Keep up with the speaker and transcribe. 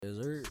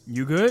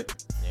You good?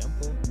 Yeah, I'm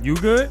cool. You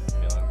good?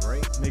 Feeling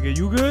great. Nigga,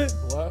 you good?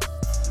 What?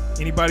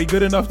 Anybody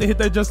good enough to hit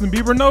that Justin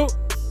Bieber note?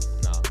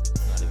 No,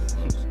 not even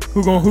close.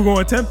 Who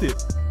gonna attempt it?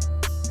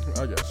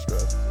 I got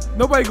stressed.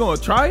 Nobody gonna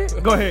try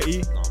it? Go ahead,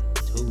 E. I'm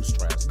too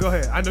stressed. Go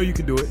ahead. I know you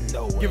can do it.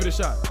 No way. Give it a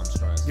shot. I'm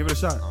stressed. Give it a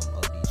shot. I'm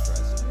OD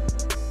stressed.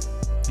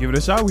 Give it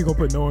a shot. We gonna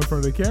put no in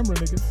front of the camera,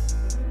 nigga.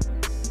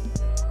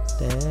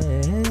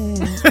 Dang.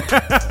 This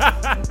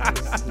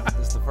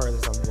is the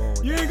furthest I'm going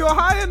with You that. ain't go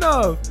high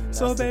enough.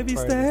 So That's the baby,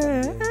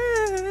 furthest I'm stay.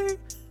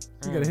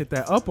 You gotta hit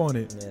that up on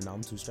it. Yeah, no,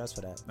 I'm too stressed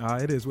for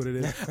that. It is what it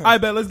is. I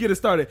bet. Let's get it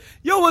started.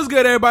 Yo, what's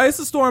good, everybody? It's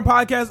the Storm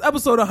Podcast,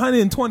 episode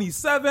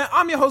 127.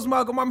 I'm your host,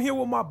 Malcolm. I'm here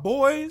with my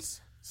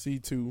boys.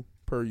 C2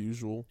 per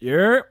usual.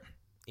 Yeah.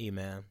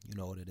 Man, you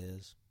know what it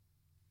is.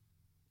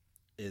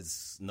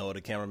 It's Noah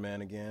the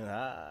cameraman again.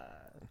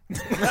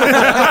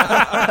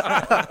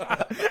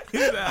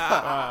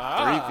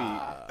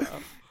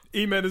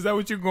 E-Man, is that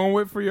what you're going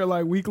with for your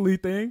like weekly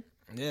thing?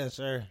 Yeah,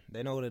 sure.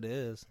 They know what it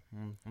is.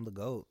 I'm the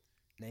GOAT.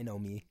 They know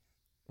me.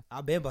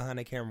 I've been behind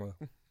the camera.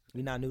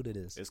 We not new to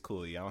this. It's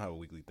cool. Yeah, I don't have a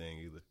weekly thing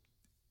either.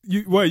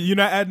 You're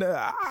not adding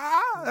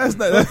that's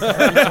not your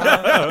thing.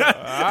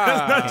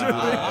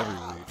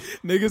 Every week.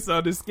 Niggas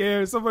sounded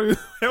scared. Somebody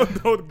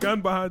throw the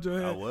gun behind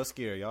your I head. was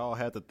scared. Y'all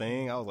had the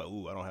thing. I was like,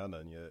 ooh, I don't have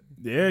nothing yet.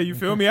 Yeah, you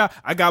feel me?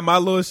 I got my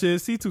little shit.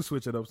 C2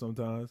 switch it up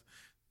sometimes.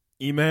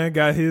 E-Man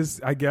got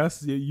his, I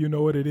guess. You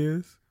know what it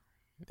is.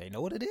 They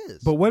know what it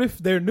is. But what if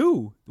they're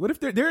new? What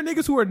if there are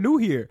niggas who are new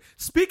here?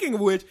 Speaking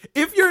of which,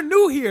 if you're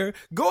new here,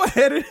 go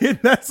ahead and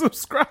hit that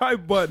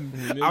subscribe button.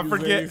 I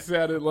forget. Ain't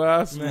said it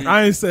last week.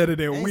 I ain't said it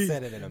in They weeks.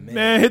 said it in a minute.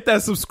 Man, hit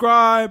that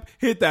subscribe,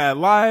 hit that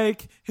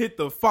like, hit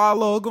the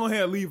follow. Go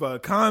ahead, leave a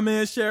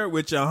comment, share it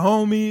with your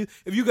homies.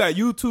 If you got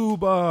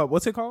YouTube,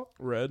 what's it called?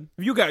 Red.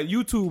 If you got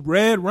YouTube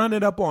Red, run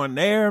it up on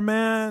there,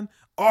 man.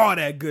 All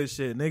that good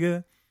shit,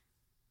 nigga.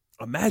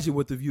 Imagine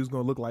what the view's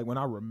gonna look like when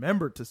I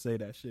remember to say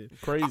that shit.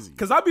 Crazy.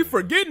 Cause I be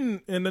forgetting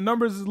and the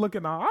numbers is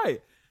looking all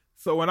right.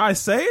 So when I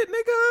say it,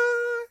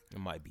 It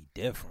might be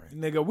different.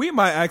 nigga, we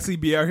might actually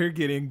be out here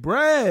getting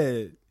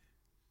bread.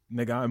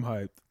 Nigga, I'm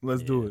hyped.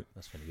 Let's do it.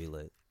 That's gonna be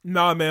lit.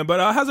 Nah, man, but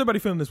how's everybody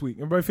feeling this week?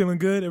 Everybody feeling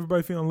good?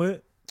 Everybody feeling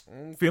lit?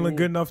 Feeling Cool.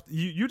 good enough?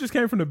 You just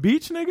came from the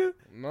beach, nigga?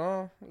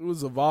 No, it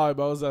was a vibe.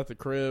 I was at the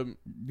crib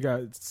You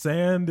got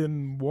sand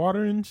and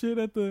water and shit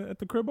at the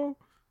cribbo?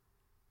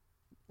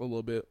 a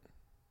little bit.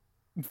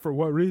 For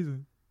what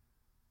reason?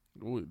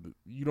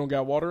 You don't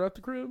got water at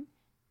the crib?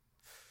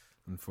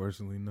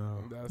 Unfortunately,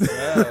 no. That's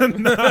sad.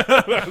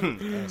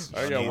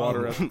 I got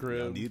water at the I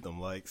crib. need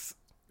them likes.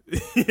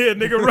 Yeah,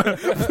 nigga,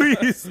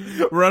 please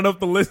run up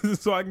the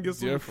list so I can get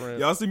some. Different.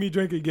 Y'all see me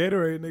drinking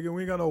Gatorade, nigga.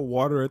 We ain't got no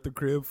water at the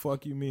crib.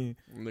 Fuck you, mean.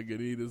 Nigga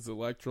need his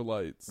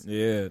electrolytes.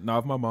 Yeah, nah,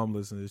 if my mom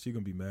listens, she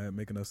gonna be mad,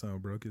 making us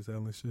sound broke as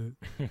hell and shit.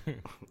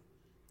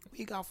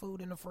 We got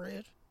food in the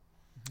fridge.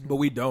 But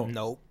we don't.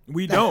 Nope.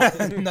 We don't.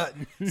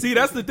 Nothing. See,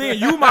 that's the thing.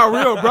 You my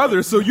real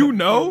brother, so you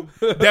know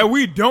that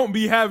we don't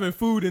be having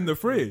food in the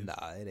fridge.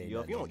 Nah, it ain't.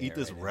 Yo, if nothing you don't in eat there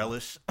this right now.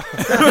 relish,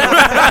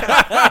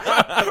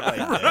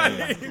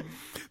 Right?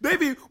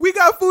 Baby, we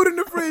got food in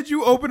the fridge.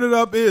 You open it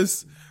up,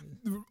 it's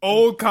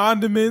old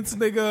condiments,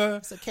 nigga.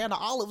 It's a can of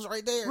olives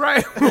right there.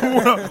 Right?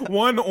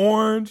 One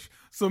orange,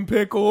 some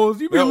pickles.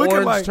 You be That looking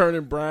orange like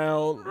turning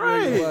brown.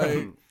 Right.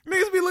 Like,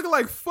 niggas be looking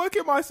like, fuck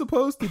am I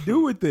supposed to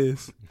do with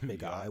this?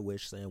 Make a I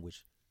wish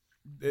sandwich.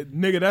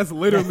 Nigga, that's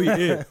literally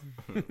it.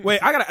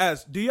 Wait, I gotta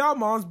ask, do y'all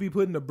moms be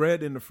putting the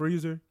bread in the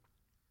freezer?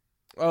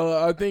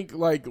 I think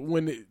like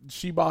when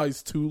she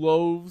buys 2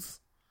 loaves.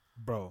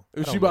 Bro.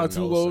 If I she don't buy really 2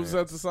 know, loaves sir.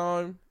 at the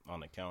time. on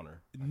the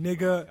counter.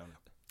 Nigga,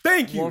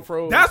 thank you. One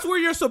froze. That's where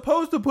you're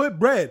supposed to put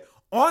bread,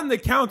 on the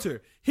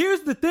counter. Here's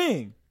the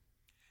thing.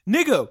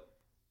 Nigga,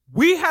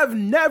 we have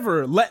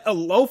never let a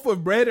loaf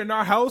of bread in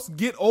our house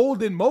get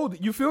old and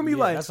molded. You feel me? Yeah,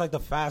 Like, that's like the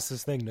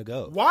fastest thing to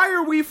go. why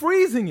are we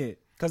freezing it?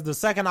 Because the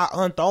second I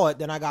unthaw it,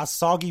 then I got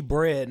soggy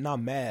bread and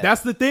I'm mad.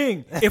 That's the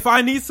thing. If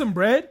I need some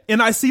bread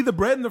and I see the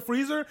bread in the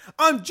freezer,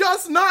 I'm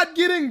just not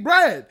getting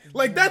bread.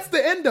 Like, that's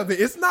the end of it.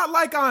 It's not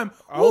like I'm,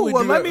 only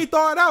well, do let that- me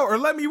thaw it out or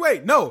let me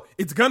wait. No,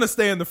 it's gonna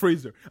stay in the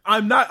freezer.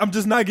 I'm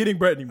just not getting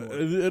bread anymore.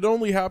 It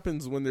only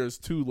happens when there's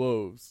 2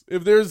 loaves.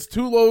 If there's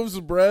 2 loaves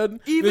of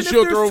bread, Even then if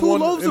she'll there's throw 2 one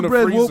loaves in of the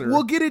bread, freezer.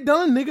 we'll get it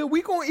done, nigga.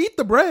 We gonna eat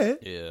the bread.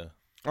 yeah.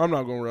 I'm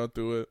not gonna run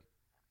through it.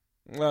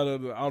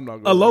 I'm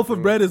not. A loaf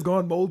of bread has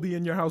gone moldy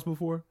in your house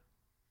before?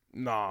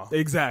 Nah.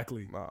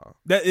 Exactly. Nah.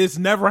 That it's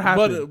never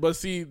happened. But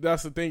see,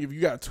 that's the thing. If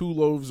you got 2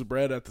 loaves of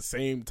bread at the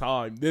same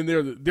time, then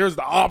there's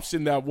the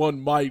option that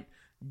one might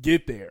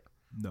get there.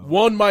 No.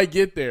 One might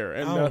get there,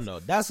 and I that's, don't know.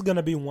 That's going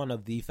to be one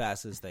of the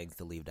fastest things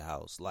to leave the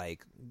house.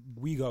 Like,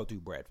 we go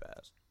through bread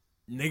fast.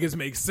 Niggas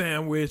make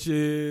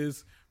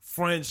sandwiches,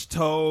 French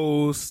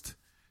toast.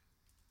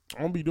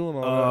 I don't be doing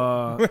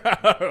all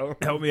that.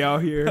 Help me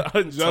out here.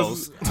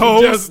 Just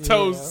Toast. just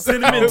toast, Yeah.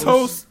 Cinnamon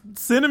toast.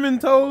 Cinnamon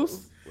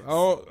toast.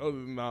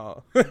 Nah,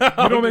 You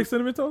don't make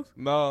cinnamon toast?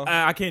 nah.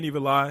 I can't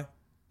even lie.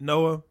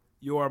 Noah,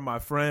 you are my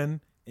friend,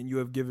 and you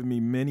have given me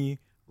many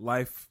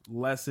life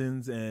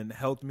lessons and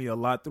helped me a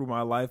lot through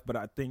my life. But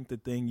I think the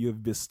thing you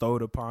have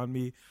bestowed upon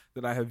me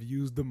that I have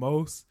used the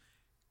most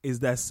is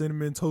that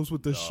cinnamon toast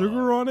with the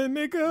sugar on it,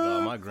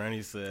 nigga. My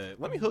granny said,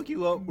 "Let me hook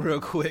you up real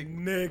quick."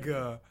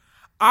 Nigga.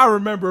 I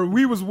remember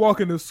we was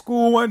walking to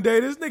school one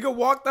day. This nigga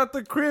walked out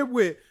the crib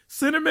with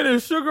cinnamon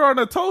and sugar on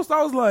the toast.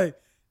 I was like,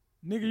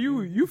 nigga,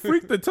 you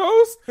freaked the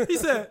toast? He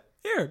said,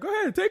 here, go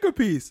ahead, take a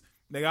piece.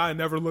 Nigga, I ain't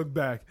never looked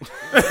back.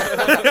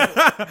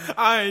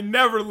 I ain't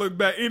never looked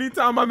back.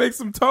 Anytime I make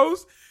some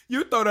toast,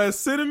 you throw that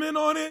cinnamon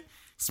on it,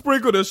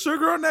 sprinkle the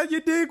sugar on that,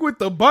 you dig, with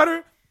the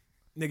butter.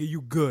 Nigga,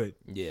 you good.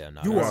 Yeah,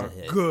 no, You that's are a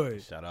hit.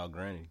 good. Shout out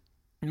granny.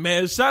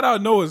 Man, shout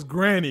out Noah's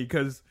granny,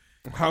 because,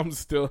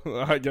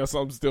 I guess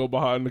I'm still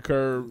behind the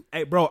curve.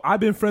 hey, bro, I've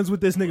been friends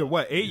with this nigga,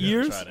 what, 8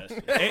 years? Try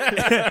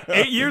that shit.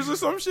 8 years or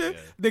some shit?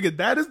 Nigga,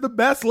 that is the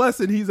best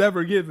lesson he's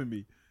ever given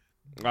me.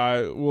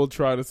 I will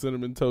try the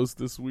cinnamon toast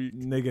this week.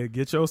 Nigga,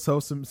 get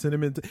yourself some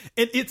cinnamon.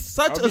 And it's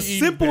such I'll a be eating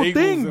simple bagels in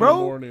thing, the bro.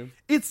 morning.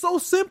 It's so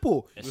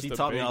simple. And Just she a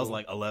taught me I was bagel.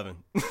 like 11.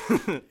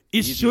 It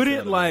You just shouldn't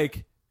said it.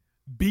 like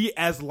be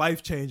as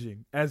life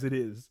changing as it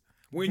is.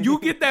 When you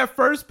get that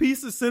first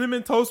piece of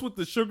cinnamon toast with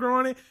the sugar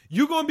on it,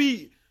 you're gonna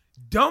be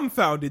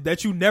dumbfounded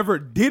that you never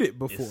did it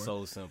before. It's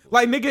so simple.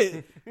 Like,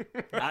 nigga,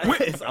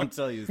 I'm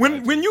telling you, it's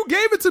when not you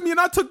gave it to me and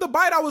I took the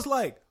bite, I was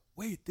like,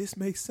 wait, this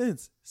makes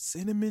sense.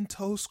 Cinnamon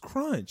toast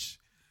crunch.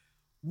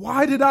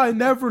 Why did I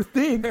never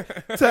think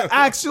to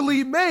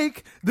actually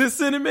make the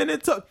cinnamon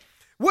and toast?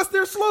 What's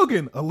their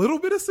slogan? A little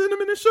bit of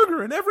cinnamon and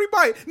sugar in every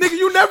bite. Nigga,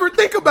 you never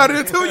think about it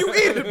until you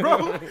eat it,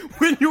 bro.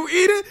 When you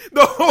eat it,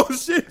 the whole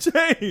shit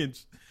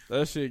changed.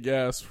 That shit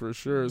gas for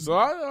sure. So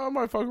I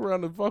might fuck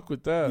around and fuck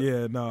with that.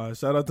 Yeah, nah.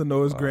 Shout out to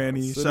Noah's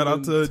granny. Shout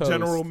out to cinnamon toast.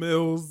 General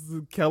Mills,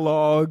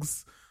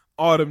 Kellogg's,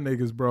 all them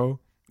niggas, bro.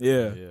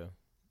 Yeah. Yeah.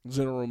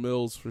 General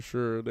Mills for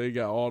sure. They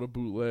got all the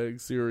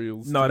bootleg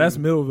cereals. No, too. that's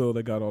Millville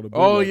that got all the.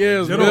 Oh, bootleg yeah,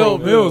 ones. it's General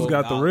Millville. Mills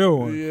got the real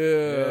one. Yeah,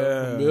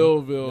 Yeah.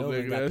 Millville, Millville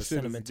nigga. got That the shit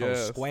cinnamon is toast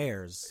gas.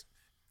 squares.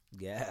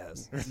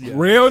 Yes. Yeah.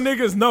 Real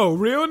niggas, no.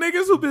 Real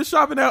niggas who been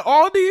shopping at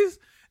Aldi's,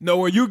 no,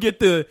 where you get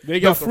the They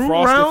got the fruit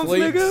Frosted rounds,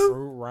 Flakes. nigga.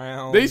 Fruit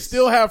rounds. They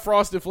still have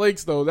Frosted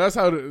Flakes though. That's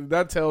how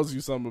that tells you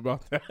something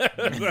about that.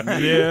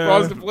 Yeah.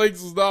 Frosted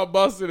Flakes was not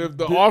busted if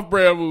the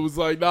off-brand was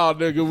like, nah,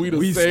 nigga, we the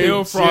We same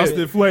still shit.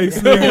 Frosted Flakes,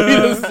 we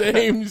nigga. the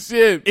same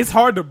shit. It's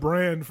hard to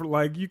brand for,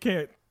 like, you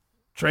can't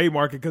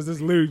trademark it because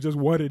it's literally just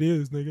what it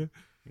is, nigga.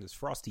 It's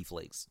Frosty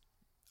Flakes.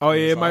 Oh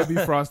yeah, it might be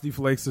Frosty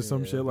Flakes or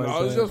some shit like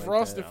No, it's that. just Like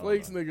Frosted that, I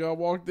Flakes, nigga. I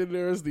walked in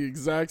there, it's the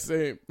exact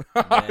same.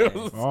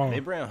 Oh.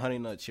 They brand Honey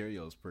Nut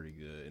Cheerios pretty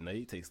good, and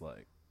they taste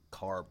like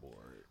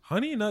cardboard.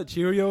 Honey Nut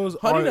Cheerios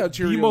Honey are Nut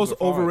the Cheerios most are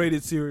fine.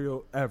 overrated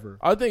cereal ever.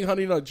 I think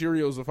Honey Nut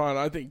Cheerios are fine.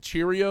 I think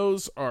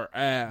Cheerios are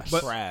ass.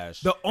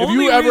 Trash. The if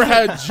only you ever reason-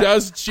 had just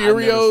I've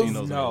never seen Cheerios, those in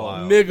a no.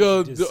 while.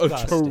 nigga,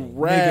 Disgusting.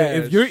 trash. Nigga,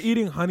 if you're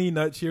eating Honey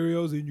Nut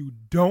Cheerios and you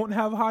don't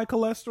have high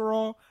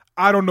cholesterol,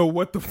 I don't know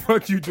what the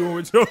fuck you doing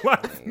with your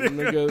life, nigga.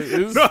 Nigga,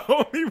 it's- the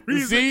only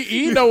reason.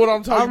 See, you know what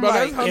I'm talking I'm about.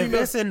 like, That's Honey if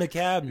Nut. it's in the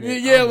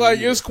cabinet. Yeah, I'm like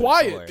gonna eat it's it for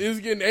quiet. sure. It's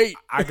getting ate.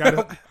 I got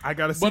a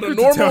But a secret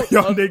normal- to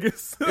tell y'all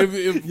niggas.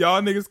 if-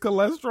 y'all niggas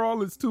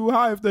cholesterol is too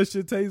high if that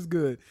shit tastes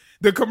good.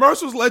 The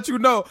commercials let you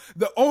know.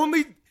 The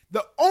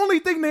only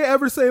thing they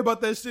ever say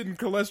about that shit in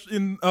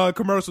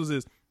commercials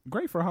is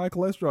great for high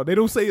cholesterol. They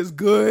don't say it's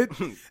good.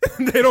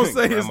 They don't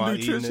say it's Grandma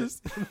eating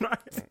nutritious. Right.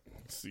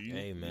 See,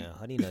 Hey man,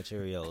 Honey Nut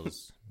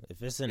Cheerios.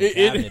 If it's in the it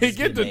cabinet, it's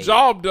get the getting ate.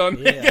 job done.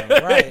 Yeah,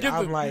 right. Get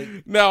I'm the- like,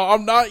 now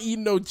I'm not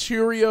eating no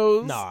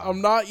Cheerios. Nah.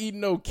 I'm not eating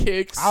no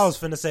Kicks. I was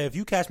finna say, if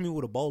you catch me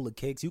with a bowl of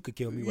Kicks, you could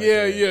kill me. Right yeah,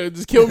 there. yeah.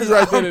 Just kill me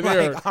right then I'm and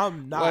there. like,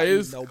 I'm not Like, eating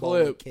it's no bowl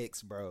of clip.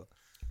 Kicks, bro.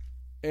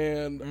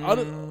 And I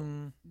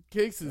don't.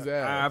 Kicks is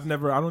ass. I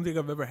don't think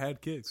I've ever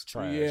had Kicks.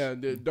 Trash. Yeah,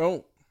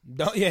 don't.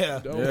 Don't, yeah.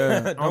 Don't. Yeah,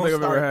 I don't think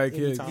I've ever had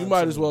Kicks. You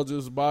might as well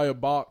just buy a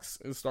box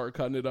and start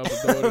cutting it up and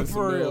throw it in some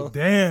For real. milk.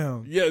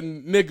 Damn. Yeah,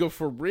 nigga,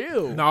 for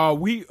real. No,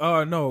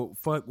 no,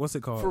 fuck, what's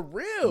it called? For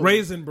real.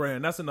 Raisin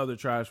Bran. That's another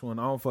trash one.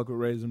 I don't fuck with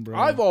Raisin Bran.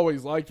 I've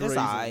always liked It's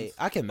raisins. alright.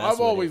 I can mess I've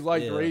with always it.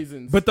 liked Yeah.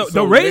 raisins. But the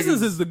So raisins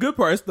niggas- is the good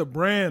part. It's the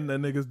brand that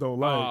niggas don't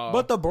like.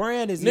 But the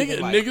brand is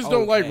even like, niggas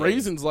don't like okay.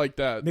 raisins like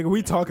that. Nigga,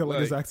 we talking like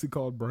it's Like- actually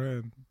called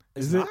brand.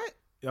 It's Is it? not?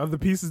 Are the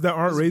pieces that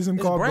aren't raisin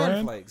It's called brand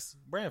brand? flakes.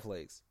 Brand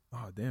flakes.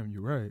 Oh, damn,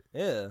 you're right.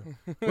 Yeah.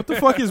 What the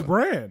fuck is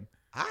brand?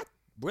 I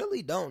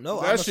really don't know.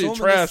 That I'm shit assuming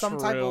trash it's some for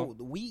type real. of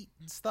wheat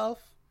stuff.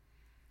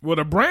 Well,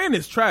 the brand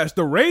is trash.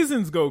 The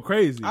raisins go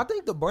crazy. I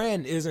think the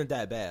brand isn't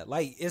that bad.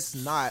 Like, it's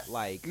not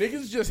like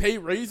Niggas just hate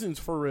raisins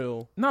for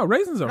real. No,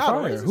 raisins are No,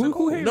 fire. raisins are Who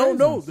cool. hates No,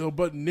 raisins? no,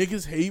 but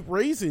niggas hate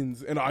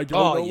raisins, and I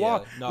don't Oh, know yeah.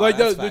 why. No, like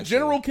that's the factual.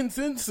 general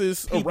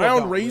consensus People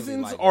around don't really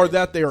raisins like are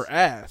that raisins. they're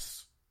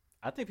ass.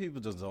 I think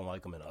people just don't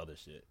like them in other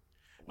shit.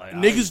 Like,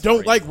 Niggas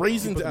don't like Put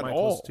raisins the at mic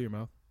all. closer to your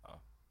mouth. Oh.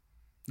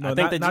 No, I think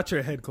not, they not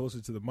your head closer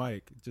to the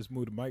mic. Just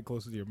move the mic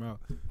closer to your mouth.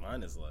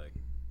 Mine is like,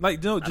 Like,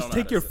 no, don't just know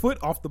take how to your say- foot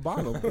off the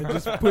bottom and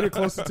just put it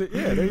closer to.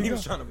 Yeah, there you he go.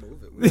 was trying to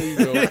move it. There you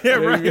go. Yeah,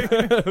 There you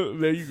go.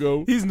 There you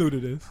go. He's new to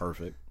this.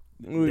 perfect.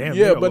 Damn, yeah,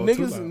 you got a but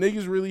little too niggas loud.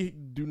 niggas really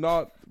do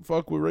not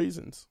fuck with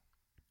raisins.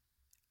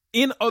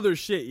 In other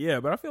shit,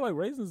 yeah, but I feel like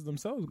raisins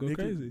themselves go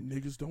crazy.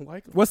 Niggas don't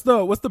like them. What's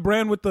the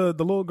brand with the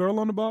little girl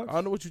on the box? I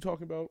know what you're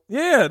talking about.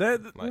 Yeah,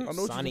 that Like I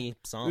know what Sunny,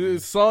 It's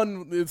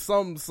Sun. It's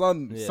some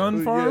Sun. Yeah.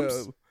 Sun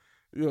Farms.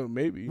 Yeah,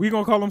 maybe. We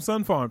gonna call them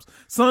Sun Farms.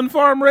 Sun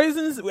Farm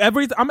raisins.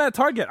 I'm at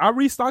Target. I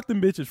restock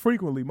them bitches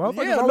frequently.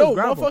 Motherfuckers always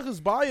grab them.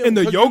 motherfuckers buy them. In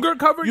the yogurt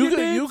cover.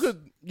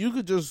 You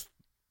could just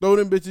throw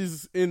them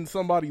bitches in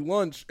somebody's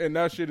lunch, and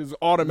that shit is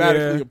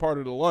automatically Yeah. a part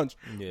of the lunch.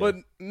 Yeah. But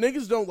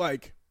niggas don't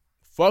like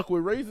fuck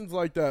with raisins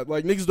like that.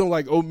 Like niggas don't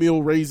like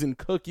oatmeal raisin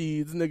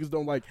cookies. Niggas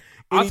don't like.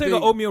 I'll take anything.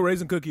 an oatmeal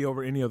raisin cookie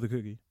over any other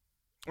cookie.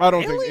 I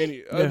don't think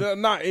any. Yeah.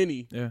 Not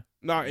any. Yeah.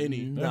 Not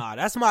any. Nah,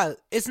 that's my.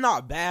 It's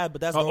not bad,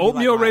 but that's An gonna be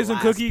oatmeal like my raisin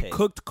last cookie pick.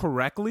 cooked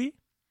correctly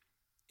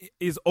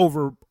is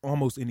over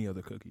almost any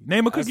other cookie.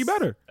 Name a cookie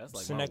better. That's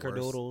like my worst.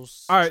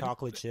 Snickerdoodles, All right.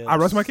 chocolate chips. I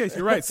rest my case.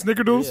 You're right.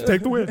 Snickerdoodles, Yeah.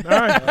 take the win. All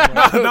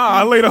right. Nah,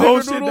 I lay the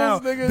whole shit Snickerdoodles,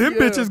 down. nigga, Them yeah.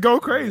 bitches go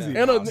crazy.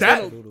 Yeah. And a-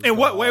 That and a- and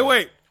what?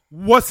 Wait.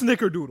 What's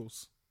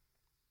Snickerdoodles?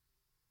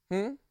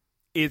 Hmm?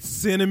 It's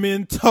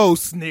cinnamon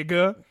toast,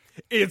 nigga.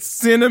 It's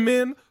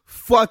cinnamon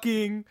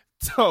fucking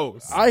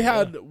toast. I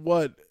had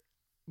what?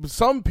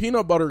 Some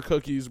peanut butter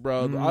cookies,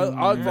 bro.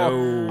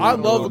 I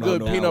love a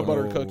good peanut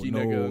butter cookie,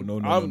 nigga.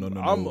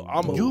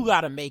 I'm You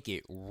gotta make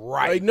it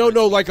right. like, no,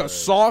 like a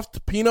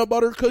soft peanut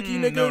butter cookie,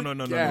 nigga.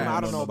 No. Yeah. I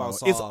don't know about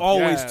It's soft.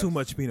 always Yes. too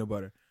much peanut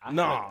butter.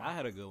 I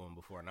had a good one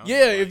before. Now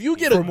Yeah, if you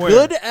get a From where?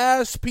 good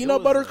ass peanut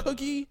was, butter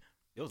cookie,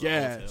 it was a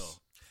yes. hotel.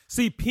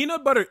 See,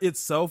 peanut butter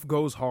itself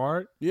goes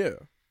hard, Yeah.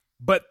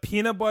 but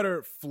peanut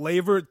butter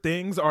flavored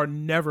things are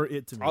never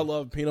it to me. I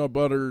love peanut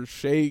butter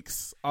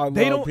shakes. I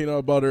They love don't-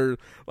 peanut butter.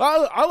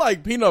 I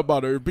like peanut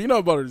butter.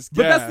 Peanut butter's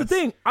But gas. that's the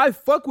thing. I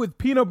fuck with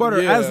peanut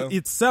butter Yeah. as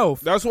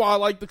itself. That's why I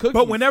like the cookies.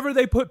 But whenever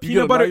they put You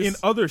peanut get a butter nice- in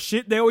other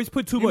shit, they always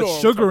put too You know much what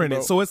I'm sugar talking in it,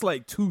 about. so it's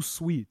like too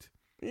sweet.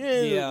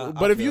 yeah, I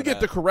but if you feel get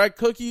that. the correct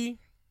cookie,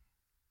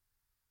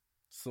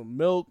 some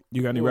milk.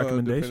 You got any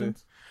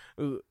recommendations?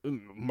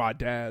 My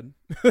dad.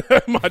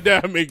 My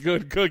dad make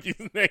good cookies,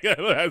 nigga.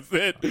 That's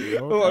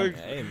it. Like,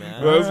 Hey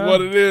man, that's what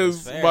it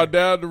is. That's fair. My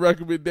dad, the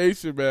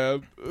recommendation,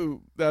 man.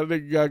 That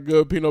nigga got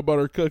good peanut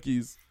butter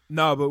cookies.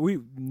 No, but we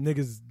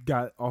niggas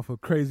got off a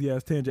crazy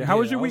ass tangent. How Yeah,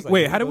 was your I week? like,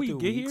 Wait, we how did go we through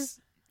get weeks.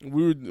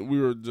 We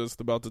were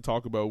just about to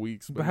talk about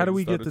weeks, here? But how do niggas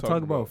we get started to talk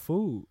talking about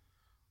food?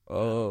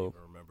 Oh,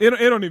 It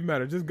don't even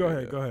matter. Just go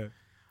ahead. Go ahead.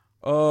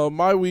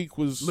 my week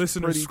was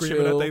Listeners pretty screaming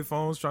chill. at their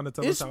phones trying to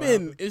tell It's us how it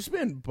happened.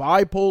 been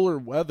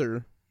bipolar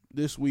weather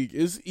this week.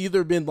 It's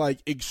either been like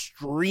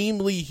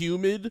extremely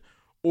humid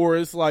or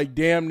it's like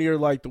damn near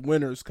like the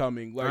winter's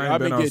coming. Like I ain't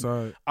been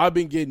outside. I've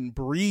been getting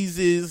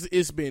breezes.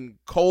 It's been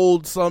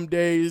cold some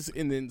days,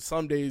 and then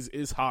some days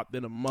it's hot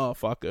than a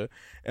motherfucker.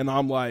 And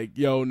I'm like,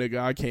 yo, nigga,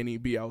 I can't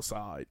even be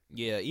outside.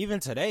 Yeah, even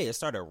today it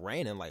started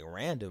raining like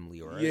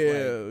randomly, right? Yeah, Like,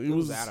 it it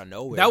was was- out of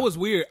nowhere. That was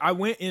weird. I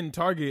went in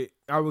Target.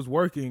 I was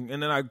working,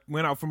 and then I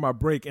went out for my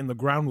break, and the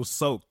ground was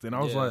soaked. And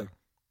I was Yeah. like,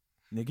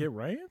 "Nigga, it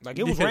rained." like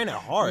it was Yeah. raining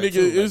hard. Nigga,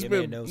 too. Like, it's it been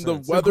made no the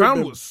sense. weather ground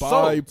been was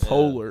soaked.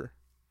 bipolar.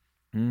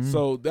 Mhm.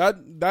 So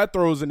that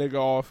throws a nigga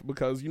off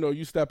because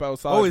you step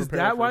outside. Oh, is prepared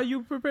that for- why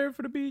you prepared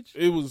for the beach?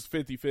 It was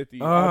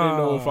 50-50. I didn't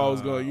know if I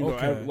was going,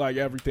 okay. like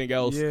everything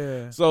else.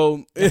 Yeah.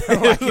 So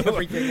Like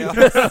everything else.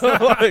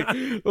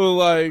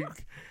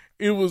 like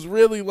it was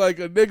really like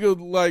a nigga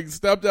like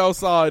stepped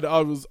outside.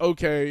 I was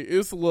okay.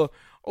 It's a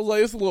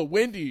little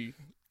windy.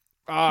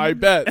 I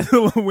bet.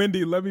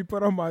 Wendy, let me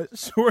put on my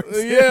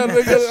shorts. Yeah,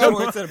 Shorts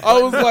nigga. and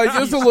I was like,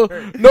 it's a little.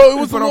 No, it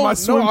was a Put on my little.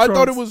 swim No, I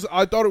thought trunks.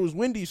 I thought it was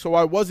windy, so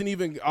I wasn't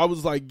even. I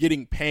was like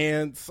getting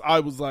pants. I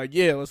was like,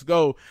 yeah, let's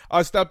go.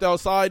 I stepped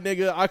outside,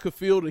 nigga. I could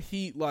feel the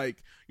heat,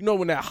 like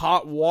when that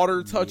hot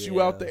water touch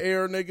you out Yeah. the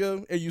air,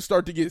 nigga, and you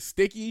start to get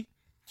sticky.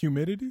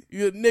 Humidity?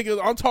 Yeah, nigga,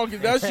 I'm talking.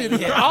 That shit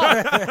is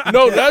hot.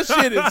 No, that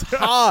shit is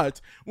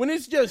hot. When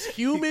it's just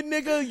humid,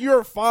 nigga,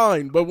 you're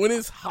fine. But when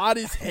it's hot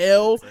as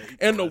hell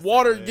and the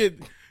water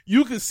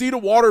you can see the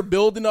water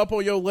building up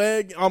on your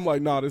leg. I'm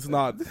like, nah, it's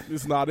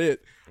not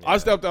it. I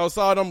stepped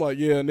outside. I'm like,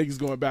 yeah, niggas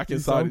going back So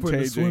inside I'm and putting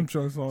the swim changing.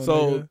 trunks on.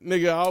 So, nigga.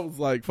 nigga, I was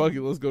like, fuck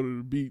it, let's go to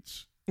the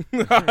beach.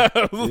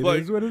 I was It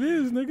like, is what it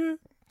is, nigga.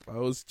 I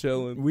was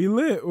chilling. We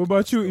lit. What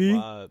about you, E?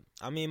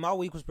 I mean, my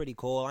week was pretty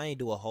cool. I ain't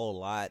do a whole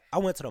lot. I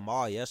went to the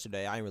mall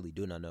yesterday. I ain't really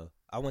do nothing though.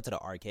 I went to the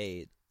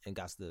arcade and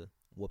got to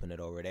whooping it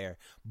over there.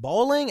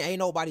 Bowling, ain't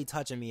nobody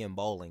touching me in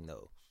bowling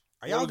though.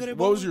 Are y'all good at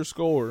bowling? What was your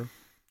score?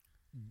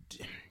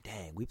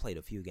 Dang, we played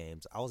a few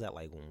games. I was at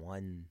like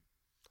one.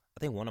 I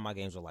think one of my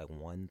games was like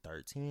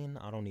 113.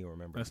 I don't even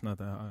remember. That's not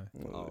that high.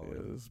 Oh,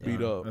 yeah, it's yeah.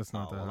 beat up. That's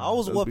not Oh, that well, high. I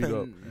was That's beat up.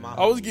 whooping. My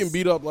I was homies. getting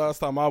beat up last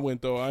time I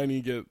went though. I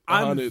didn't get.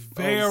 I'm 100. I was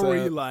very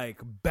sad. like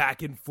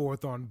back and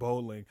forth on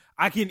bowling.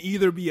 I can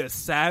either be a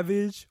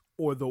savage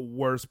or the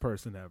worst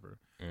person ever.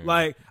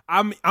 Like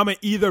I'm a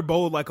either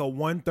bowl like a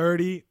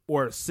 130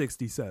 or a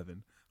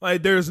 67.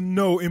 Like there's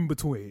no in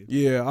between.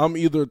 Yeah, I'm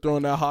either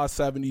throwing that hot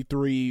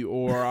 73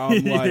 or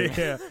I'm like,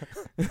 yeah.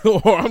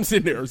 or I'm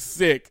sitting there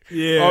sick.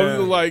 Yeah. I'm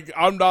just like,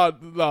 I'm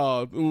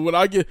not. When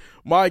I get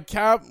my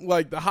cap,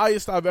 like the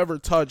highest I've ever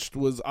touched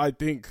was I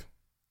think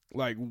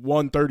like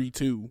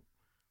 132.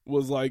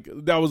 was like,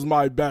 that was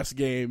my best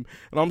game.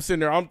 And I'm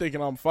sitting there, I'm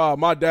thinking I'm 5.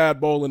 My dad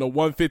bowling a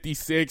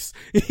 156.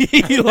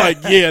 He like,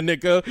 yeah,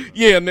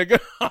 nigga.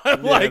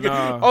 I'm like,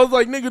 nah. I was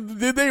like, nigga,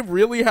 did they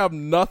really have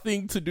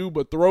nothing to do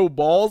but throw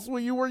balls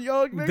when you were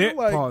young, nigga? They're,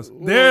 Like, pause.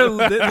 They're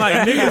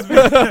like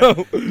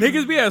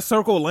niggas be at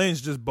circle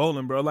lanes just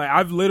bowling, bro. Like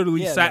I've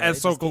literally Yeah, sat no, at they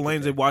just circle think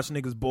lanes that- and watched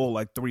niggas bowl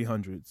like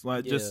 300s,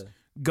 like just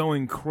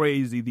going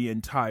crazy the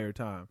entire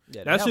time.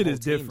 Yeah, they that have shit whole is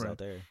teams different. out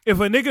there. If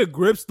a nigga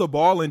grips the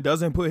ball and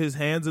doesn't put his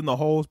hands in the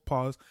holes,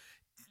 pause.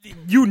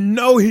 You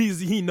know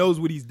he knows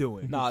what he's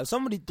doing. Nah, if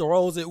somebody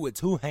throws it with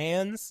 2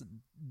 hands,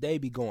 they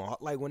be going hard.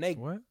 Like when they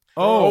What?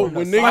 Oh, on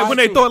when the niggas Like when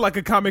they side- throw it like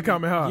a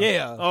Kamehameha.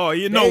 Yeah. Oh,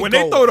 you know, They when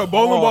they go throw the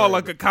bowling ball hard.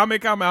 like a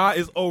Kamehameha,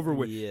 it's over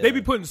with. Yeah. They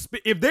be putting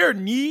if their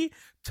knee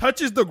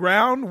touches the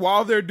ground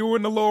while they're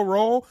doing the little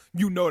roll,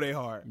 you know they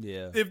hard.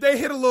 Yeah. If they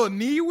hit a little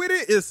knee with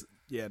it, it's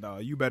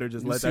you better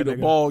just you let see that the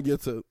nigga. ball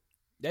get to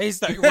They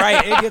start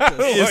right. It gets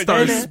to It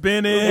starts spinning.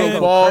 spinning. The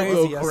ball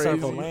go Crazy at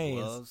circle crazy. lanes.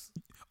 Gloves.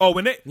 Oh,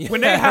 when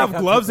they have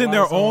gloves in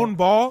their Gloves on. own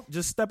ball,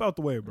 just step out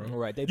the way, bro.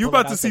 Right, they You pull it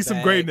about to out see the some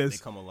bag. They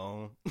greatness, come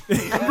alone.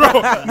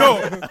 bro.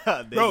 No,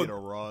 They Bro, get a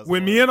raw.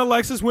 when me and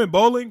Alexis went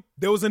bowling,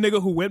 there was a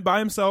nigga who went by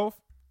himself,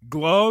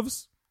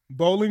 gloves,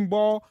 bowling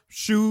ball,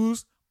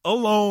 shoes,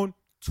 alone,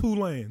 2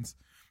 lanes.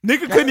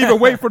 Nigga couldn't even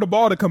wait for the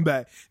ball to come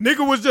back.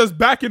 Nigga was just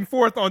back and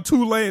forth on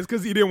 2 lanes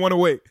because he didn't want to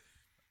wait.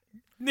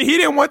 He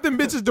didn't want them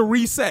bitches to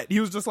reset.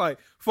 He was just like,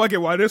 fuck it,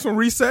 while this one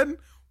resetting,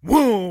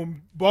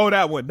 boom, bowl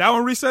that one. That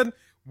one resetting,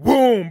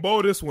 boom,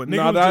 bowl this one. Nigga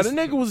Nah, was the just,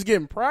 nigga was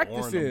getting practice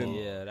Warn 'em in. all.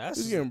 Yeah, that's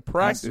He's getting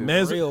practice.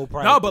 Man's- real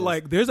practice. No, but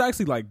like, there's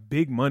actually like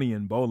big money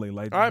in bowling.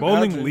 Like I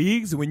bowling imagine.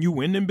 leagues, when you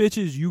win them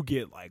bitches, you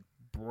get like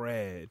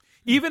bread.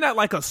 Even at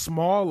like a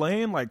small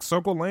lane, like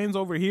circle lanes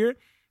over here,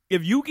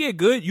 if you get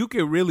good, you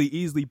can really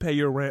easily pay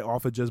your rent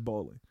off of just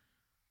bowling.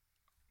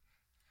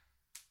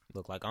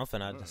 look like I'm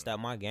finna have to step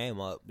my game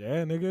up.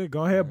 Yeah, nigga,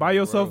 go ahead, buy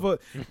yourself a.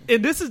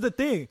 And this is the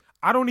thing,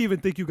 I don't even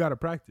think you gotta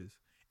practice.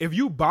 If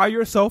you buy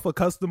yourself a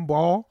custom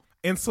ball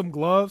and some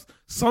gloves,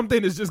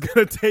 something is just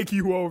gonna take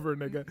you over,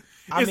 nigga.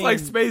 I It's like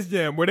mean- Space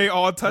Jam where they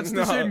all touch the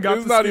Nah, shit and got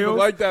it's the not skills. even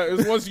like that.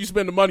 It's once you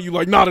spend the money, you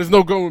like, nah, there's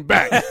no going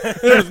back.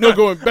 There's no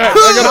going back.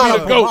 I gotta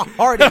be the goat. My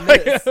heart in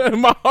this.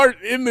 My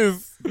heart in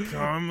this.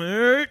 Come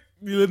here.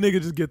 The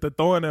nigga just get the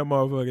throwing that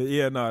motherfucker.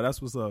 Yeah, nah, that's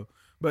what's up.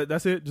 But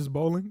that's it. Just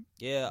bowling.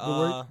 Yeah, Good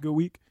work. Good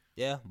week.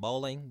 yeah,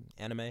 bowling,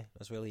 anime.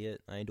 That's really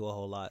it. I ain't do a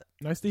whole lot.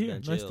 Nice to hear.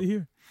 been Nice chill. to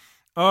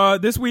hear.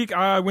 This week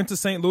I went to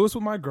St. Louis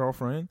with my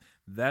girlfriend.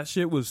 That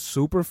shit was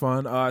super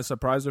fun. I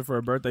surprised her for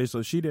her birthday,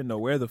 so she didn't know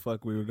where the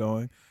fuck we were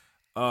going.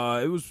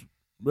 It was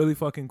really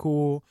fucking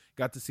cool.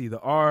 Got to see the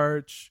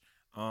Arch.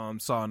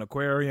 Saw an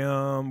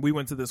aquarium. We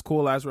went to this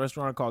cool ass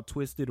restaurant called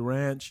Twisted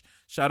Ranch.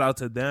 Shout out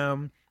to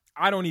them.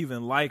 I don't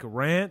even like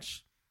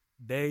ranch.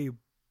 They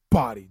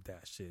bodied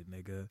that shit,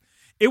 nigga.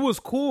 It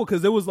was cool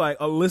because there was like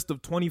a list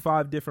of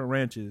 25 different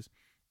ranches.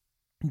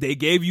 They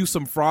gave you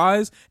some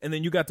fries, and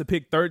then you got to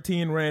pick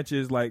 13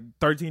 ranches, like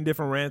 13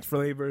 different ranch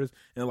flavors,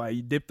 and like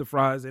you dip the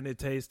fries in it,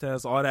 taste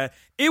test, all that.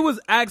 It was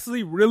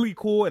actually really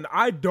cool, and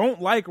I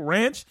don't like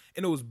ranch,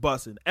 and it was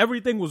busting.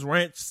 Everything was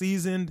ranch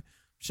seasoned.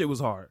 Shit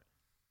was hard.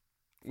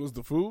 Was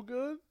the food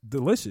good?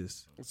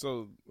 Delicious.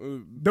 So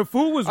The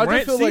food was I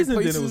ranch just feel like seasoned,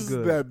 and it places was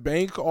good. that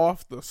bank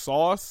off the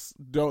sauce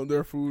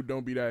their food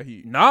don't be that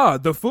heat. Nah,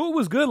 the food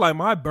was good. Like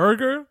my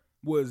burger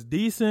was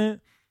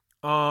decent.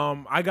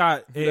 I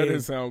got That didn't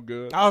a sound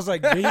good. I was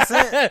like, decent.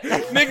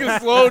 Nigga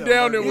slowed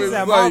down and He was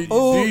said, "My like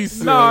food."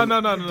 decent.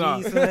 no.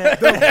 Decent.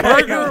 The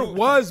burger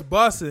was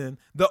bussin'.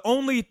 The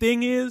only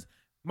thing is,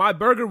 my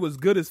burger was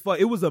good as fuck.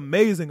 It was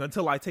amazing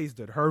until I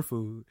tasted her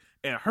food,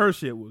 and her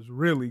shit was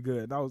really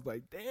good. And I was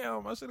like,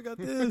 damn, I should have got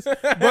this.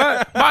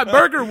 But my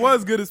burger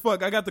was good as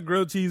fuck. I got the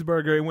grilled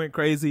cheeseburger. It went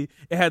crazy.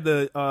 It had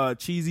the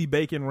cheesy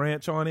bacon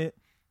ranch on it.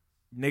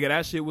 Nigga,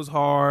 that shit was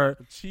hard.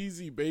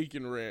 Cheesy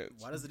bacon ranch.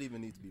 Why does it even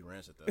need to be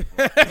ranch at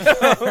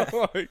that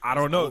point? Like, I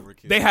don't know.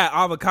 overkill. They had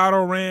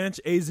avocado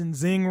ranch, Asian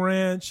zing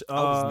ranch. I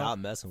was not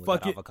messing with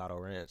fuck that it. avocado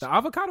ranch. The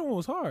avocado one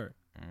was hard.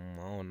 I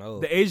don't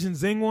know. The Asian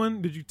zing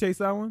one, did you taste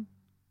that one?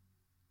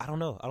 I don't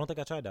know. I don't think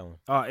I tried that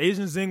one.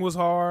 Asian zing was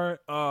hard.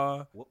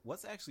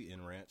 What's actually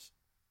in ranch?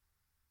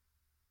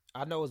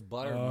 I know it's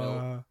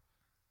buttermilk.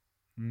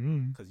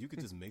 Because you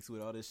could just mix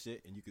with all this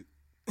shit and you could.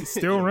 It's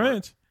still It'll work.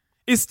 ranch.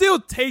 It still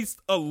tastes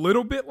a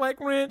little bit like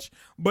ranch,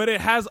 but it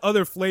has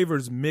other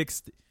flavors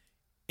mixed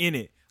in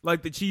it.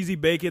 Like the cheesy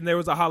bacon, there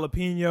was a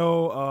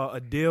jalapeno, a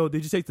dill.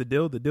 Did you taste the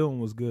dill? The dill one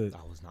was good.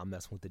 I was not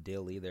messing with the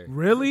dill either.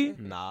 Really?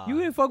 Nah. You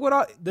didn't fuck with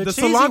all the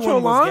cheesy cilantro one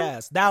was lime?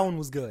 gas. That one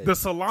was good. The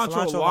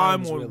cilantro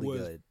lime one really was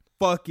good.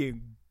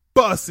 fucking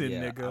bussin',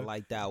 Yeah, nigga. I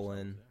like that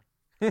one.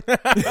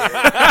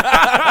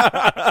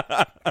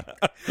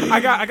 I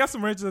got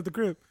some ranches at the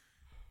crib.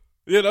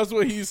 yeah, that's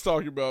what he's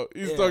talking about.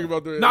 He's Yeah. talking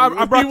about the. No,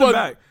 I brought he them wasn't-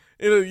 back.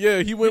 Yeah,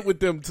 he went with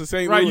them to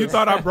St. Right, Louis. you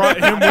thought I brought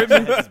him with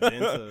me? Just been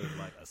to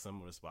like a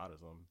similar spot or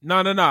something. No.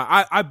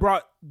 I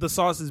brought the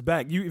sauces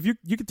back. You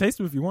can taste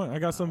them if you want. I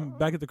got some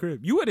back at the crib.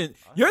 You wouldn't.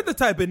 You're the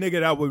type of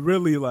nigga that would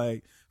really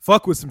like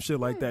fuck with some shit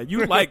like that.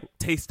 You like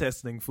taste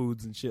testing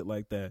foods and shit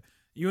like that.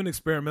 You an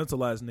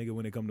experimentalized nigga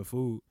when it come to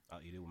food. I'll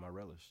eat it with my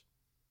relish.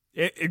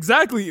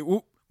 Exactly.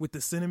 With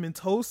the cinnamon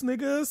toast,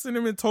 nigga.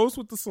 Cinnamon toast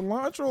with the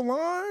cilantro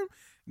lime.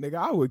 Nigga,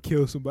 I would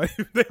kill somebody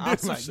if they I did was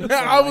some like, shit. you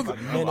sound like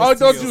a menace I to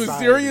thought you was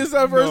society. serious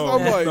at first. No,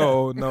 I'm like,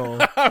 no.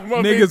 my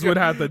Niggas man- would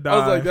have to die. I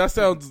was like, that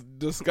sounds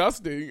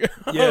disgusting.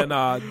 Yeah,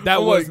 nah, that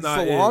I'm was like, not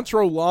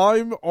cilantro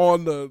lime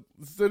on the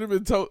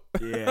cinnamon toast.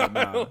 it. Yeah,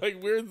 nah.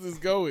 Like, where's this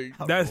going?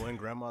 I'll That's- go in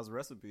grandma's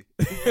recipe.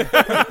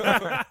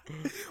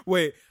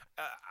 Wait,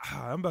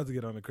 I'm about to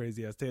get on a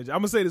crazy ass tangent. I'm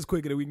gonna say this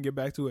quick and then we can get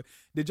back to it.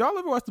 Did y'all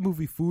ever watch the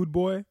movie Food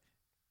Boy?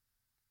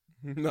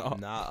 No.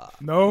 Nah.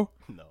 No?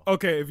 No.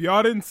 Okay, if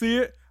y'all didn't see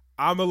it,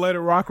 I'm gonna let it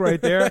rock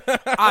right there.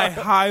 I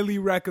highly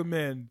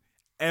recommend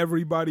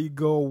everybody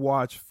go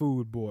watch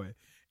Food Boy.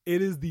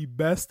 It is the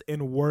best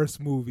and worst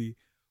movie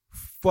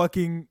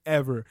fucking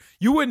ever.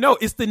 You would know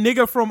it's the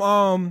nigga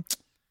from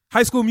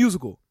High School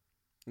Musical.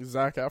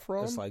 Zac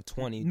Efron? It's like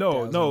 20.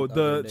 No,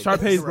 the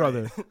Sharpay's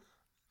brother.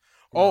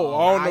 Oh,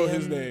 I don't know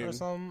his Ryan name. or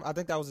something. I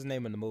think that was his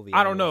name in the movie.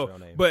 I don't know, his real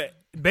name. but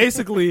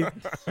basically,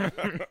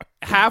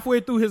 halfway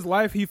through his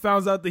life, he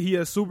finds out that he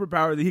has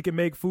superpower that he can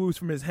make foods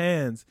from his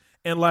hands,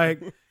 and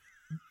like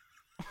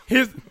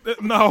his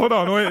hold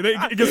on, wait,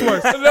 it gets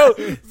worse. No,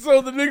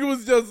 so the nigga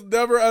was just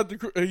never at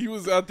the. He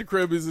was at the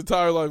crib his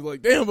entire life.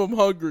 Like, damn, I'm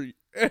hungry.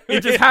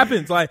 It just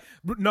happens, like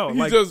no, He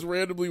like just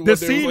randomly. One the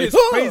day scene was is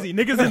like, "Huh!" crazy.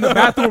 Niggas in the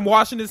bathroom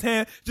washing his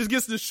hand, just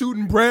gets to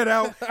shooting bread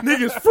out.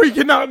 Niggas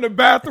freaking out in the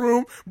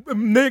bathroom.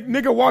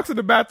 Nigga walks in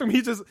the bathroom.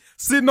 He just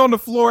sitting on the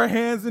floor,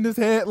 hands in his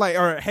head,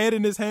 or head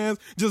in his hands,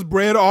 just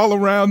bread all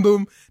around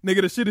him.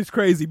 Nigga, the shit is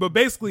crazy. But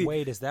basically,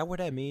 Wait, is that where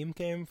that meme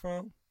came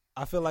from?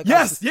 I feel like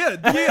yes, yeah,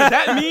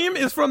 that meme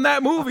is from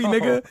that movie,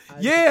 nigga.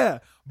 Yeah,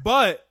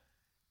 but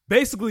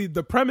basically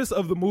the premise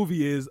of the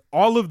movie is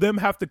all of them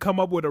have to come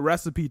up with a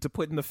recipe to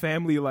put in the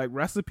family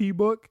recipe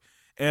book,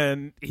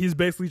 and he's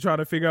basically trying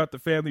to figure out the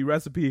family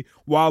recipe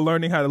while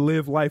learning how to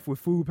live life with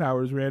food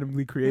powers,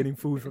 randomly creating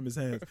food from his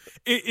hands.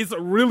 It's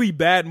a really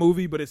bad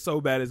movie, but it's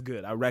so bad it's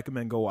good. I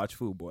recommend go watch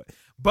Food Boy.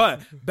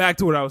 But back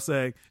to what I was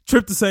saying,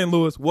 trip to St.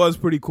 Louis was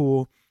pretty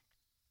cool.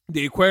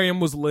 The aquarium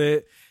was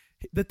lit.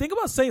 The thing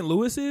about St.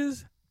 Louis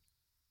is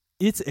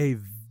it's a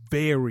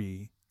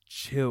very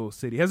chill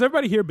city. Has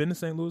everybody here been to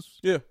St. Louis?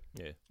 Yeah.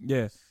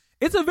 Yeah.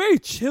 It's a very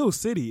chill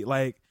city.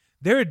 Like,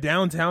 their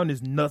downtown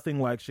is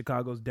nothing like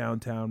Chicago's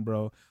downtown,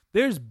 bro.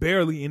 There's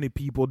barely any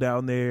people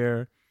down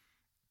there.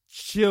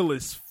 Chill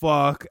as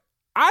fuck.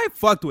 I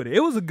fucked with it.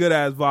 It was a good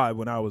ass vibe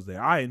when I was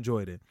there. I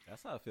enjoyed it.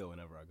 That's how I feel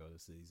whenever I go to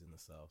cities in the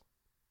South.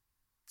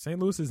 St.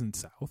 Louis isn't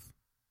south.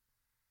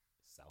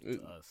 South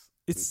to us.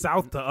 It's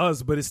south to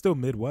us, but it's still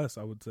Midwest,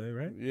 I would say,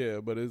 right? Yeah,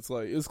 but it's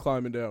like it's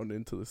climbing down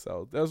into the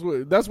South. That's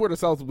where the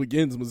South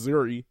begins,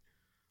 Missouri.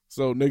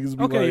 So niggas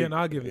be Okay, like, yeah, no,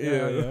 I'll give it.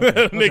 yeah,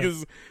 Yeah,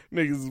 okay.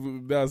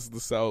 niggas, that's the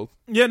South.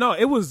 Yeah, no,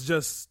 it was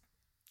just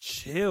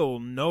chill,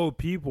 no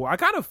people. I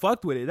kind of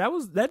fucked with it.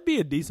 That'd be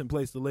a decent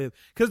place to live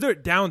because their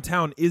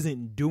downtown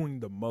isn't doing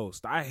the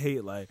most. I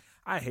hate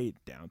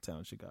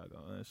downtown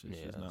Chicago. That shit's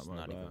Yeah, just it's not my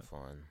not vibe. even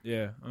fun.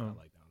 Yeah, I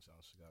like downtown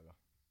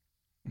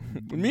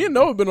Chicago. Me and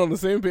Noah have been on the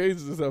same page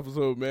this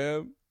episode,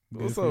 man.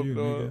 Good What's for up, you,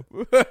 Noah?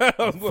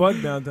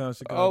 fuck downtown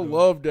Chicago. I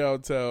love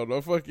downtown.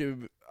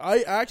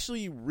 I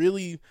actually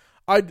really,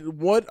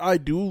 what I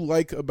do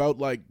like about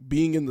like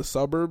being in the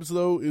suburbs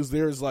though is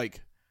there's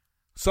like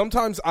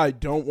sometimes I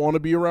don't want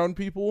to be around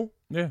people.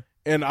 Yeah,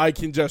 And I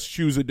can just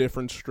choose a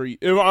different street.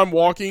 If I'm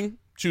walking,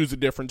 choose a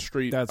different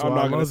street. That's I'm why I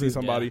not going to love see it.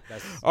 somebody. Yeah,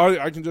 that's-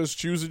 I can just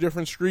choose a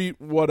different street,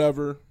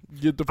 whatever.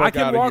 Get the I fuck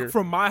can out of walk here.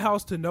 from my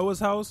house to Noah's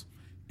house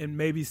and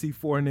maybe see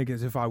 4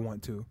 niggas if I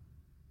want to.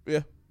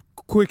 Yeah.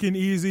 Quick and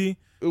easy.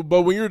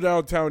 But when you're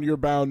downtown, you're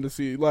bound to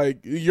see, like,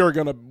 you're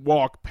going to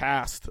walk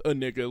past a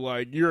nigga.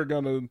 Like, you're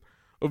going to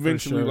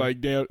eventually, sure. like,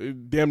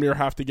 damn near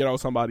have to get out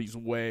somebody's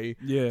way.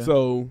 Yeah.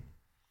 So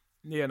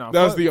Yeah, no.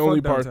 That's fuck- the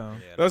only fuck part.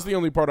 downtown. Yeah, that's the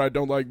only part I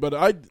don't like. But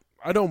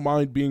I don't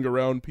mind being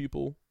around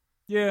people.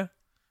 Yeah.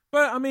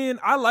 But I mean,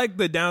 I like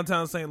the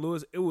downtown St.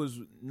 Louis. It was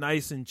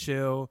nice and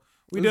chill.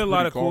 We It did was a lot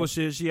pretty of cool calm.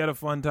 shit. She had a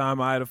fun time.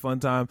 I had a fun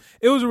time.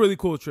 It was a really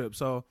cool trip.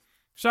 So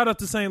shout out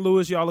to St.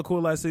 Louis. Y'all a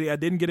cool ass city. I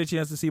didn't get a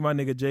chance to see my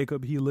nigga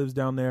Jacob. He lives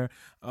down there.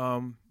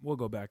 We'll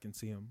go back and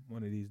see him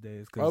one of these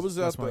days. 'Cause I was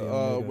at that's my young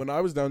nigga. when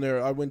I was down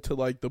there, I went to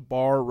like the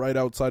bar right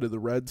outside of the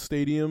Red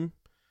Stadium.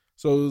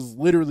 So it was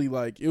literally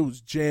like it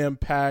was jam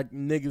packed.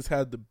 Niggas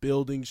had the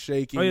building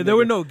shaking. Oh yeah, there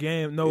were Niggas- no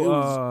game,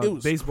 no it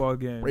was baseball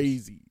games.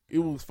 crazy. It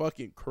was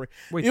fucking crazy.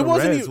 Wait, It the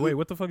wasn't Reds. even- Wait,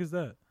 what the fuck is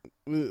that?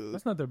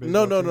 That's not their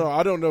No, baseball no, team. no.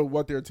 I don't know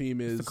what their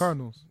team is. It's the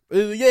Cardinals.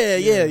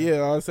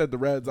 Yeah. I said the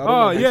Reds. I don't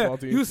Oh know yeah, baseball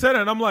team. you said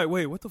it, and I'm like,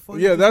 wait, what the fuck?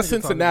 is Yeah, this that's nigga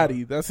talking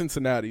Cincinnati. about? That's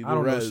Cincinnati. The I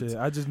don't Reds. know shit.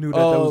 I just knew that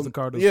was the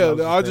Cardinals. Yeah,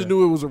 so I just there.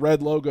 knew it was a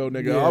red logo,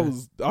 nigga.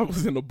 Yeah. I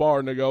was in the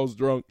bar, nigga. I was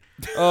drunk.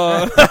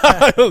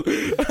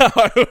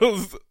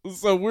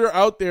 So we're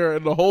out there,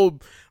 and the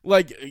whole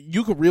like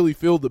you could really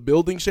feel the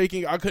building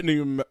shaking. I could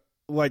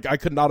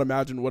not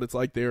imagine what it's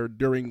like there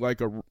during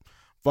like a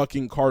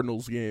fucking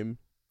Cardinals game.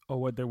 Oh,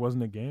 what? There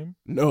wasn't a game?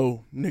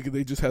 No, nigga,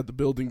 they just had the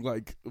building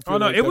like. Oh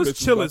no, like it that was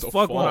bitch chill about as to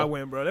fuck when fall. I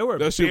went, bro. There were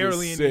That shit was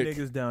barely any sick.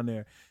 niggas down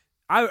there.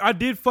 I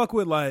did fuck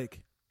with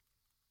like.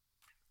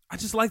 I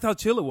just liked how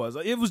chill it was.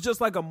 It was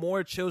just like a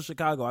more chill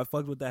Chicago. I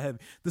fucked with that heavy.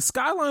 The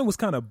skyline was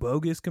kind of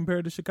bogus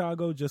compared to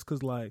Chicago, just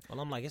cause like,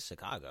 Well, I'm like, it's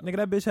Chicago. nigga,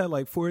 that bitch had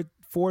like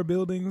four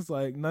buildings.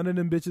 Like none of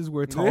them bitches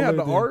were taller. They had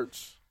the than,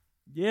 arch.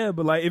 Yeah,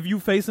 but like if you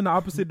face in the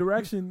opposite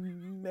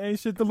direction, ain't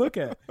shit to look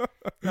at.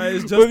 Like,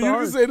 it's just But the you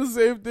arch. can say the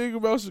same thing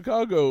about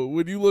Chicago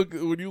when you look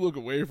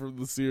away from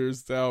the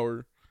Sears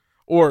Tower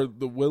or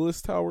the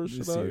Willis Tower.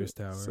 Should Sears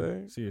I Tower.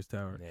 say? Sears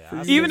Tower. Yeah,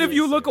 I Even still if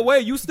you say look Sears. away,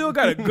 you still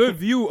got a good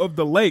view of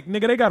the lake.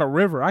 Nigga, they got a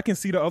river. I can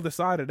see the other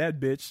side of that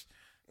bitch.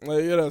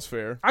 Yeah, that's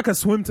fair. I could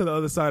swim to the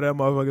other side of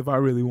that motherfucker if I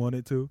really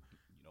wanted to. You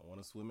don't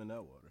want to swim in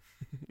that water.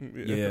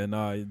 Yeah,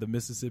 nah, the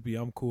Mississippi,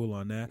 I'm cool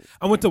on that.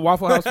 I went to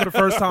Waffle House for the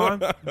first time.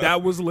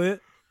 That was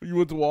lit. You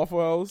went to Waffle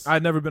House?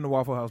 I'd never been to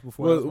Waffle House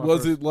before.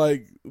 Was it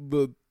like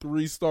the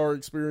 3-star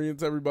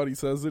experience everybody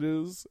says it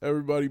is?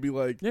 Everybody be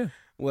like, Yeah.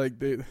 like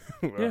they,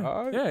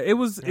 Yeah, yeah, it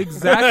was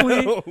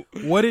exactly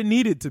what it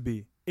needed to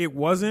be. It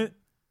wasn't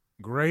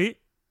great,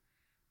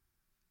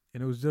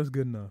 and it was just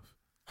good enough.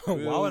 Why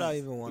would I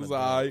even want It to? was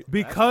alright.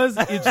 Because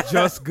it's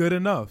just good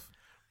enough.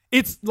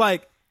 It's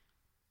like,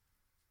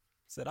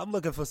 Said I'm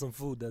looking for some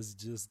food that's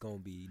just gonna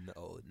be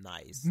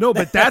nice. no,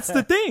 but that's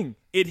the thing.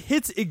 It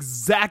hits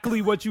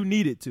exactly what you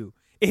need it to.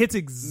 It hits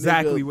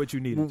exactly Nigga, what you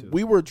need it to.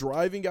 We were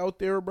driving out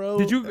there, bro.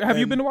 Have you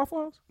and- been to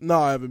Waffle House? No,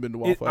 I haven't been to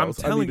Waffle I'm House.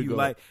 I telling need to you, go.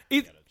 like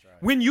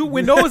when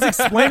Noah was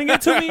explaining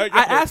it to me, I I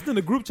gotta- asked in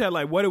the group chat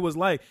like what it was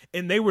like,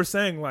 and they were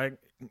saying like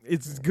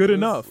it's good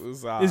enough.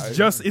 it's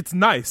It's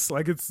nice,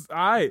 like it's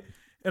alright.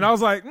 And I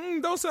was like,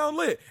 don't sound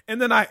lit. And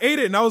then I ate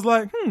it, and I was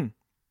like,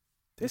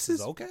 this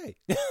is okay.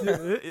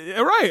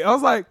 right. I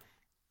was like,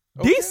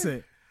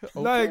 decent, Okay.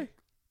 like,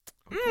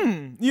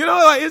 you know,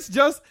 like it's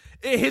just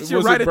it hits you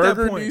Was right it at that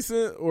burger point.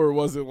 decent, or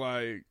was it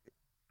like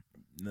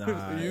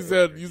Nah, you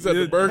said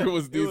the burger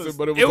was decent,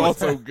 but it was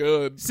also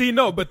good. See,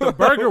 no, but the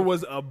burger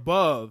was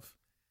above.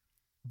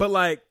 But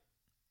like,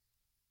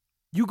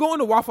 you go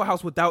into Waffle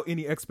House without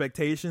any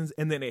expectations,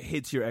 and then it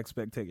hits your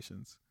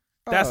expectations.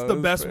 That's Oh, the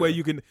that's best fair. way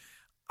you can.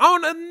 I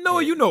don't know.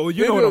 You know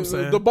what I'm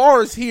saying. The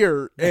bar is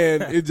here,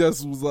 and it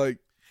just was like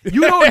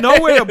You don't know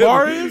where the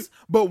bar is,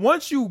 but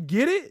once you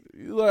get it,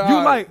 you're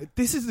you're like,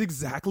 this is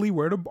exactly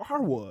where the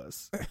bar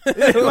was. like,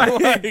 you're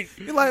like, This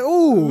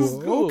ooh,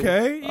 is cool.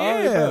 okay, All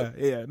right, yeah, bet.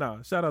 yeah.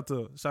 No, shout out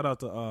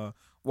to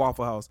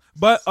Waffle House.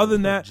 But other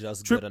than that,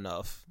 just trip- good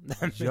enough.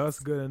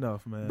 just good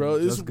enough, man. Bro,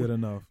 it's- just good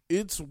enough.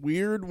 it's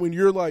weird when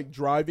you're like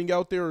driving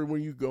out there or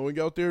when you're going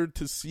out there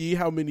to see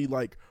how many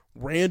like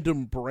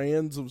random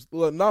brands of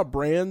not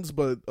brands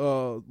but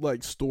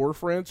like store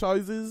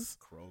franchises.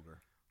 Kroger.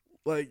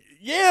 Like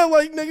yeah,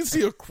 like niggas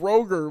see a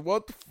Kroger.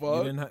 What the You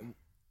fuck? didn't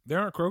there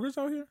aren't Krogers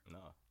out here, No.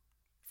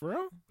 for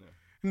real?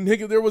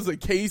 Nigga, there was a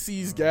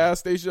Casey's gas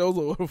station. I was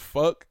like, what the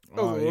fuck?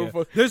 I was like, what the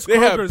fuck? There's They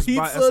had Krogers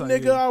by pizza, SIU.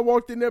 nigga. I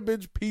walked in that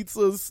bitch, pizza,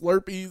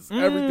 Slurpees,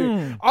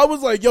 everything. I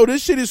was like, yo,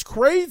 this shit is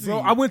crazy. Bro,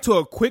 I went to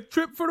a Quick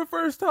Trip for the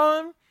first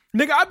time.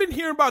 Nigga, I've been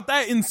hearing about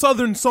that in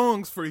Southern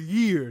songs for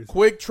years.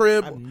 Quick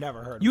Trip I've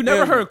never heard. You of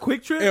never And- heard of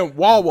Quick Trip? and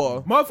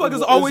Wawa. Motherfuckers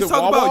Is always it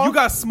talk Wawa? about you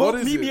got What smoke.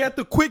 is Meet it? me at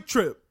the Quick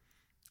Trip.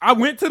 I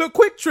went to the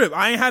Quick Trip.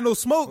 I ain't had no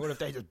smoke. What if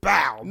they just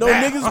bow? No,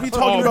 niggas be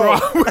talking bro,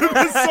 about. I would have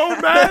been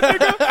so mad,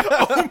 nigga.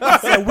 Oh my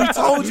Said, we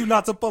told you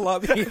not to pull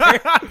up here.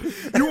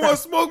 You want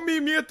smoke?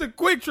 Meet me at the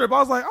Quick Trip. I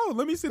was like, oh,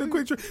 let me see the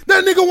Quick Trip.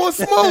 That nigga want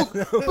smoke.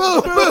 Boom,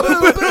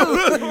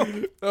 boom,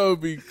 boom. That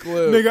would be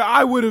clip. Nigga,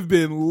 I would have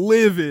been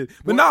livid.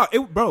 But nah,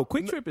 bro,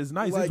 Quick Trip is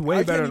nice. Like, It's way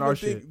I better can't than our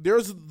even think- shit.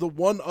 There's the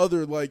one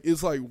other like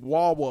it's like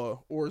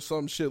Wawa or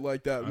some shit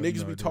like that. have Niggas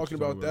no be idea talking what you're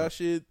about talking that about.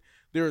 shit.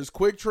 There's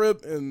Quick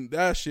Trip and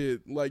that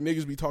shit. Like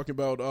niggas be talking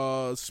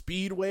about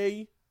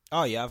Speedway.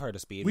 Oh yeah, I've heard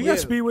of Speedway. We got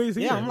Speedways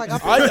here. Yeah, I'm like,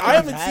 I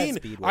haven't had seen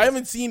Speedways. I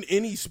haven't seen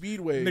any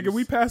Speedways. Nigga,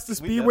 we passed the We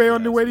Speedway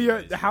on the way to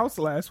definitely the have house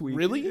last week.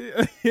 Really? Yeah,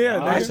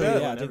 Oh, nigga. Actually,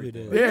 bet. yeah, I think we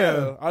did.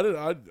 Yeah.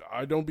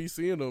 I don't be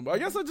seeing them. I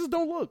guess I just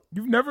don't look.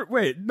 You've never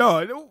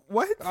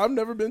what? I've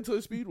never been to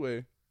a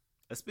Speedway.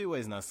 A speedway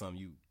is not something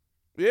you.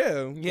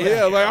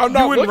 Yeah. Like I'm You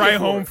not went looking right for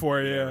home it.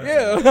 for it,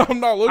 yeah. Yeah, I'm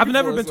not looking. I've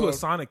never for been it, to a so-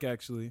 Sonic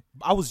actually.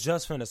 I was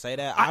just finna say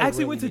that. I actually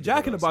really went to need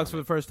Jack go in the to Box for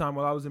Sonic. the first time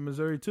while I was in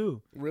Missouri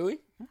too. Really?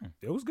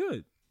 It was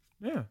good.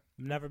 Yeah,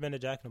 Never been to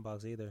Jack in the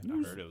Box either. I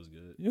heard it was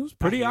good. it was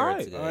pretty I hear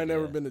alright. it's good. I ain't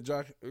never Yeah. been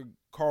to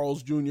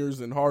Carl's Jr.'s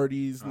and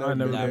Hardee's. I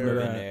never Never been to been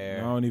that. there.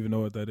 I don't even know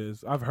what that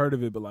is. I've heard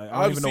of it, but like I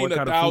don't I've even know seen what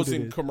kind of food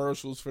it 1,000 is.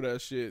 commercials for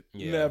that shit.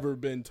 Yeah. Never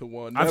been to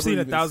one. I've Never seen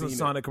even 1,000 seen it.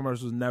 Sonic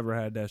commercials. Never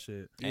had that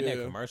shit. And Yeah.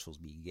 their commercials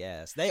be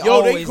gas. They Yo, they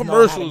always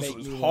commercials know how to make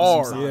was me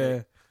want some hard. Sonic.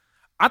 Yeah,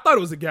 I thought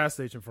it was a gas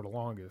station for the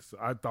longest.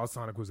 I thought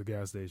Sonic was a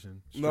gas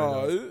station. Straight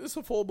No, up. it's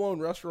a full blown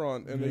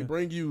restaurant, and they Yeah.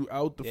 bring you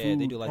out the Yeah, food.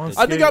 they do like On the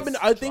I think I've skates.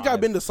 been. I think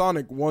I've been to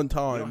Sonic one You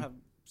don't time. have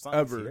Sonics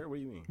Ever. here? What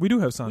do you mean? we do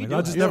have Sonic. do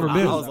I just have never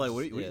Sonic. been. I was like, what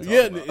are you Yeah. talking Yeah,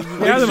 about?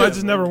 Yeah, I niggas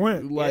just never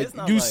went. Like it's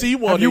not you like- see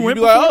one, Have you and went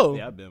be like, before? oh,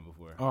 Yeah, I've been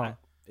before. Oh.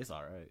 It's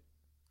all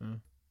right.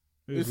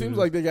 it seems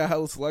like they got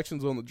hella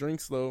selections on the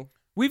drinks though.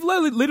 We've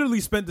literally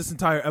spent this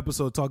entire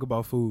episode talking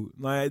about food.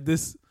 Like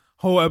this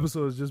whole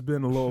episode has just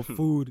been a little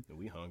food.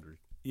 We hungry.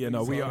 Yeah, no,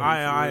 He's hungry I for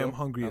am real.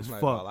 hungry I'm as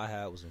like, fuck. all I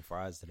had was some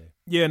fries today.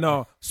 Yeah,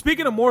 no.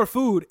 Speaking of more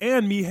food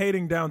and me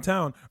hating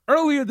downtown,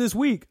 earlier this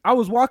week I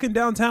was walking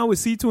downtown with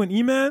C2 and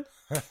E-Man,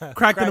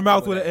 cracked in the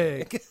mouth with an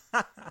egg.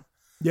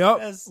 Yep,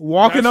 That's-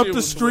 walking that up shit the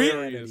was street,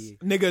 hilarious.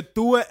 nigga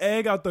threw an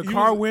egg out the He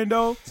car was-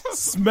 window,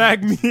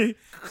 smacked me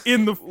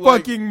in the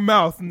Like, fucking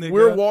mouth, nigga.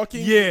 We're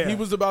walking. Yeah, He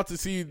was about to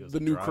see was the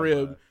a new drive-by.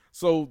 crib.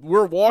 So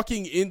we're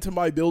walking into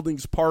my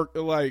building's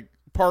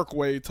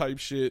parkway type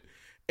shit.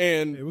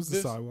 And It was the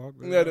this- sidewalk.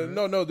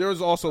 No. There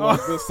was also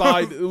like the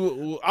side.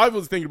 I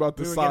was thinking about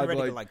the We were side, getting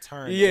ready to like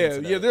turn. yeah,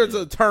 into yeah. the- There's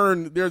a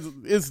turn.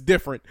 It's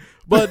different,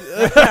 but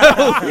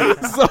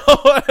so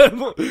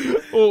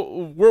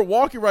we're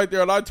walking right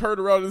there, and I turned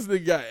around. This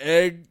nigga got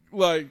egg.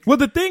 Like Well,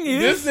 the thing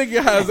this is,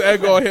 nigga has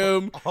egg on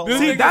him. Oh, This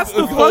see, nigga that's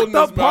the is holding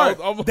fucked his up part.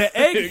 mouth. I'm The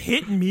egg like-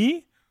 hit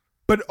me,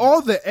 but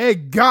all the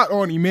egg got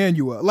on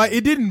Emmanuel. Like,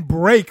 it didn't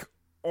break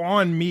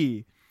on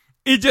me.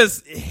 It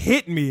just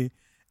hit me,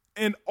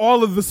 and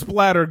all of the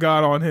splatter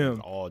got on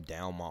him. all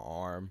down my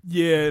arm.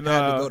 Yeah, I had to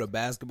nah. go to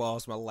basketball,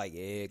 smell like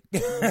egg.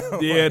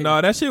 Yeah, no,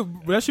 that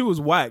shit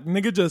was whack.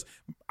 Nigga just,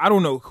 I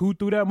don't know who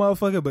threw that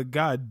motherfucker, but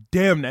god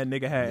damn that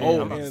nigga had Oh, egg.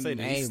 I'm about to man, say,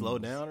 did he name slow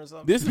was- down or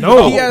something? This is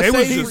No, PSA they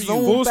was for just you.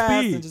 full fast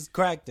speed. and just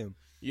cracked him.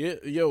 Yeah,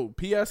 yo,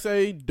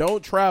 PSA,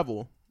 don't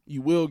travel.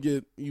 You will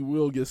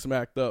get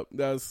smacked up.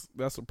 That's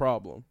a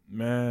problem.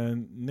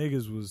 Man,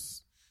 niggas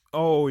was,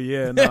 oh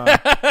yeah, nah.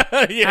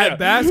 Yeah. At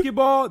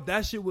basketball,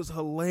 that shit was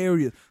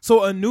hilarious.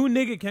 So a new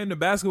nigga came to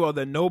basketball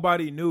that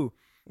nobody knew.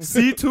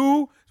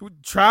 C2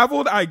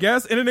 traveled, I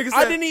guess, and the nigga said,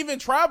 I didn't even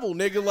travel,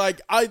 nigga.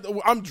 Like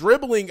I'm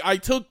dribbling. I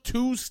took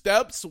 2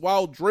 steps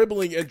while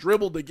dribbling and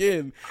dribbled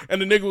again,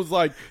 and the nigga was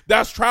like,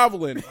 "That's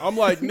traveling." I'm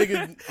like,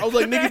 nigga. I was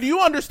like, nigga, do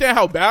you understand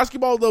how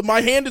basketball?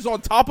 My hand is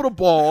on top of the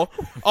ball.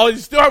 I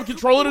still have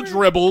control of the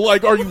dribble.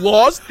 Like, are you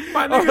lost?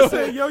 my nigga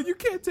said, yo, you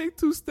can't take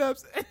 2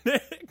 steps and then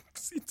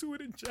C2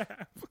 with a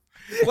jab.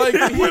 Like he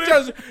hit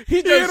just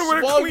him with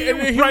a swung, clean and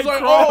then he right was like,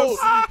 cross.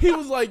 "Oh," he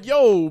was like,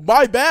 "Yo,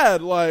 my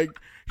bad." Like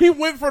he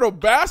went for the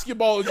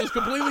basketball and just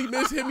completely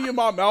hit me in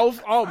my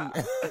mouth. I'm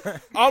nigga.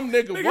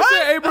 Nigga What?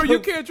 said, hey bro, you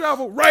can't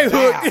travel. Right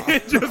hook.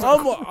 It just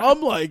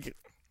I'm like.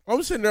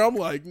 I'm sitting there. I'm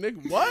like,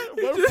 nigga,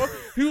 what? What the fuck?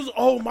 He was,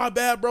 oh my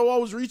bad, bro. I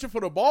was reaching for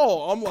the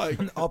ball. I'm like,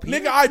 Up here?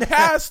 nigga, I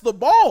passed the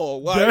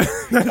ball. Like,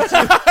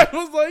 I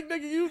was like,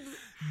 nigga, you.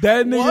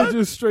 that nigga What?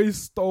 just straight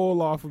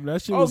stole off him.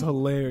 That shit was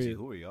hilarious.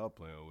 Who are y'all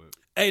playing with?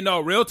 Hey,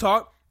 no, real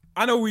talk.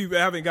 I know we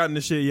haven't gotten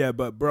the shit yet,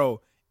 but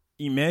bro,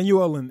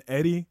 Emmanuel and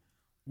Eddie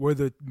were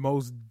the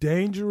most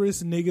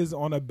dangerous niggas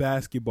on a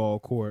basketball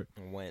court.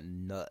 Went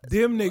nuts.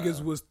 Them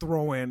niggas was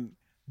throwing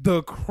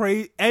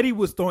Eddie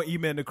was throwing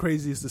E-Man the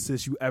craziest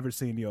assist you ever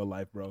seen in your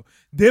life, bro.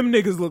 Them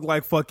niggas look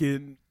like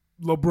fucking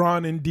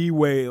LeBron and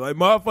D-Wade. Like,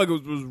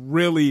 motherfuckers was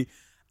really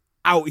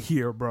out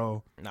here,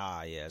 bro.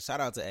 Nah, yeah. Shout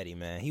out to Eddie,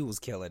 man. He was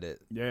killing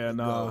it. Yeah,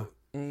 nah.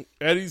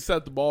 Eddie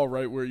set the ball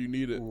right where you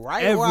need it.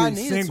 Right Every where I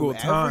needed single to.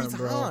 time, Every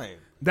bro. time.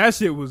 That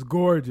shit was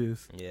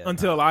gorgeous Yeah,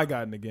 until I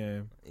got in the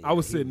game. I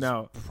was he sitting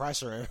out.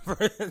 pressuring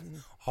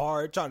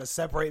hard, trying to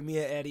separate me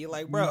and Eddie.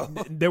 Like, bro,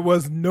 There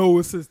was no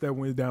assist that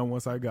went down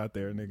once I got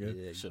there, nigga.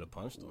 yeah, Should have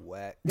punched him.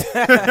 whack.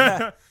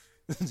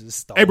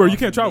 Just Hey, bro, you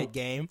can't travel.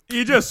 Game.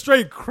 He just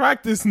straight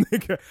cracked this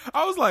nigga.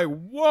 I was like,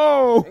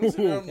 whoa. I'm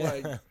sitting there, I'm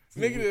like,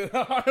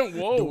 nigga,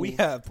 whoa. Do we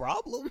have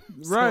problems?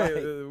 Right.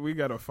 Like, We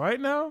got to fight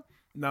now?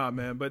 Nah,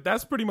 man. But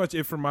that's pretty much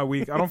it for my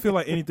week. I don't feel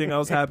like anything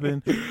else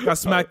happened. Got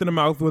smacked in the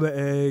mouth with an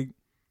egg.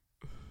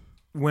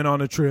 Went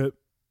on a trip.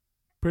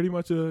 Pretty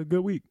much a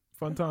good week.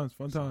 Fun times.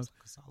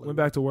 Went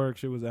back to work.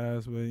 Shit was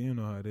ass, but you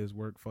know how it is.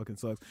 Work fucking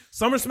sucks.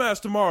 Summer Smash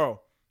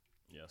tomorrow.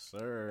 Yes,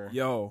 sir.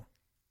 Yo,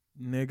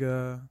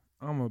 nigga,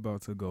 I'm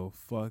about to go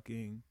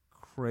fucking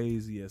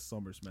crazy at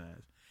Summer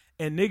Smash.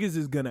 And niggas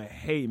is gonna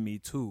hate me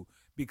too.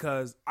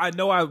 Because I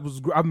know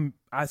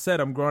I said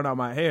I'm growing out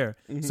my hair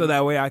so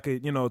that way I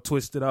could,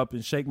 twist it up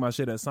and shake my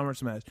shit at Summer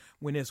Smash.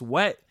 When it's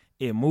wet,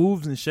 it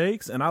moves and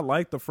shakes, and I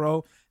like the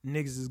fro.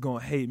 Niggas is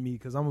gonna hate me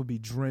because I'm gonna be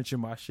drenching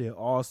my shit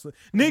also.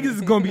 Niggas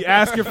is gonna be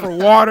asking for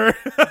water.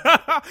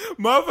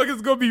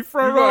 Motherfuckers gonna be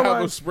front You row. gonna have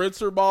a Like,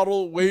 spritzer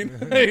bottle waiting.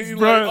 He's like,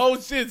 Bruh. oh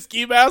shit,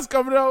 ski mask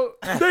coming out.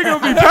 they gonna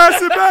be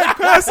pass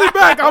it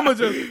back. I'm gonna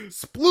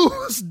just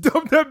sploosh,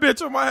 dump that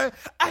bitch on my head.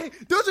 Hey,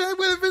 don't you hate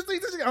when it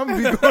fits like I'm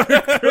gonna be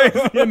going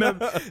crazy. And then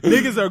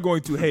niggas are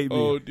going to hate me.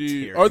 Oh,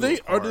 dude, Tear are you they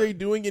apart.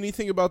 doing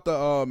anything about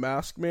the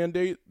mask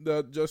mandate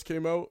that just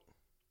came out?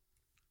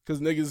 Because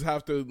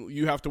niggas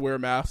you have to wear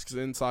masks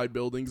inside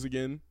buildings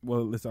again.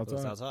 Well, it's it was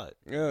outside. outside.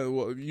 Yeah,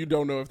 well, you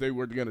don't know if they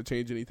were going to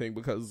change anything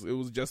because it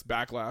was just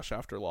backlash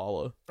after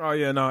Lala. Oh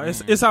yeah, no,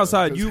 it's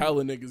outside. Because You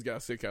hella niggas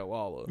got sick at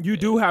Lala. you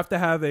do have to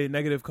have a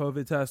negative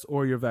COVID test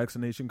or your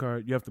vaccination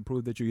card. You have to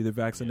prove that you're either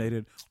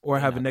vaccinated or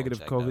They have a not gonna negative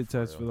check COVID that for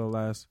test for real. the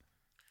last.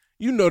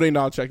 You know they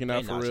not checking They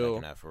that for not real.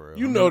 checking that for real.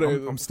 You know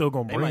I'm still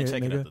gonna They bring might it,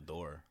 check it nigga. at the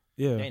door.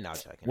 Yeah. They not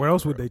checking. Where it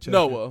else for would they real. check? it?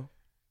 Noah,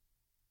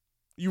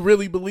 you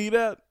really believe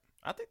that?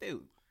 I think they.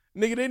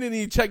 Nigga, they didn't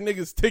even check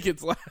niggas'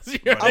 tickets last year.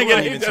 Bro, they Nigga, wouldn't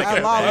they even just- check At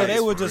their Lala, bags they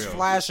were for just real.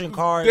 flashing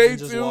cards They and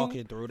just do.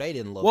 walking through. They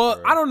didn't look. Well,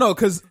 for I don't know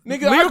because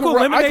Nigga,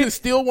 I can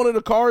steal one of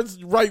the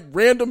cards, write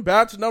random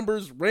batch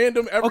numbers,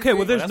 random everything. Okay,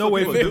 well, there's That's no what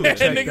way people for do. you to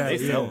check Niggas- that.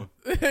 They Yeah. sell 'em.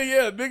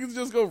 Yeah, niggas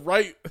just go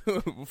write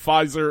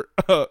Pfizer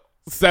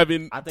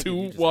I think if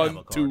you just have a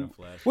card 721 and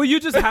flash. Well, you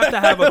just have to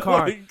have a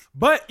card. Like-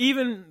 But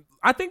even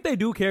I think they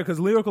do care because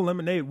Lyrical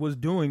Lemonade was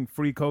doing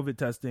free COVID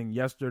testing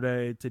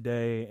yesterday,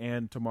 today,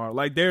 and tomorrow.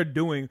 Like they're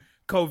doing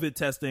COVID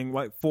testing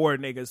like for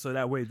niggas so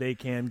that way they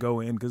can go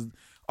in because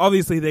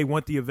obviously they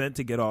want the event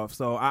to get off.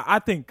 So I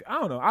think I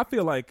don't know. I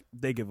feel like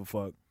they give a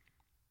fuck.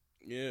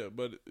 Yeah,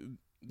 but It's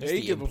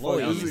they the give a fuck.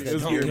 employees It's that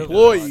it's don't the give a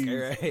employees.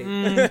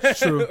 fuck, right?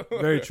 True,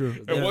 very true.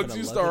 And They're once gonna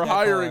you look start at that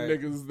hiring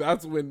card. niggas,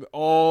 that's when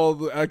all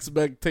the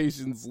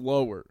expectations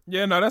lower.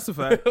 Yeah, no, that's a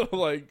fact.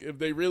 Like if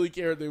they really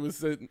cared, they would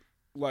send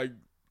like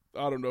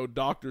I don't know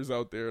doctors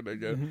out there.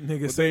 Nigga, Nigga But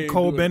they say ain't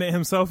Cole doing Bennett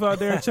himself out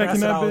there checking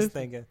That's what that I was bitch.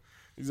 thinking.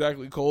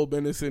 exactly. Cole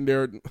Bennett's in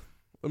there.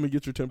 Let me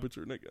get your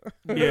temperature, nigga.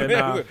 Yeah,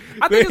 nah.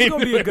 I think it's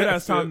gonna be a good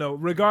ass time though.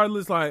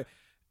 Regardless, like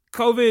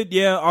COVID,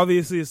 yeah,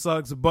 obviously it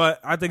sucks, but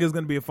I think it's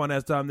gonna be a fun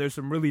ass time. There's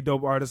some really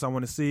dope artists I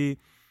want to see.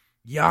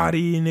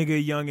 Yachty,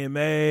 nigga, Young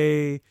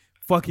M.A.,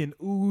 fucking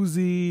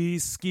Uzi,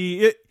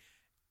 Ski.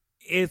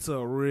 It's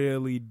a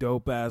really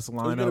dope ass It's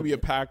gonna lineup. be a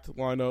packed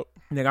lineup.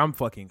 Nigga, I'm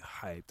fucking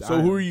hyped. So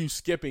who are you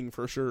skipping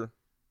for sure?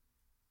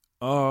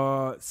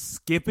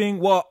 Skipping?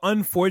 Well,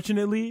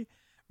 unfortunately,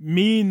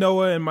 me,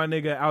 Noah, and my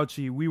nigga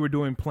Ouchie, we were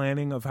doing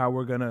planning of how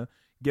we're gonna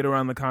get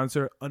around the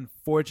concert.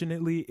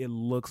 Unfortunately, it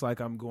looks like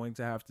I'm going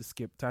to have to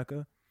skip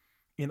Tekka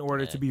in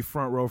order to be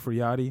front row for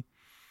Yachty.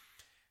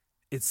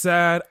 It's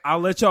sad. I'll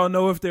let y'all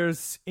know if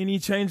there's any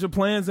change of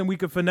plans and we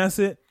could finesse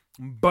it.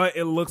 But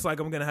it looks like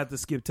I'm gonna have to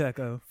skip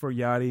Tekka for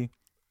Yachty.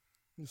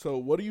 So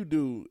what do you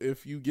do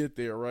if you get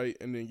there, right,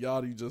 and then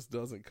Yachty just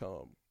doesn't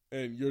come,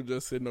 and you're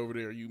just sitting over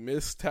there? You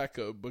missed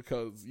Tekka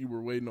because you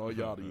were waiting on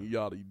Yachty, and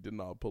Yachty did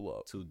not pull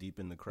up. Too deep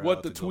in the crowd.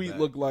 What the to go tweet back.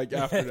 looked like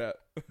after that?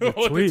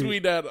 What tweet. the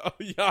tweet that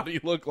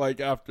Yachty looked like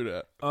after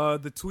that?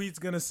 The tweet's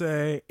gonna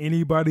say,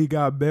 anybody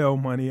got bail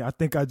money? I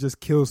think I just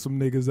killed some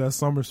niggas at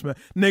SummerSlam.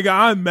 Nigga,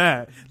 I'm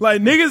mad.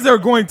 Like, niggas are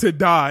going to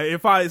die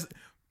if I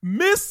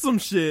miss some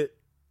shit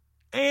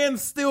and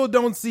still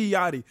don't see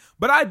Yachty.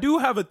 But I do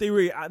have a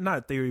theory, not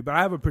a theory, but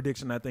I have a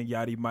prediction. I think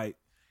Yachty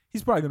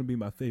he's probably going to be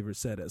my favorite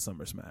set at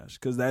Summer Smash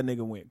because that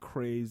nigga went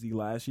crazy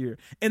last year.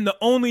 And the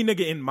only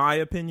nigga, in my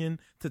opinion,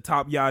 to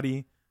top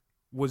Yachty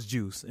was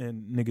Juice,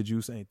 and nigga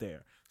Juice ain't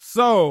there.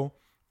 So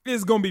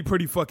it's going to be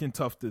pretty fucking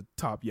tough to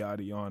top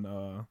Yachty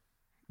on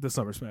the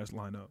Summer Smash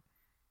lineup.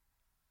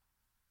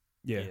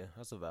 Yeah.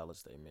 That's a valid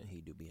statement.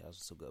 He do be having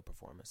some good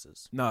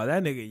performances. No,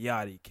 that nigga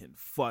Yachty can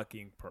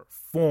fucking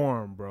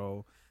perform,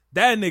 bro.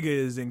 That nigga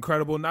is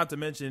incredible. Not to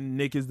mention,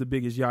 Nick is the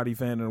biggest Yachty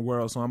fan in the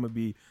world, so I'm going to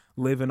be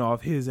living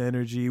off his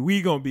energy.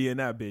 We going to be in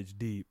that bitch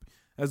deep.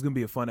 That's going to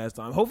be a fun-ass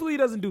time. Hopefully he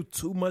doesn't do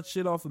too much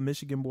shit off of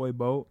Michigan Boy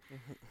Boat.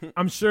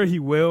 I'm sure he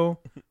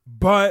will,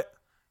 but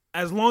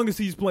as long as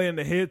he's playing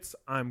the hits,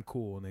 I'm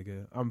cool,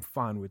 nigga. I'm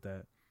fine with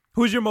that.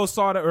 Who's your most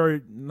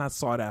not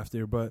sought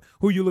after, but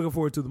who you looking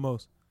forward to the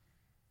most?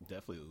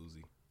 Definitely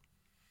Uzi.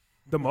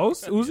 The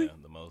most? Uzi? Yeah,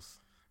 the most.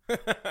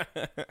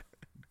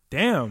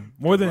 Damn.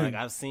 More than... Like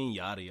I've seen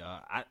Yachty.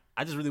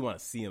 I just really want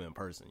to see him in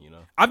person. You know.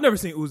 I've never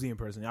seen Uzi in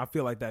person. I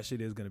feel like that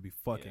shit is going to be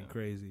fucking Yeah.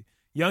 crazy.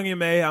 Young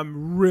M.A.,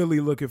 I'm really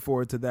looking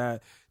forward to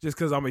that just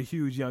because I'm a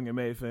huge Young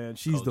M.A. fan.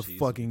 She's the Cochise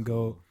fucking would be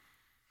GOAT. cool.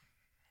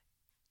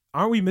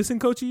 Aren't we missing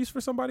Cochise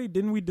for somebody?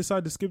 Didn't we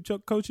decide to skip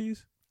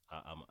Cochise?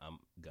 I'm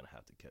gonna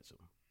have to catch him.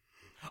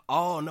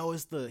 Oh no,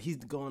 he's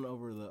going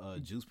over the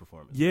Juice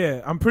performance.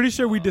 Yeah, I'm pretty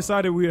sure we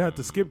decided we'd have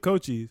to skip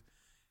Cochise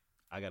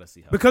I gotta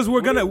see how. because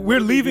we're What are they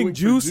leaving doing for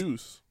Juice.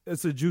 Juice.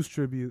 It's a Juice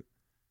tribute.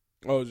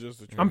 Oh, it's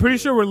just a I'm pretty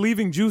sure we're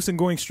leaving Juice and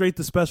going straight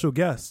to special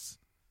guests.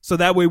 So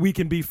that way we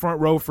can be front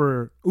row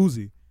for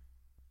Uzi.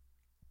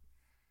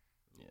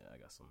 Yeah, I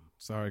got some.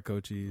 Sorry,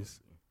 Cochise.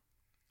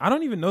 I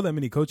don't even know that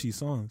many Cochise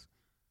songs.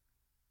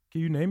 Can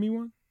you name me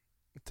one?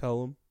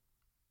 Tell him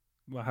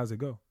Well, how's it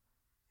go?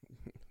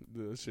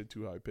 the shit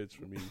too high pitched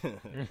for me.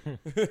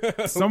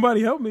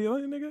 Somebody help me,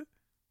 like, nigga.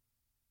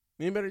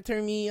 You better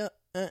turn me up.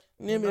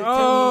 You better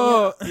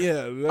Oh. turn me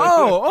up. Yeah.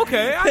 Oh,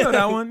 okay. I know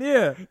that one.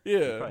 Yeah. You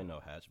yeah. probably know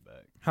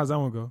Hatchback. How's that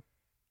one go?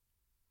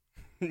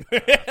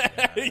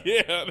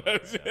 Yeah.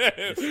 That's it.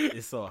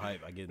 It's so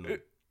hype. I get in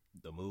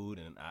the mood,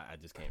 and I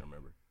just can't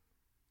remember.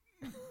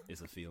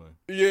 It's a feeling.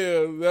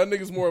 Yeah, that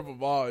nigga's more of a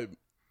vibe.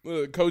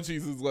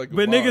 Cochise is like a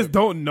But vibe. niggas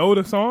don't know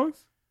the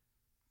songs?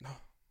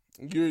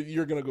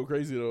 You're gonna go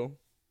crazy though.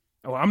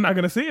 Oh, I'm not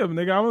going to see them,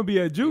 nigga. I'm going to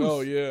be at Juice.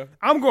 Oh yeah.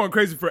 I'm going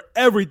crazy for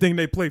everything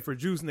they play for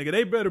Juice, nigga.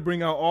 They better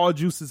bring out all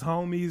Juice's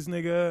homies,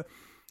 nigga.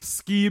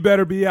 Ski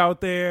better be out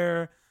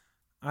there.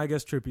 I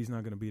guess Trippy's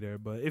not going to be there,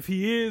 but if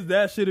he is,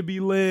 that shit'll be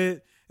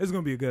lit. It's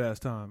going to be a good-ass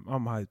time.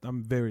 I'm hyped.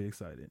 I'm very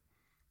excited.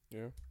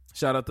 Yeah.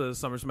 Shout out to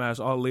Summer Smash,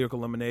 all Lyrical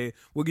Lemonade.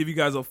 We'll give you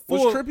guys a Was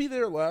full... Trippy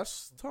there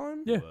last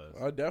time? Yeah.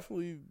 But I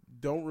definitely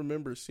don't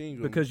remember seeing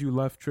him. Because you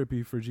left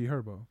Trippy for G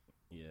Herbo.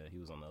 Yeah, he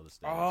was on the other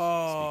stage.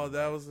 Oh, speaking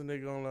that live. was the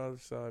nigga on the other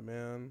side,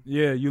 man.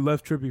 Yeah, you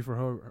left Trippy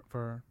for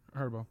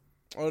Herbo.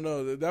 Oh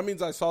no, that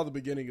means I saw the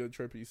beginning of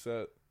Trippy's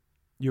set.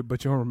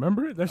 But you don't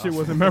remember it? That shit Oh,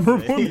 wasn't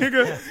memorable,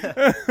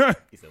 nigga.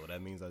 He said, "Well,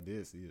 that means I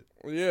did see it."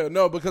 Yeah,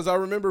 no, because I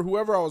remember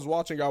whoever I was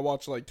watching, I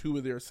watched like 2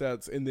 of their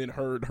sets and then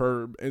heard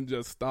Herb and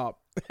just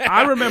stopped.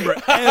 I remember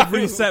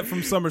every set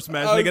from Summer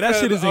Smash, nigga. That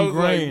shit is I was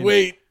ingrained. Like,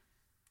 wait.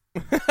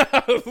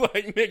 I was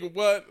like, nigga,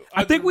 what?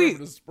 I think just we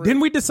remember the sprint.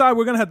 didn't we decide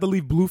we're gonna have to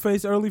leave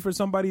Blueface early for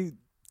somebody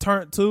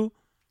turn too.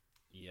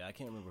 Yeah, I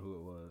can't remember who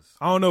it was.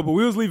 I don't know, but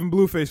we was leaving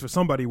Blueface for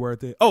somebody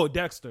worth it. Oh,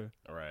 Dexter.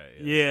 All right.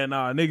 Yeah,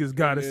 nah, niggas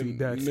gotta And see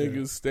Dexter.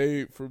 Niggas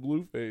stayed for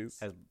Blueface.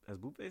 Has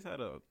Blueface had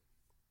a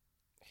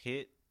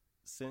hit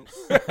since?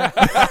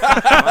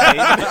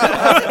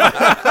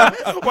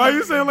 Why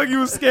you saying like you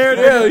was scared?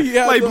 Yeah, he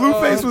had like the,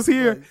 Blueface was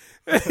here.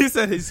 He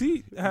said, "Is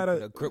he had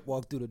A a crip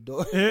walk through the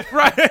door.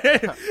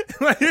 right?"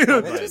 Like,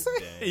 What'd you say?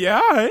 yeah,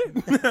 all right.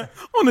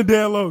 On the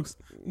Dan Lokes.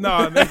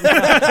 Nah,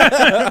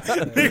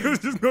 nigga.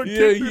 Niggas just gonna Yeah,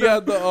 kick he through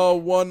had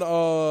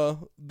the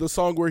the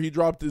song where he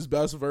dropped his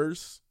best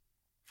verse.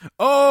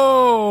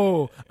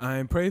 Oh, I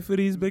ain't pray for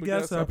these big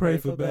guys. I pray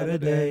for better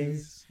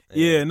days.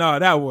 Yeah, no,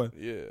 that one.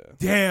 Yeah.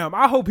 Damn,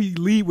 I hope he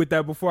leave with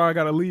that before I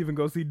gotta leave and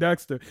go see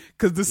Dexter.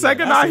 Cause the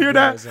second that's I a hear good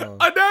that, song.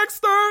 a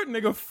Dexter,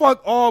 nigga,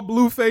 fuck all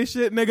Blueface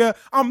shit, nigga.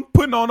 I'm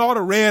putting on all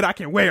the red I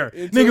can wear.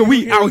 Until Nigga, you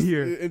we hear- out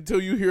here.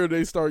 Until you hear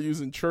they start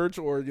using church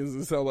organs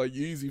and sound like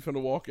Yeezy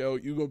finna walk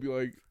out, you gonna be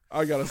like,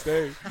 I gotta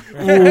stay. Ooh,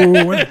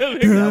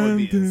 That would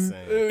be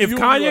insane. if You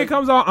gonna be Kanye like-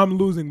 comes out, I'm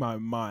losing my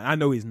mind. I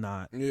know he's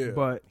not. Yeah.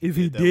 But if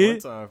he That one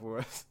did, time for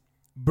us.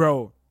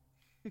 bro,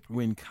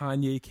 when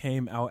Kanye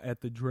came out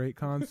at the Drake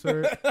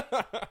concert,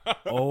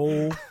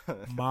 oh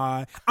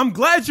my. I'm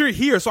glad you're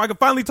here so I can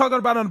finally talk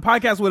about it on the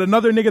podcast with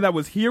another nigga that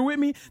was here with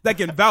me that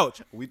can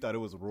vouch. We thought it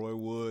was Roy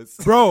Woods.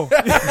 Bro.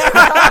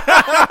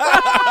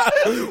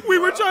 We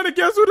were trying to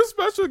guess who the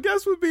special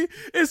guest would be.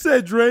 It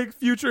said Drake,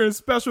 Future, and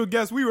special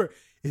guest.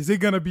 Is it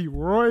going to be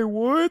Roy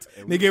Woods?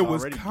 And we Nigga, it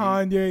was already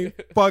Kanye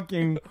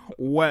fucking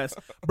West.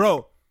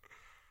 Bro,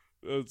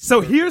 That's so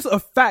perfect. here's a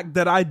fact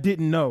that I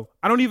didn't know.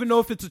 I don't even know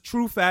if it's a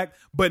true fact,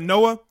 but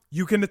Noah,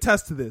 you can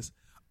attest to this.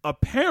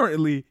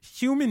 Apparently,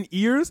 human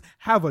ears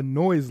have a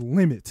noise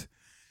limit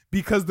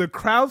because the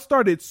crowd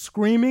started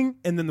screaming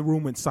and then the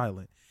room went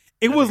silent.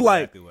 It That's was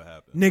exactly what like,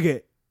 happened.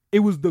 nigga, it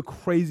was the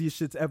craziest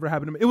shit's ever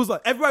happened to me. It was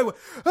like everybody went,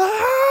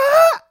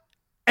 ah!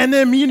 And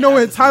then me, Noah,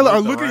 and just Tyler are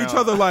looked looking at each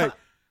around. other like,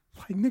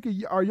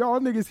 nigga, are y'all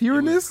niggas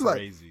hearing It was this?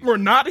 crazy. Like, we're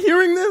not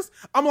hearing this?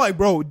 I'm like,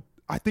 bro,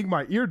 I think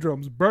my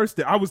eardrums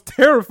bursted. I was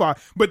terrified.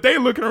 But they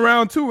looking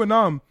around too, and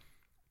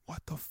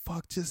what the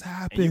fuck just And you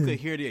happened? could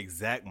hear the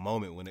exact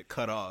moment when it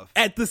cut off.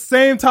 At the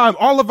same time,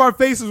 all of our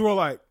faces were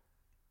like,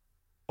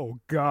 oh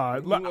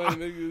God. Like, Like,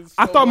 nigga, it's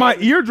I so thought my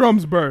loud.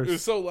 eardrums It's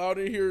burst. so loud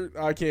in here,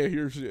 I can't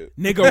hear shit.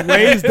 Nigga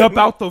raised up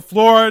out the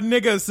floor.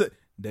 Nigga said,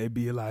 they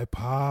be like,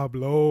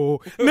 Pablo.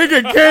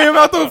 Nigga came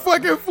out the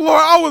fucking floor.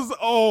 I was,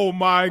 oh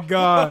my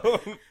God.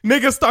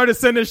 Nigga started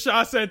sending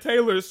shots at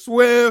Taylor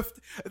Swift.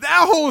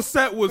 That whole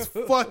set was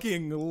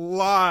fucking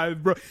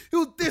live, bro.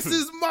 This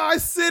is my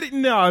city.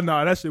 No,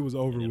 that shit was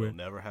over It'll with.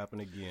 never happen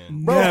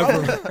again.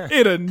 Never.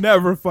 It'll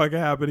never fucking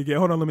happen again.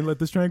 Hold on, let me let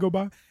this train go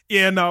by.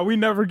 Yeah, no, we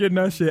never getting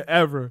that shit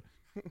ever.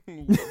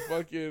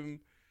 Fucking,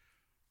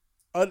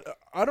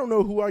 I don't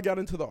know who I got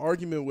into the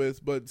argument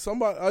with, but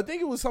I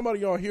think it was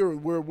somebody on here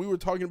where we were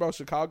talking about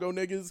Chicago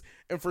niggas,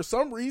 and for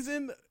some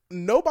reason,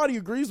 nobody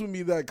agrees with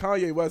me that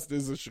Kanye West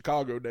is a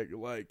Chicago nigga.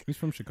 Like, He's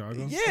from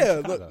Chicago. yeah,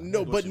 Chicago.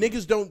 no, but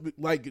niggas don't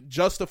like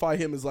justify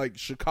him as like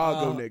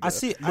Chicago nigga. I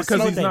see Because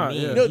what he's they not,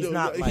 mean. yeah. No, He's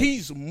not like,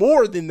 he's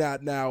more than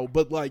that now,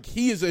 but like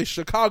he is a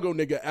Chicago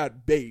nigga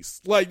at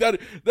base. Like that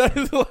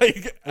is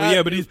like Well,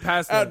 yeah, but he's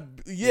past that.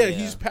 yeah, Yeah.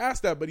 he's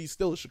past that, but he's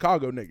still a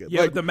Chicago nigga.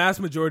 Yeah, like, but the mass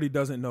majority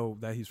doesn't know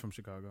that he's from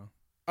Chicago.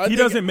 I he think-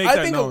 doesn't make I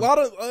that think known. a lot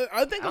of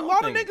I think I a don't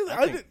lot think- of niggas.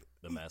 I think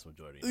the mass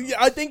majority. knows. Yeah,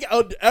 I think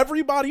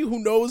everybody who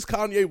knows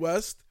Kanye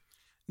West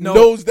No.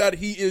 knows that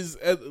he is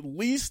at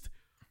least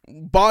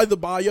by the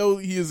bio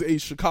he is a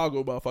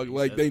Chicago motherfucker.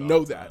 Like says they it all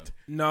know the time. that.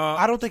 No,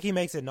 I don't think he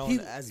makes it known He-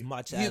 as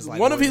much He's as like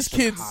one of we're his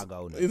kids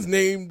Chicago niggas. is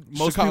named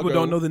most Chicago. people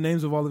don't know the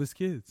names of all of his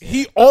kids.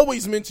 He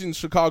always mentions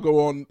Chicago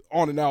on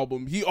an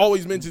album. He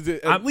always mentions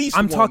it at least.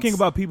 I'm once. talking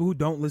about people who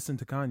don't listen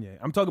to Kanye.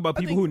 I'm talking about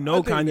people think- who know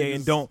I think Kanye niggas-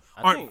 and don't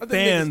I aren't think- I think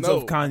fans niggas know.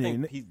 of I Kanye.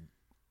 think he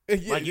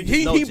Like, you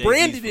just know he Jay-Z's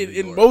branded from it New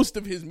in York. most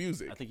of his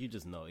music. I think you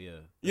just know, yeah.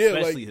 Yeah,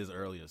 Especially like- his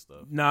earlier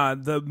stuff. Nah,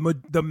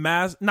 the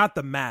mass, not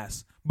the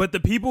mass, but the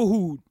people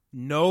who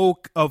know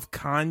of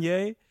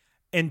Kanye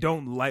and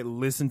don't like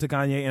listen to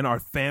Kanye and are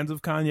fans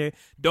of Kanye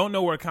don't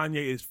know where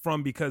Kanye is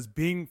from because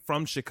being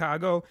from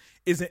Chicago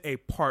isn't a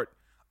part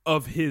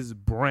of his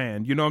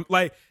brand. You know,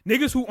 like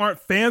niggas who aren't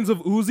fans of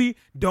Uzi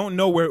don't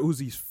know where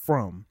Uzi's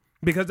from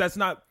because that's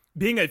not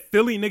being a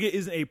Philly nigga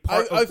isn't a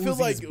part I of feel Uzi's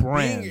like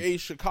brand. being a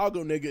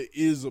Chicago nigga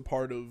is a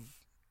part of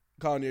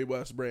Kanye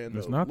West brand.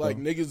 It's Though. not, like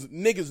though.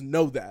 niggas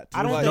know that.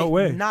 I don't like, no think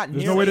way. not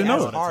There's nearly no way to as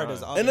know. hard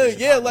as And other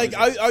yeah, Chicago like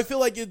niggas. I feel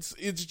like it's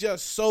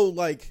just so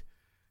like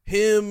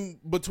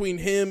between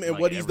him and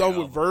Like what he's every done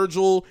with album.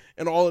 Virgil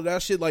and all of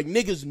that shit, like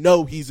niggas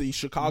know he's a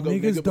Chicago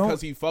Niggas nigga don't-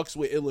 because he fucks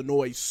with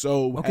Illinois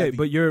so Okay, heavy.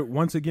 but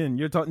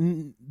you're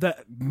talking the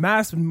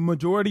mass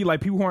majority,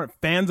 like people who aren't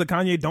fans of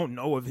Kanye, don't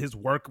know of his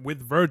work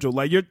with Virgil.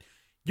 Like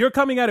you're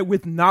coming at it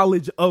with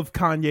knowledge of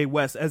Kanye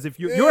West as if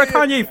you're a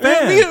Kanye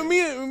fan.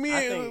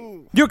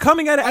 Me, You're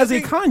coming at it as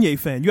think- a Kanye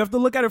fan. You have to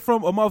look at it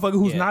from a motherfucker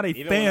who's Yeah, not a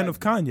even fan when of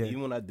Kanye.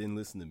 Even when I didn't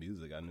listen to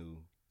music, I knew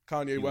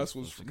Kanye he West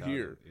was from from Chicago,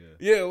 here.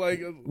 Yeah. Yeah,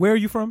 like Where are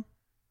you from?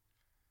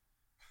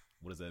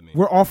 What does that mean?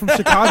 We're all from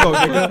Chicago,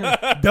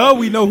 nigga. Duh,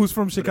 we know who's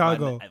from But if I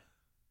Chicago. kn-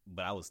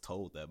 but I was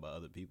told that by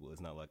other people.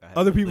 It's not like I had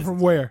Other to people listen from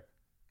to where?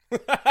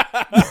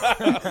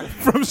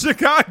 From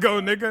Chicago,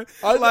 nigga.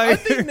 I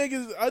think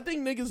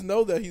niggas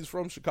know that he's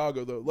from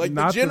Chicago though. Like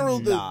Not the general,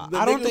 the- the, Nah, the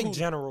I don't nigga think who-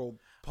 general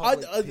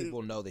public I-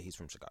 people know that he's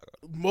from Chicago.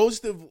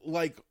 most of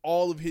like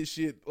all of his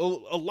shit. A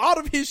lot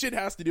of his shit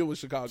has to deal with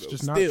Chicago. It's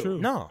just not still. true.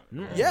 No.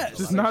 Yes. It's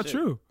just A lot not of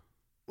shit. true.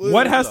 Well,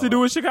 What has to do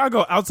with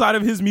Chicago outside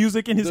of his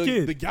music and his the,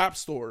 kid? The Gap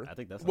store. I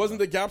think that's wasn't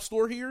the Gap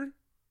store here,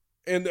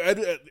 and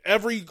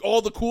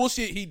all the cool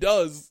shit he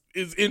does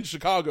is in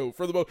Chicago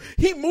for the most.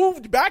 He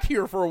moved back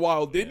here for a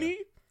while, didn't he?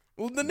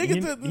 Well, the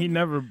nigga he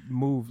never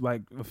moved,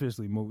 like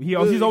officially moved.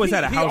 He's always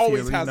had a house He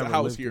always here. but has he's a never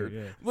house lived here.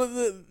 yeah. But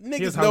the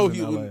has niggas know houses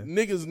in LA.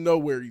 niggas know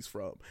where he's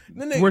from.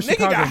 The We're nigga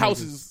Chicago got niggas.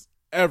 houses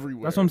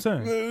everywhere. That's what I'm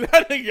saying.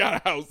 That nigga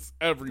got a house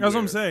everywhere. That's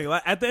what I'm saying.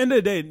 Like at the end of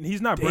the day,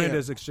 he's not Damn. branded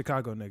as a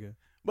Chicago nigga.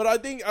 But I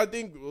think a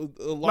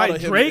lot Like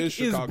of him Drake is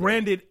Chicago.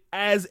 branded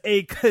as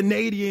a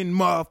Canadian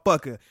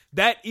motherfucker.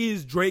 That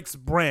is Drake's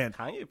brand.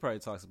 Kanye probably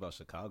talks about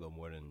Chicago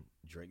more than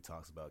Drake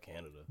talks about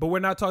Canada. But we're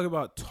not talking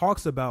about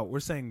talks about.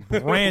 We're saying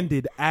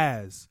branded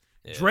as.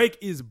 Drake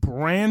is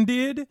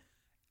branded.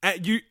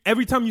 At you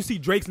every time you see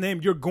Drake's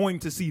name, you're going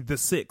to see the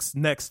 6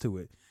 next to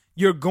it.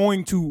 You're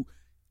going to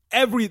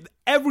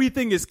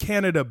everything is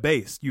Canada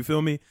based. You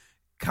feel me?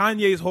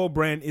 Kanye's whole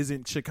brand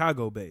isn't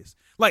Chicago based.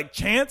 Like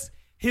Chance,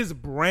 his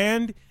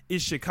brand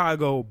is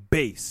Chicago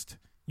based.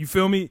 You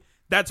feel me?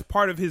 That's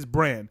part of his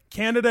brand.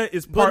 Canada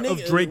is part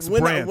of Drake's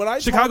brand. When I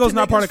talk Chicago's to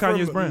not part of niggas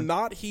Kanye's from brand.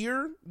 Not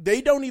here.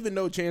 They don't even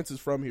know Chance is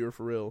from here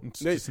for real.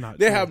 They just not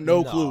they true. have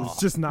no clue. It's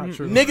just not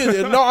true.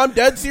 Niggas, no, I'm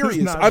dead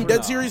serious. not I'm true.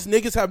 dead serious.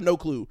 Niggas have no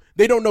clue.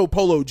 They don't know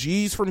Polo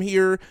G's from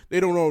here. They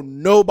don't know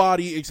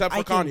nobody except for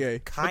I can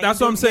Kanye. kind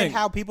that's what I'm of get saying.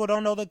 How people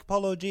don't know the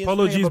Polo G is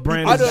Polo from here, G's but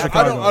brand people is I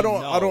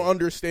Chicago. don't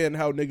understand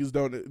how niggas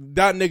don't.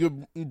 That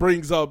nigga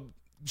brings up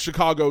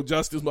Chicago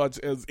just as much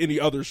as any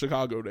other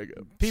Chicago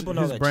nigga. People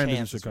know his that brand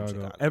Chance is in is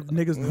from Chicago. Chicago.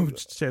 Niggas know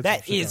Chance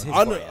That from is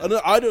Chicago. his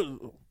brand. I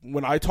don't.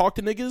 When I talk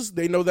to niggas,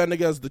 they know that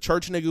nigga as the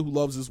church nigga who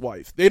loves his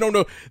wife. They don't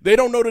know. They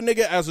don't know the nigga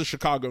as a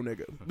Chicago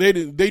nigga.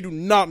 They do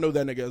not know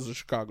that nigga as a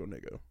Chicago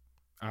nigga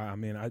I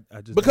mean, I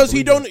just because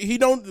he believe don't he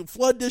don't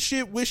flood this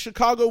shit with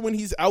Chicago when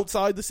he's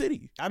outside the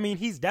city. I mean,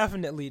 he's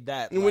definitely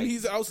that. And when like,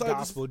 he's outside the-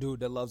 gospel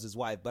dude that loves his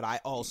wife, but I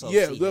also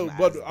Yeah, see the- him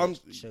but as I'm-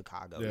 the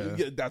Chicago. Yeah.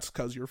 Yeah, that's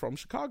because you're from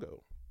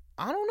Chicago.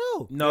 I don't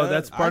know. No,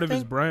 that's part I of his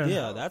think- brand.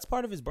 Yeah, that's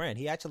part of his brand.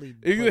 He actually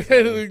puts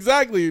that in.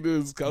 Exactly, it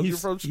is because you're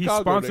He's, from he's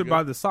Chicago. sponsored nigga.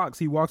 by the socks.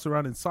 He walks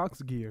around in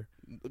socks gear.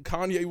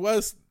 Kanye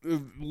West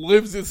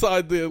lives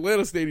inside the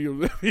Atlanta Stadium.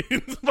 That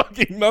means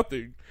fucking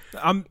nothing.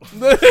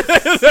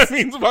 That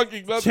means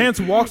fucking nothing. Chance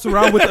walks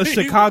around with a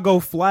Chicago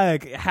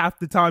flag half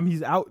the time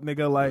he's out,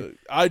 nigga. Like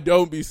I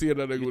don't be seeing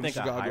that nigga You with a think a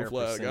Chicago higher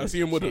flag. I percentage see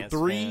him of with a Chance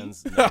 3.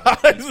 fans know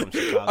that he's from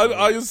Chicago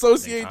I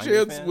associate than Kanye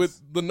Chance fans?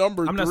 with the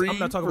number I'm not 3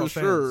 talking for about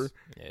sure. fans.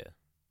 Yeah.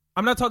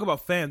 I'm not talking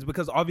about fans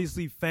because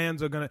obviously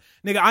fans are gonna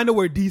nigga. I know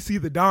where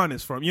DC the Don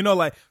is from. You know,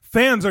 like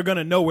fans are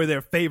gonna know where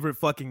their favorite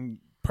fucking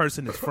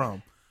person is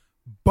from.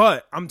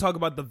 But I'm talking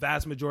about the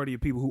vast majority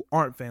of people who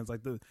aren't fans,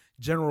 like the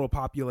general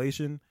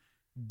population,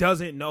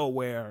 doesn't know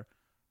where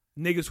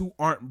niggas who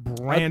aren't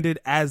branded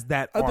as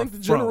that. I think the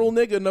general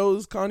nigga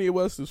knows Kanye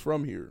West is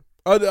from here.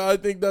 I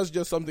think that's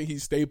just something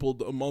he's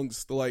stapled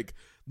amongst like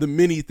the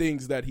many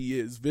things that he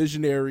is.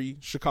 Visionary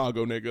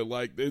Chicago nigga.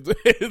 Like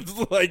it's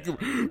like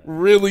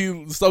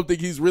really something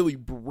he's really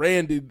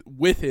branded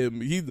with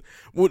him.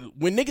 When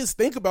niggas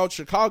think about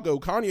Chicago,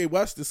 Kanye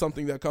West is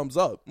something that comes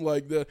up.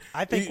 Like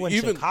I think when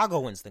even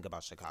Chicagoans think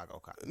about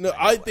Chicago, no, Kanye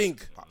I West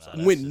think pops up.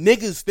 when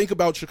niggas think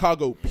about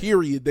Chicago,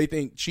 period, they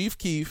think Chief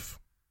Keef,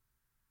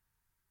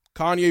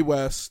 Kanye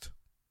West,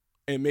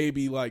 and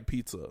maybe like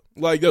pizza.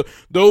 Like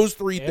those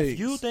 3 If things.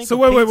 you think So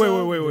of wait.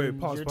 pizza,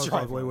 Pause. you're Pause.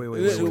 trifling.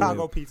 Wait.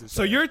 Chicago pizza.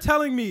 So you're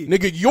telling me,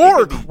 Nigga,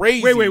 you're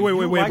crazy. wait.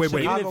 like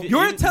Chicago-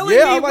 You're telling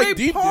Yeah, I me, like wait,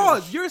 deep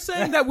pause. dish. You're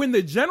saying that when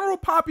the general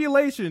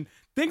population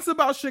thinks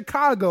about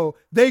Chicago,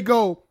 they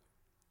go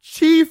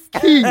Chief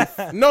Keef.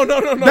 No.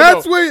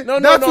 That's what.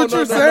 No, that's no, what no, you're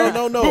no, saying.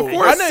 no, no.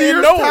 Before I know-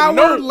 Sears no, Tower,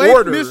 no Lake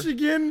order.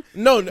 Michigan.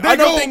 No, They I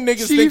don't go think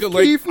niggas Chief think of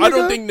Lake. Keef, I don't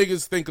nigga? think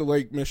niggas think of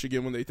Lake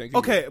Michigan when they think. Of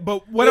Okay,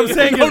 but what I'm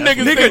saying no is,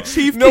 niggas nigga, think, Chief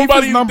Keef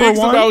nobody is number thinks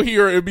one. about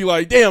here and be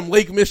like, damn,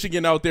 Lake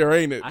Michigan out there,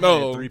 ain't it? I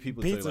No, had 3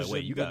 people say Pizza like,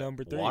 wait, you should be got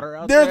number 3. water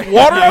out there's there?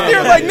 water out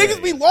there. Yeah, Like yeah,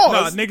 niggas be Nah,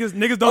 lost.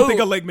 niggas don't think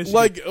of Lake Michigan.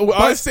 Like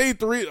I say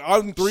 3.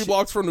 I'm 3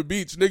 blocks from the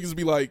beach. Niggas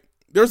be like,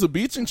 There's a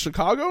beach in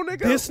Chicago,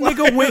 nigga. This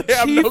nigga went I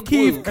have Chief no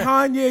Keef, clue.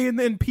 Kanye, and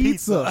then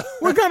pizza.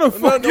 What kind of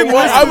No, fucking? well,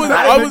 I was-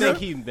 I I don't was- think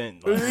he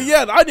meant. Like,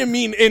 Yeah, I didn't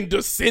mean in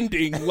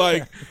descending.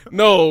 Like,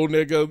 no,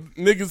 nigga.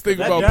 Niggas think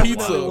That about definitely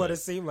pizza. what it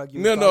seemed like.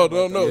 You No, was no, talking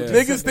no, about, no. though.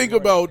 Yeah. Niggas think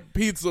about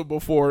pizza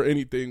before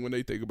anything when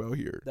they think about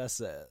here. That's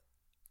sad.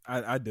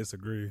 I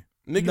disagree.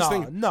 Niggas No,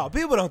 think no,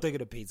 people don't think of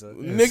the pizza.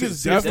 niggas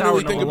Sears definitely Tower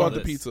think number about one. the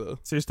pizza.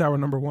 Sears Tower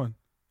number 1.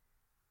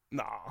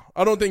 Nah,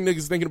 I don't think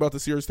niggas thinking about the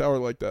Sears Tower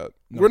like that.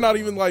 We're not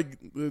even like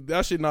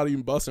that shit. Not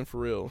even busting for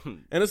real.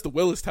 And it's the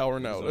Willis Tower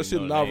now. So That you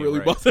shit know not the name, really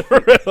right? busting for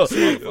real.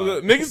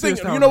 Solidified. Niggas think.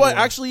 Tower You know what? number one.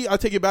 Actually, I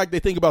take it back. They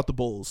think about the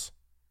Bulls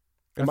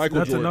and Michael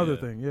That's Jordan. another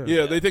thing. Yeah.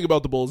 Yeah, they think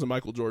about the Bulls and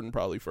Michael Jordan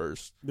probably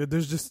first.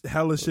 There's just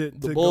hella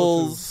shit. The to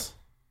Bulls. Go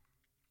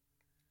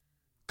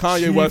Kanye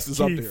to. Chief West is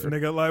Keef, up there.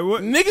 Nigga, like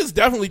what? Niggas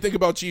definitely think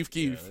about Chief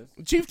Keef.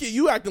 Chief Keef,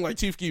 you acting like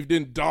Chief Keef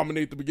didn't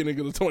dominate the beginning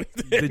of the 2010s.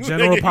 The Nigga,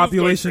 general he was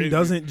population going crazy.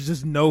 doesn't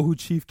just know who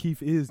Chief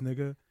Keef is,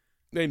 nigga.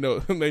 They know.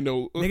 They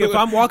know. Nigga, if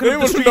I'm walking They up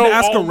the would street know and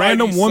ask a Almighty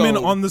random woman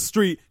So. on the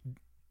street,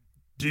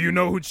 "Do you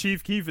know who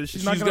Chief Keef is?"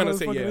 She's not She's gonna gonna know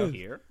say, who the fuck yeah. it is.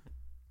 here.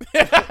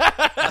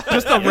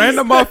 Just a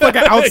random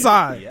motherfucker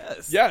outside.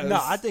 Yes. Yes.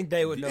 No, I think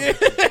they would know.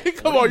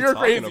 Come What are on, you you're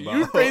talking crazy. about?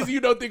 You're crazy. You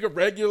don't think a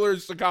regular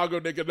Chicago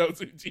nigga knows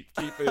who Chief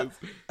Keef is.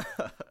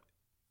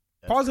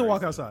 Pause and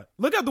walk outside.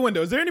 Look out the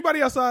window. Is there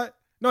anybody outside?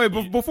 No,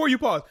 wait, before you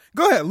pause,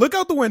 go ahead. Look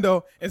out the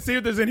window and see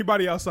if there's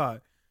anybody outside.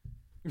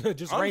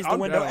 Just I'm- raise the I'm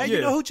window. down. Hey, Yeah.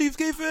 you know who Chief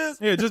Keef is?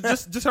 Yeah,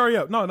 just hurry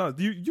up. No,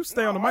 you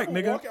stay on the mic, I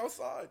will nigga. walk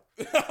outside.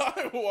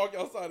 I will walk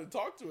outside and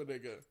talk to a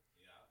nigga.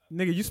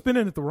 Nigga, you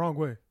spinning it the wrong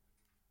way.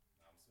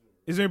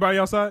 Is there anybody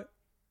outside?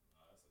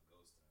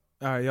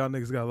 All right, y'all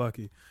niggas got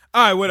lucky.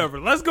 All right, whatever.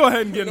 Let's go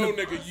ahead and get No,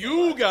 into nigga,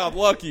 you got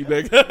lucky,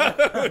 nigga.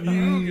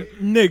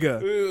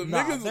 nigga.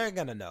 Nah, Niggas, they're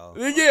gonna know.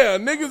 yeah,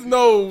 niggas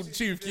know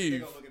Chief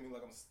Keef. Look at me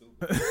like I'm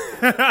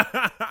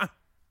stupid.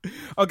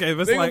 Okay, if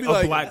it's They gonna like be a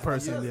like, black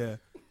person, yeah.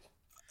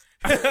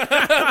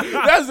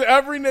 That's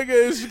every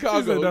nigga in Chicago.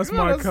 He said, "That's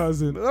my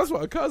cousin." That's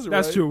my cousin.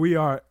 That's right? true. We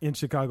are in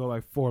Chicago,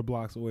 like 4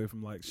 blocks away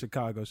from like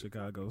Chicago.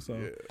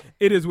 So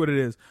it is what it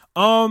is.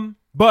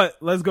 But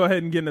let's go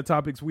ahead and get into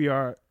topics. We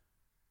are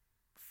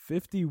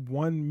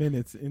 51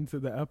 minutes into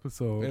the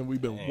episode. And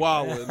we've been Dang,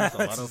 wilding. That's a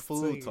lot of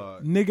food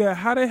talk. Nigga,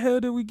 how the hell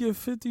did we get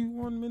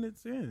 51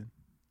 minutes in?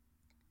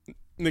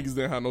 Niggas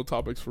didn't have no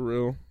topics for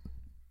real.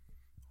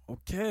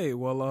 Okay,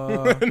 well,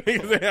 Niggas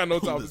didn't have no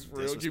topics for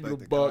real. Keep it a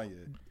buck.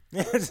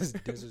 Just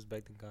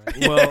disrespecting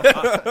Kanye.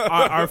 well,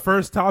 our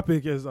first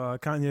topic is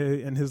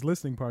Kanye and his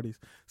listening parties.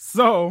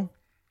 So,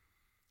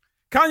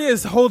 Kanye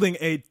is holding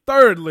a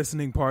third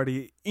listening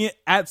party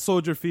at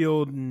Soldier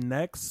Field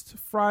next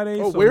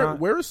Friday. Oh, so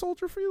where is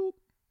Soldier Field?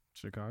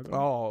 Chicago.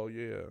 Oh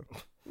yeah.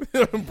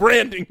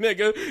 Branding,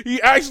 nigga. He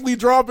actually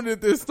dropping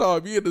it this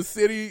time. He in the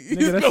city. He's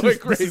Nigga, that's going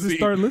just, crazy. this is his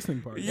third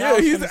listening party. Yeah,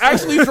 he's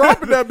actually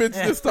dropping that bitch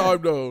this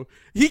time though.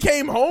 He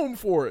came home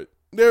for it.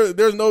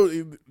 There's no.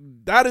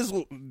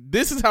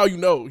 This is how you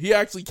know he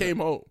actually came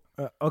home.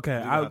 Okay,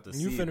 You have to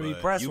you see, finna be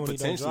but pressed you when he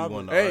don't potentially drop it.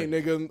 won the Hey,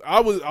 argument.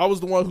 nigga, I was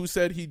the one who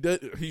said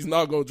he's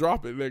not gonna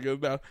drop it,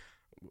 nigga. Now,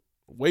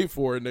 wait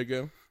for it,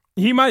 nigga.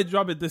 he might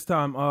drop it this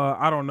time.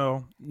 I don't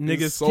know. Niggas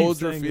keep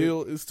Soldier saying it.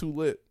 Field is too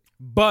lit.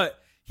 But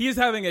he is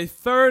having a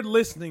third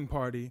listening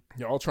party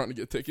Y'all trying to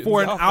get tickets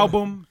for an Y'all finna-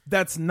 album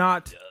that's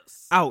not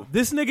out.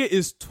 This nigga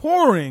is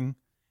touring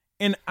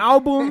an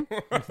album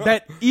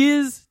that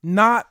is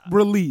not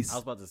released. I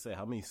was about to say,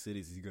 how many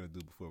cities is he gonna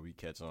do before we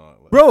catch on?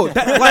 Like, Bro,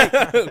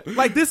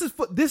 like this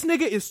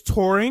nigga is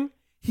touring.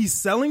 He's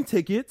selling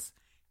tickets.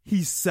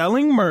 He's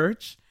selling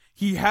merch.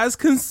 He has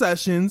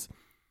concessions.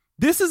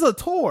 This is a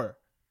tour.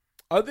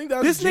 I think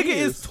that's This nigga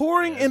genius. is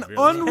touring Yeah, an it's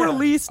really-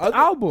 unreleased I-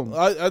 album.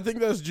 I think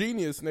that's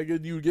genius,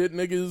 nigga. You get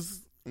niggas.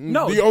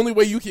 No. The only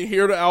way you can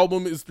hear the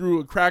album is through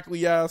a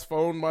crackly ass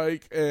phone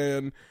mic,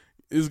 and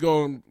is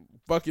going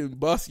fucking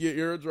bust your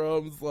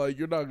eardrums. Like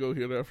you're not gonna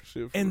hear that for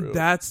shit. For And real.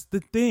 that's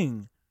the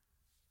thing.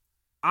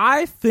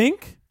 I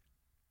think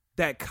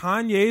that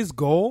Kanye's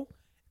goal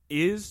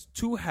is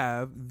to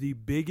have the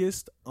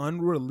biggest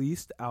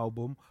unreleased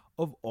album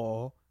of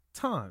all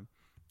time.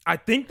 I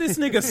think this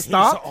nigga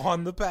stopped. He's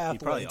on the path. he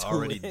probably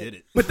already did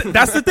it. But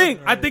that's the thing.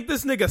 I think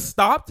this nigga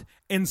stopped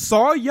and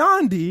saw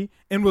Yandi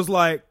and was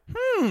like,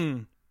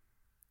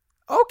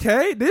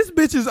 okay, this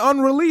bitch is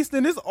unreleased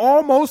and it's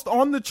almost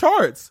on the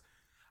charts.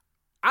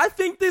 I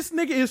think this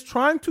nigga is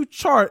trying to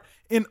chart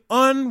an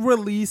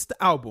unreleased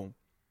album.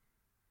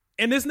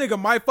 And this nigga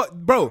might fuck.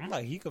 Bro, I'm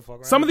like, he could fuck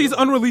around. some of these and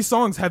do it. unreleased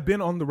songs have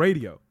been on the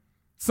radio.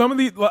 Some of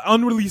these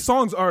unreleased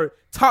songs are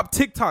top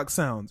TikTok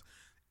sounds.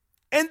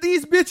 And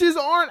these bitches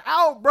aren't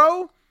out,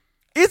 bro.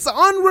 It's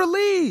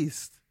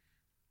unreleased.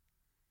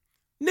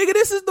 Nigga,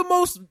 this is the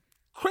most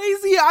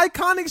crazy,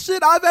 iconic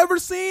shit I've ever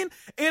seen.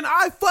 And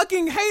I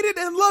fucking hate it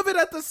and love it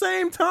at the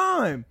same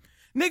time.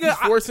 Nigga,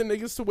 He's forcing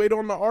niggas to wait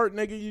on the art,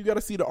 nigga. You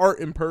gotta see the art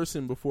in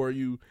person before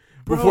you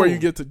Bro.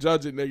 get to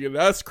judge it, nigga.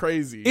 That's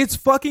crazy. it's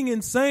fucking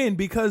insane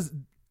because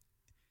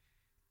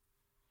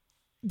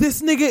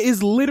this nigga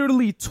is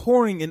literally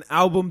touring an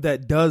album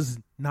that does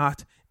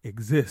not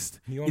exist.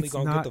 You only It's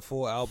gonna not get the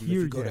full album if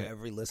here you go to yet.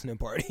 every listening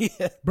party.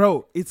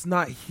 Bro, it's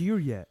not here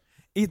yet.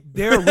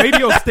 There are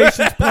radio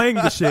stations playing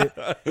the shit.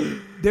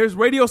 There's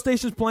radio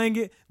stations playing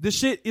it. The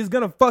shit is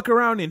gonna fuck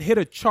around and hit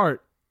a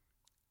chart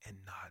and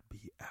not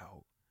be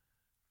out.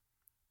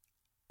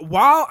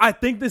 While I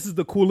think this is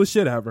the coolest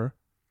shit ever,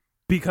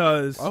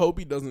 because I hope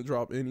he doesn't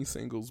drop any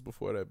singles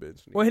before that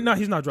bitch. well,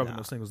 he's not dropping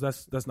no singles.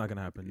 That's not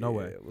gonna happen. No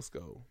way. Let's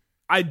go.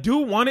 I do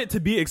want it to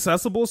be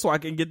accessible so I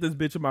can get this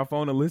bitch on my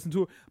phone and listen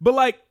to it. But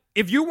like,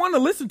 if you want to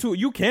listen to it,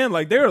 you can.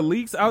 Like, there are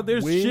leaks out.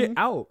 There's When- shit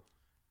out.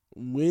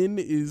 When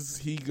is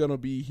he gonna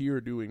be here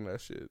doing that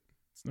shit?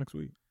 It's next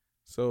week.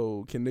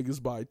 So can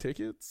niggas buy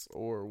tickets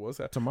or what's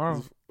that?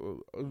 Tomorrow.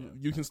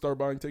 You can start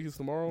buying tickets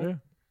tomorrow.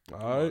 Yeah.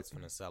 All right. It's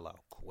gonna sell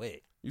out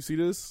quick. You see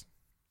this?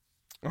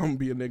 I'm gonna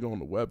be a nigga on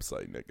the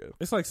website, nigga.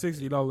 It's like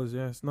 $60.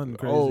 Yeah, it's nothing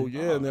crazy. Oh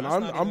yeah, and then That's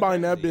not I'm even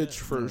buying that crazy, bitch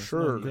yeah. for Yeah, it's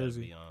sure. not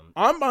crazy.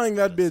 I'm buying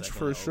that The bitch second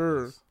for it sure.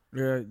 opens.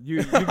 Yeah,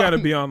 you got to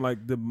be on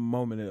like the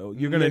moment.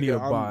 You're gonna Nigga, need a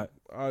bot.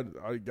 I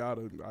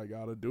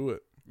gotta do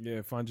it.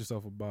 Yeah, find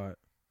yourself a bot,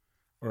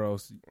 or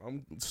else.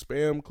 I'm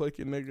spam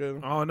clicking,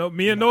 nigga. Oh no,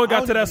 me and Noah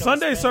got to that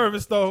Sunday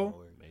service though,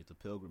 Made the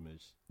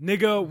pilgrimage.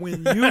 nigga.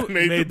 When you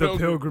Made made the the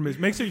pilgrimage,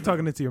 make sure you're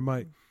talking into your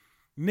mic,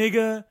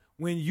 nigga.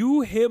 When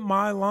you hit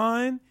my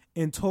line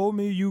and told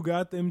me you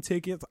got them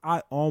tickets,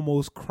 I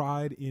almost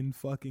cried in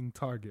fucking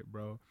Target,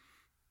 bro.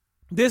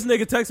 This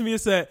nigga texted me and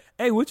said,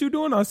 "Hey, what you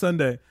doing on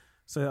Sunday?" I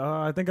said,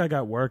 "I think I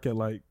got work at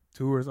like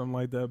 2 or something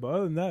like that. But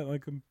other than that,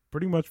 like I'm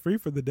pretty much free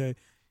for the day."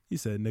 He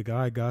said, "Nigga,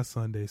 I got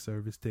Sunday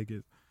service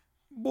tickets."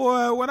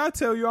 Boy, when I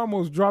tell you I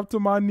almost dropped to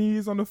my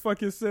knees on the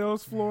fucking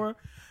sales floor,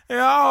 and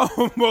I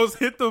almost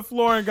hit the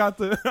floor and got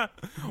the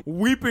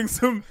weeping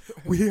some,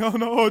 we on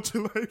the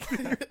ultralight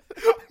beam.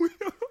 We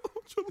on the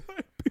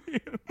ultralight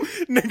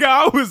beam. Nigga,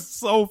 I was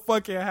so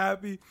fucking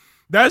happy.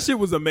 That shit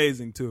was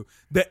amazing too.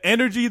 The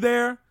energy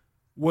there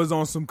was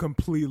on some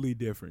completely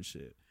different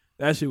shit.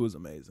 That shit was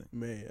amazing.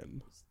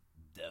 Man,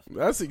 Definitely.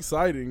 that's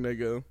exciting,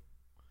 nigga.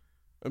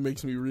 That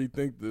makes me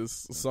rethink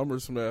this Summer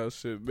Smash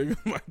shit. Nigga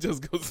might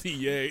just go see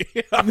Ye.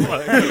 I'm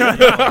like,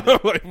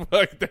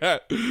 fuck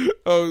that.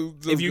 Oh,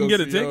 just If you go can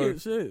get a see ticket, her.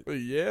 shit. But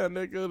yeah,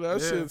 nigga,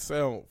 that Yeah. shit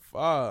sound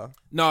fire.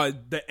 No,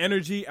 the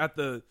energy at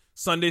the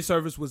Sunday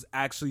service was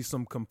actually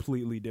some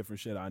completely different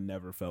shit I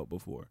never felt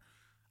before.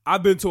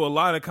 I've been to a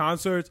lot of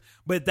concerts,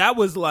 but that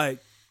was like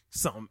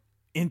some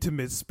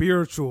intimate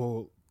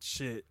spiritual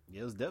shit.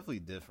 Yeah, it was definitely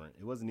different.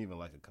 It wasn't even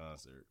like a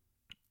concert.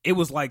 It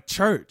was like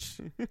church,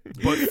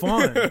 but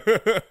fun.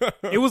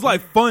 It was like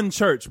fun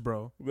church,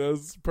 bro.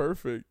 That's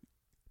perfect.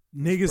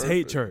 Niggas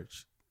hate Perfect.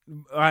 church.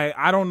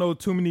 I don't know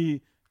too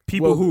many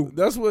people Well, who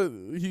that's what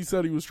he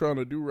said he was trying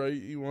to do, right?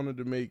 He wanted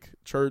to make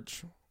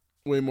church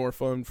way more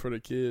fun for the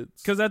kids.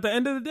 because at the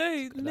end of the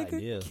day, Good nigga,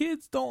 idea.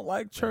 kids don't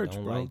like church, I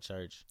don't bro. like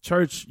church.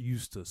 Church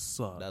used to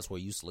suck. That's where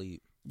you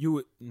sleep. You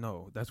would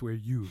no, that's where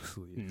you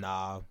sleep.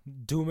 Nah,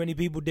 too many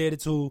people did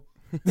it too.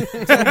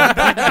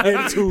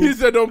 He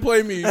said, "Don't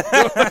play me."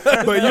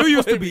 But you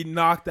used to be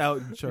knocked out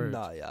in church.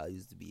 Nah, y'all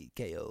used to be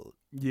KO'd.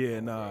 Yeah,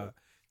 nah.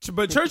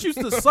 But church used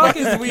to suck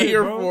as What a is we kid,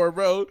 here bro. for,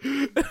 bro?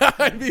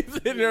 I be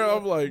sitting there,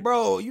 I'm like,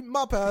 Bro,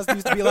 my pastor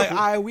used to be like, "All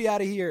right, we out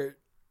of here."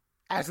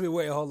 Actually,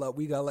 wait, hold up.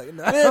 We got like,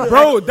 nah.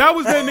 Bro, that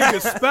was that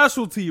nigga's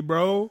specialty,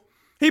 bro.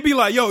 He'd be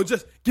like, yo,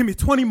 just give me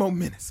 20 more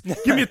minutes.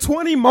 Give me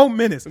 20 more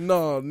minutes.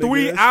 no, nigga.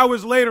 3 that's-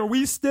 hours later,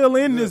 we still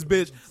in this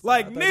bitch.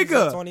 Like, I thought you said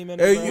nigga, 20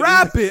 minutes, Hey, bro. you-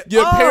 wrap it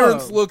Your up.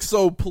 parents look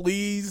so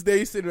pleased.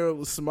 They sitting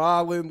there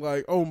smiling,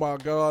 like, "Oh my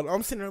god."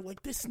 I'm sitting there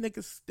like, "This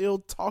nigga's still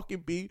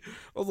talking B."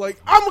 I was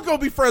like, "I'm gonna go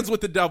be friends with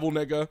the devil,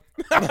 nigga."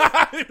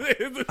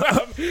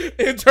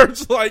 In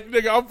church, like,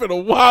 nigga, I'm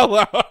finna wild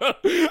out.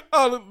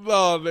 Oh,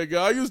 no, nigga.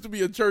 I used to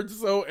be in church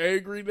so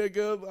angry,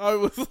 nigga. I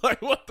was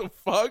like, "What the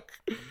fuck?"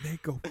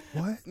 Nigga,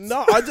 what?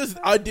 No,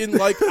 I didn't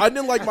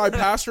like my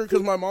pastor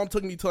because my mom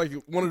took me to like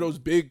one of those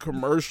big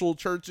commercial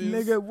churches.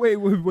 Nigga, wait.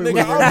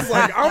 Nigga, I was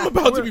like, I'm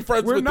about to be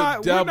friends We're with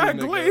not, the devil. we're not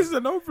nigga.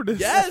 glazing over this.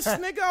 Yes,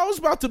 nigga, I was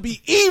about to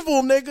be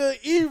evil, nigga.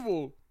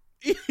 Evil,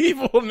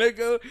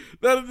 nigga.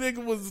 That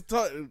nigga was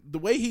the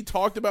way he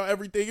talked about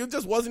everything. It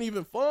just wasn't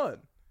even fun.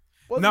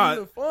 Wasn't Nah,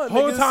 even fun.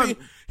 whole nigga. time- See,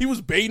 he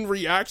was baiting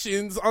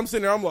reactions. I'm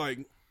sitting there. I'm like,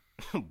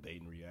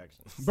 Baiting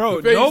reactions.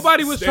 Bro, Face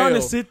nobody was trying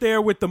to stale. sit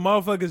there with the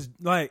motherfuckers,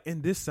 like,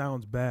 and this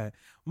sounds bad.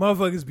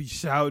 Motherfuckers be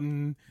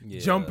shouting,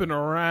 Yeah. jumping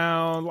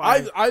around.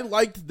 Like, I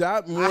liked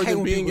that more I hate than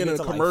when being people in a get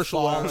to, like,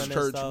 commercial ass falling and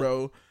church, stuff.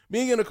 bro.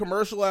 Being in a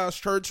commercial ass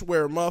church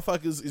where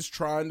motherfuckers is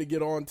trying to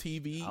get on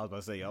TV. I was about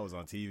to say I was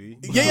on TV.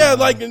 Yeah,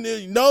 like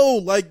no,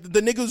 like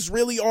the niggas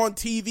really on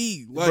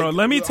TV. Like, bro,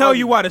 let me tell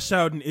you why the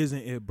shouting isn't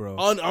it, bro.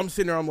 I'm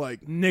sitting there. I'm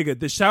like, Nigga,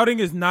 the shouting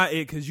is not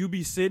it because you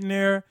be sitting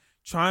there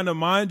trying to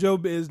mind your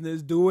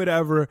business, do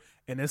whatever,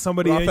 and then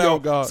somebody But I in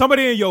found God.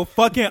 somebody in your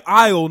fucking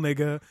aisle,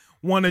 nigga,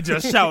 want to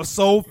just shout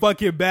so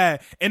fucking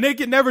bad, and they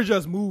can never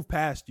just move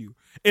past you.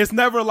 It's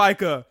never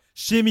like a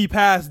shimmy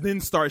past then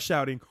start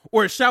shouting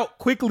or shout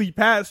quickly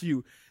past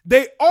you.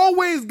 They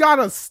always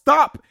gotta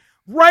stop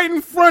right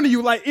in front of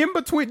you, like in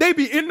between. They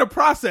be in the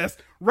process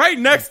right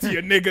next to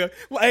you, nigga.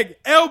 Like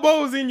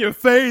elbows in your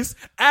face,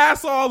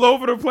 ass all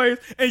over the place,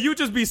 and you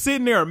just be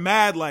sitting there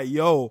mad, like,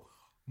 yo,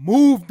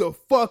 move the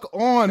fuck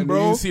on, And bro.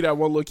 then you see that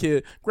one little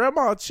kid,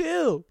 Grandma,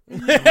 chill.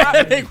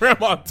 Hey,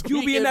 Grandma,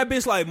 You be in that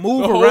bitch like the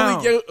move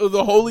around.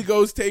 The Holy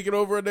Ghost taking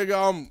over a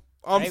nigga.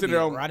 I'm They sitting be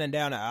there. running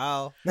down the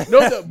aisle.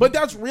 But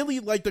that's really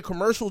like the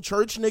commercial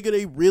church, nigga.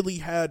 They really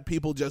had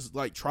people just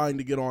like trying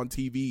to get on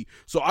TV.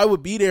 So I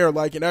would be there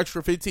like an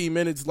extra 15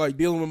 minutes, like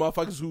dealing with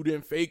motherfuckers who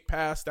didn't fake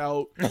passed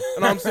out.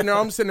 And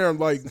I'm sitting there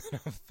like,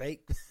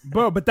 Fake.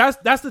 Bro, but that's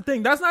the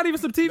thing. That's not even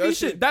some TV That shit.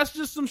 shit- That's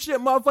just some shit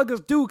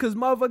motherfuckers do because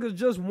motherfuckers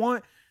just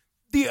want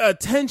the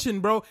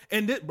attention, bro.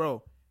 And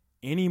bro,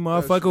 any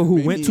motherfucker shit who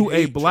made went me to a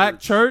hate black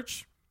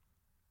church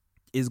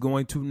is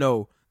going to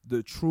know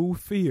the true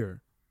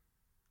fear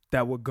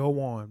that would go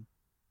on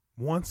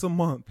once a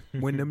month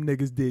when them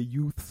niggas did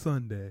Youth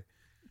Sunday.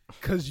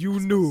 Cause you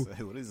knew,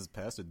 Say, what is this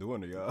pastor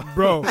doing to y'all?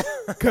 bro.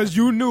 Cause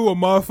you knew a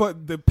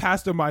motherfucker, the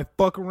pastor might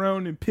fuck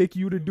around and pick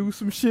you to do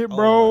some shit,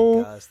 bro. Oh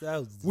my gosh, that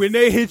was When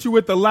they hit you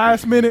at the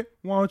last minute,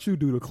 why don't you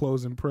do the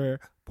closing prayer?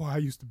 Boy, I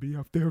used to be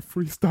up there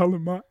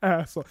freestyling my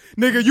ass off.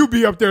 Nigga, you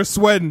be up there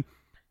sweating.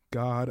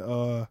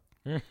 God,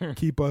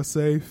 keep us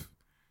safe.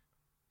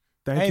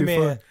 Thank you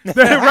Amen. for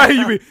right.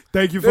 You be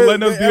thank you for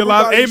letting us be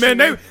alive. Everybody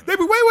Amen. should- They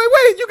be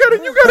wait. You gotta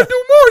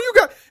do more. You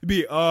got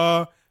be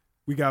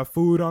we got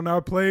food on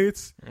our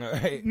plates. all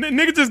right.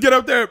 Nigga just get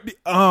up there.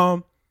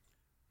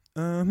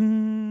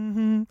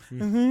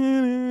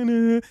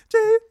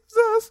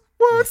 Jesus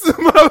wants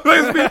my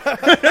face.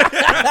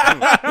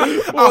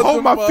 I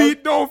hope my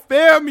feet don't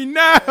fail me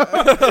now.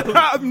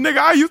 Nigga,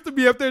 I used to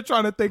be up there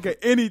trying to think of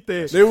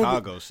anything. they would,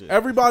 Chicago shit.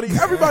 everybody read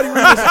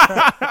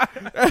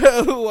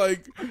this,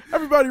 like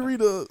everybody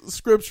read a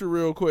scripture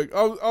real quick.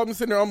 I'm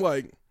sitting there. I'm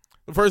like,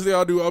 the first thing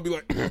I'll do, I'll be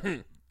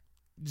like,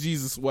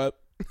 Jesus wept.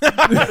 My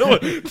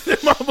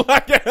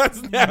black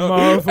ass down.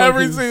 Motherfuckers.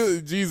 Every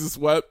single Jesus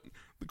wept.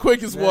 The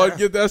quickest one,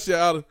 get that shit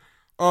out of.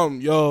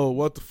 Yo,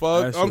 what the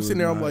fuck? That shit I'm sitting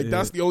there. was I'm not like, it.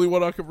 that's the only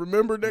one I can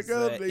remember,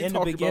 nigga. They In the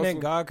talking beginning,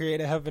 about God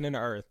created heaven and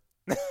earth.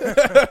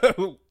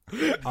 some-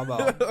 I'm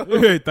out.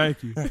 Hey,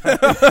 thank you.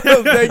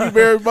 Thank you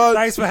very much.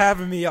 Thanks for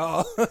having me,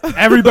 y'all.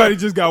 Everybody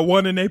just got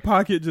one in their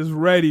pocket, just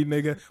ready,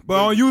 nigga. But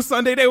on you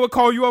Sunday, they would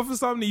call you up for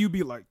something, and you'd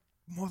be like,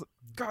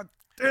 God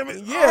damn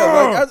it.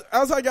 Yeah, like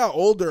as I got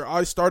older,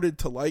 I started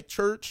to like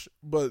church,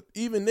 but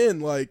even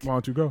then, like Why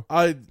don't you go?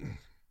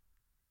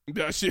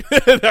 that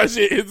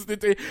shit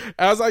instant.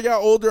 As I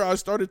got older, I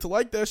started to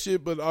like that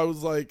shit, but I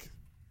was like,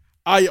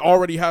 I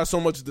already had so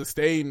much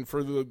disdain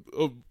for the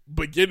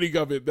beginning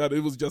of it that it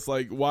was just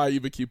like, why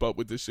even keep up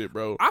with this shit,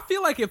 bro? I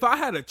feel like if I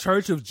had a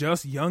church of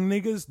just young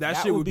niggas, that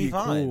shit would be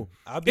fine. cool.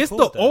 I'd be It's cool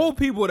the with that. old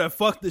people that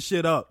fuck the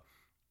shit up.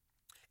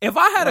 If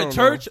I had I a don't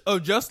church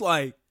of just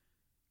like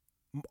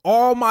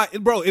all my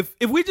bro, if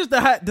we just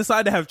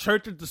decide to have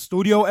church at the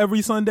studio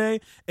every Sunday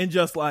and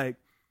just like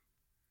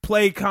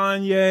play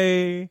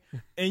Kanye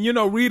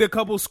and read a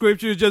couple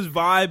scriptures, just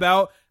vibe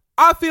out,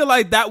 I feel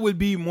like that would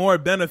be more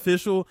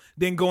beneficial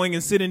than going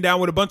and sitting down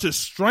with a bunch of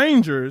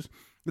strangers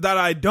that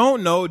I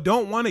don't know,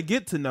 don't want to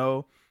get to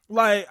know.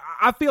 Like,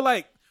 I feel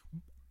like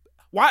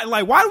why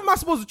am I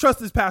supposed to trust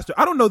this pastor?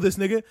 I don't know this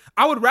nigga.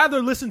 I would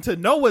rather listen to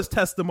Noah's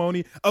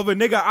testimony of a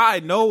nigga I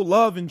know,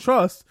 love, and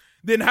trust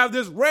than have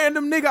this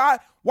random nigga.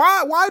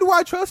 Why do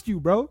I trust you,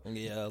 bro?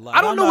 Yeah,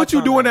 I don't know what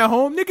you doing at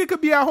home. Nigga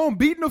could be at home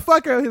beating the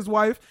fuck out of his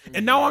wife,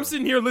 and now I'm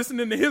sitting here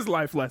listening to his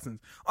life lessons.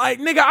 Like,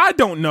 nigga, I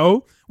don't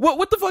know.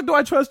 What the fuck do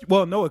I trust?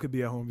 Well, Noah could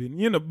be at home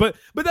beating, but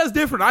that's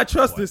different. I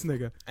trust this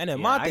nigga. And then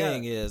Yeah, my I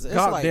thing is, it's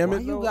God like, damn why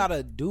it, you though.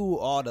 gotta do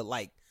all the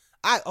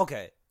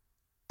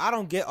I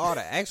don't get all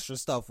the extra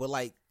stuff with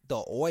like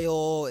the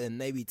oil and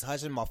maybe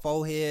touching my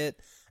forehead.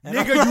 And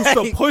Nigga I'm used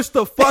to like- push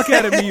the fuck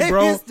out of me, It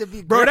bro. used to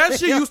be Bro, that great.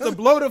 shit used to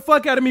blow the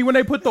fuck out of me when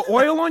they put the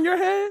oil on your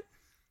head.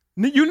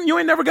 You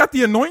ain't never got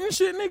the anointing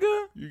shit,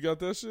 nigga? You got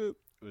that shit?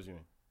 What you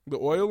mean? The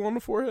oil on the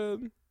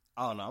forehead?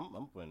 Oh no,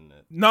 I'm putting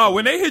that. No,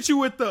 when they hit you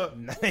with the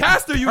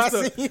pastor used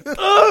Pressing you. to,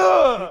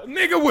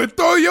 nigga would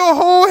throw your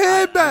whole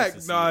head back. used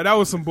to see Nah, that. that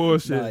was some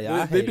bullshit. Nah, yeah,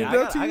 I They hate did it.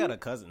 that to I you? got a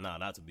cousin. No,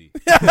 not to be.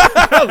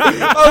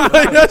 I was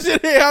like, that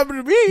shit ain't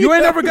happened to me. You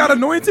ain't never got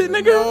anointed,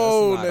 nigga?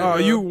 No, That's nigga. Oh,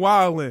 you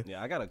wildin'.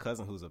 Yeah, I got a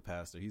cousin who's a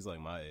pastor. He's like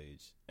my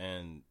age,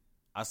 and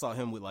I saw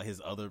him with like his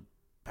other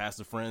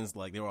pastor friends.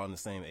 Like they were on the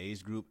same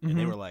age group, and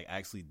they were like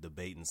actually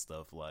debating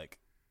stuff like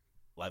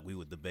we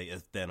would debate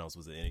if Thanos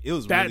was in it. It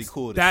was really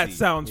cool to That see.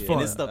 sounds And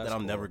fun. it's stuff That's that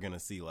I'm cool. never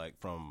gonna see like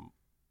from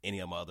any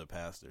of my other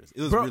pastors.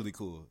 It was Bro, really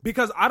cool.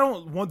 Because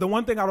the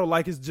one thing I don't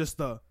like is just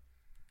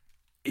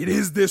it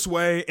is this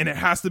way and it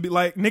has to be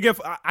like, nigga, if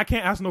I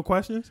can't ask no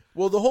questions.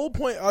 Well,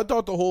 I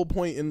thought the whole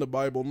point in the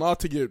Bible, not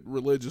to get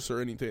religious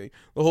or anything,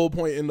 the whole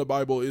point in the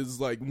Bible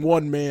is like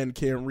one man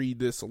can't read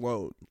this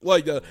alone.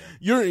 Like the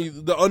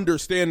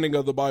understanding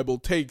of the Bible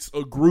takes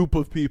a group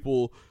of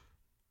people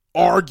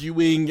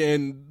arguing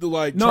and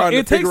like No, trying to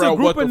it takes figure a out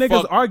group what of the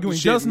niggas fuck arguing,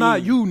 shit just not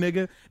mean. you,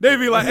 nigga. They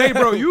be like, hey,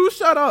 bro, you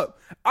shut up.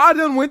 I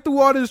done went through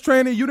all this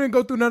training. You didn't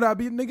go through none of that.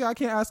 Be nigga, I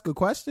can't ask a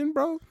question,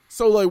 bro.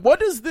 So like,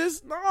 what is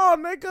this? No,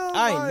 nigga.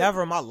 I ain't like-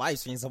 never in my life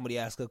seen somebody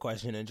ask a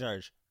question in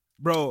church.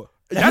 Bro,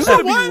 You that know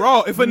should be what?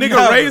 raw. If a nigga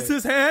Never. raised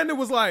his hand, it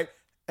was like,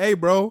 hey,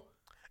 bro,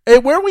 Hey,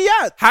 where we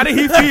at? how did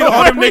he feed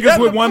all them Where we niggas at?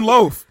 with one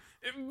loaf?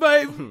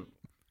 But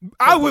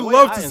I would the way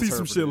love I to see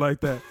some interpret shit it.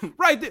 like that.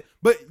 Right.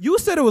 But you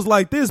said it was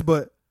like this,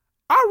 but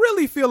I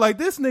really feel like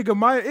this nigga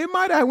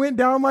might have went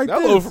down like That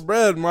this. loaf of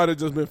bread might have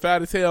just been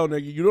fat as hell,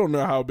 nigga. You don't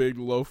know how big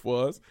the loaf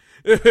was.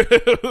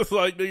 It was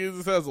like, nigga, it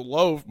just has a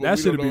loaf. But That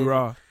we should don't be know.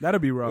 raw.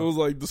 That'd be It raw. was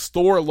like the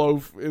store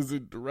loaf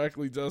isn't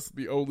directly just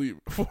the only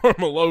form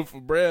of loaf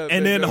of bread.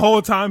 And then nigga. the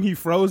whole time he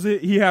froze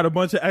it, he had a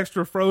bunch of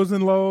extra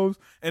frozen loaves,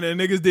 and then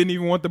niggas didn't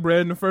even want the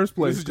bread in the first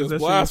place. This is 'cause just that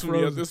shit was blasphemy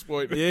at frozen. this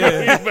point.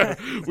 Yeah.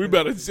 we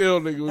better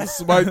chill, nigga. We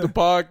smite the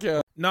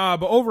podcast. Nah,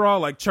 but overall,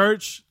 like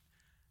church,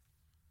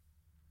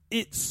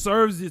 it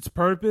serves its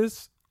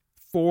purpose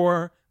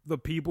for the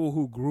people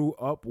who grew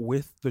up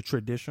with the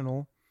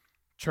traditional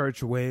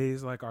church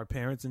ways, like our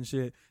parents and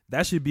shit.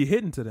 That should be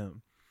hitting to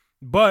them.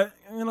 But,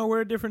 you know,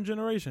 we're a different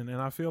generation,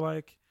 and I feel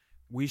like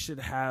we should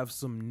have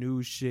some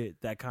new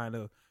shit that kind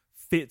of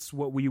fits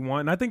what we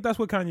want. And I think that's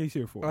what Kanye's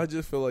here for. I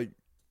just feel like,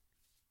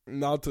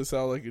 not to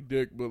sound like a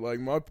dick, but like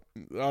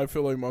I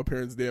feel like my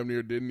parents damn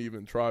near didn't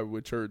even try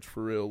with church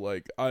for real.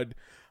 Like I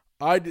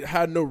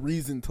had no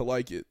reason to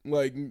like it.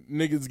 Like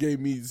niggas gave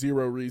me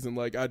zero reason.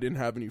 Like I didn't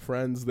have any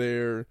friends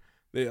there.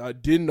 I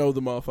didn't know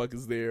the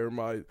motherfuckers there.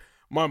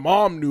 My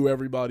mom knew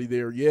everybody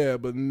there, yeah,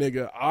 but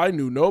nigga, I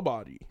knew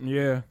nobody.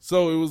 Yeah.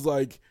 So it was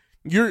like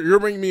you're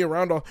bringing me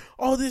around.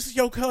 Oh, this is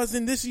your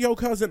cousin. This is your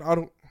cousin. I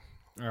don't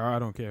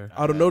care.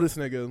 I don't know this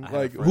nigga. I had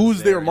Like friends who's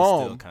there, their it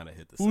still mom? kinda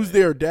hit the Who's same.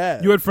 their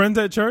dad? You had friends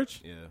at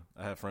church? Yeah,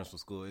 I had friends from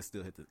school. It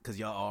still hit because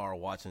y'all are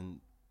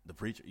watching the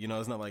preacher. You know,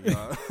 it's not like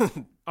y'all.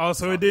 Oh,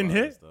 so it talk didn't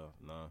about hit? Stuff.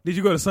 No, Did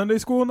you go to Sunday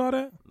school and all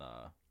that?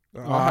 nah. I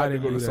I had to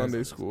didn't go do to that.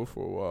 Sunday school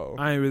for a while.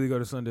 I ain't really go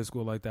to Sunday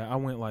school like that. I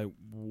went like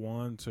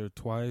once or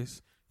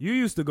twice. You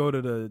used to go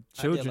to the I did,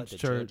 children's like, the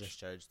church. children's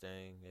church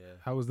thing. Yeah,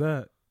 How was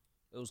that?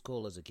 it was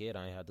cool as a kid.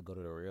 I ain't had to go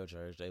to the real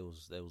church. They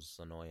was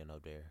annoying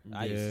up there.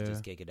 I used Yeah. to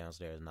just kick it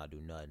downstairs and not do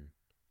nothing.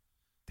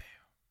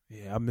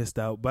 Yeah, I missed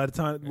out. By the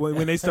time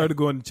when they started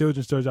going to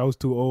children's church, I was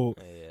too old,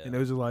 Yeah. and they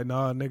was just like,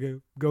 "Nah,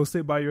 nigga, go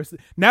sit by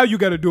yourself." Now you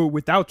got to do it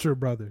without your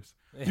brothers.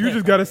 You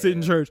just got to sit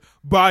in church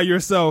by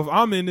yourself.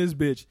 I'm in this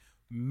bitch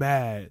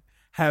mad,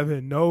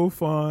 having no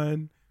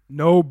fun,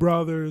 no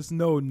brothers,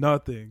 no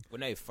nothing.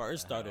 When they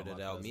first started my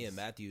it out, me and cousins.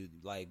 Matthew,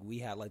 like, we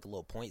had like the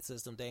little point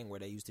system thing where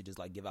they used to just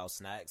like give out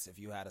snacks. If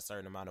you had a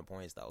certain amount of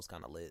points, that was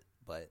kind of lit.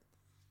 But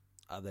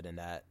other than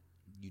that,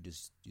 you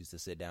just used to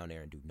sit down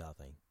there and do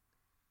nothing.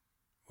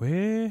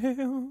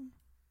 Well,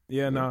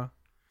 yeah, nah.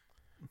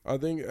 I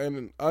think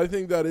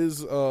that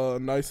is a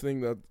nice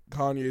thing that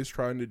Kanye is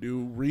trying to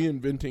do.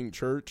 Reinventing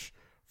church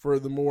for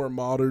the more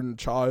modern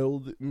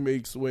child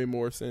makes way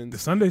more The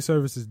sense. Sunday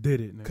services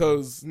did it. Nigga.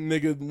 Because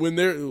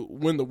nigga,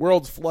 when the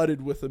world's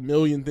flooded with a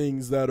million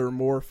things that are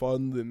more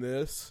fun than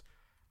this,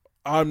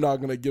 I'm not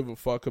gonna give a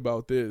fuck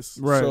about this.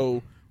 Right.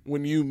 So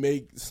when you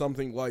make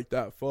something like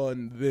that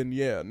fun, then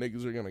yeah,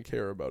 niggas are gonna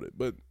care about it.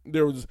 But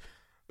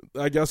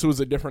I guess it was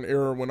a different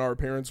era when our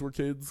parents were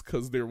kids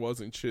because there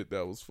wasn't shit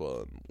that was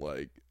fun.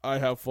 Like I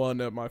have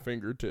fun at my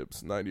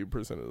fingertips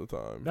 90% of the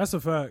time. That's a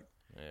fact.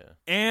 Yeah.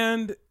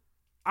 And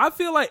I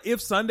feel like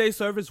if Sunday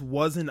service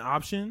was an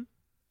option,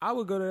 I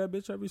would go to that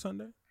bitch every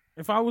Sunday.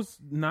 If I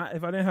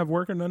didn't have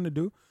work or nothing to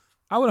do,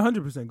 I would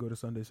 100% go to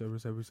Sunday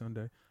service every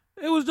Sunday.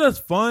 It was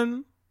just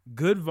fun,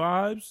 good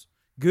vibes,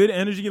 good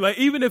energy. Like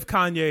even if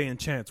Kanye and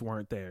Chance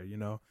weren't there, you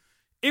know,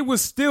 it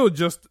was still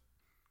just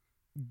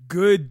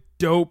good,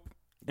 dope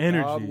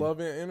energy. I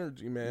love it,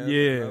 energy, man.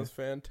 Yeah. That's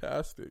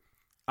fantastic.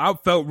 I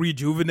felt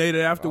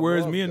rejuvenated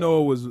afterwards. love Me and that.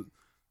 Noah was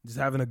just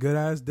having a good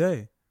ass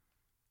day.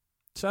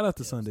 Shout out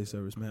to Sunday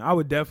service, man. I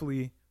would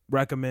definitely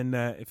recommend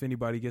that if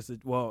anybody gets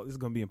it. Well, it's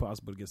going to be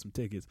impossible to get some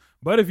tickets.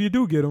 But if you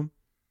do get them,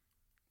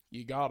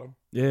 You got him.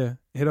 yeah,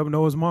 hit up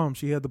Noah's mom.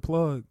 She had the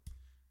plug.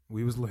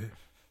 We was lit.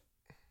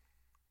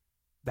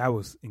 That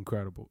was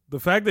incredible. The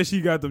fact that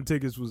she got them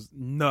tickets was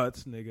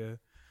nuts, nigga.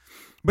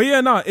 But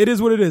yeah, nah, it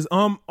is what it is.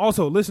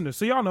 Also, listeners,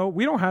 so y'all know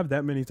we don't have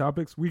that many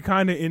topics. We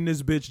kind of in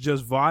this bitch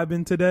just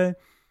vibing today.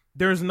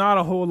 There's not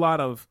a whole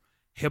lot of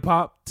hip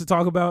hop to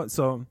talk about,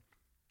 so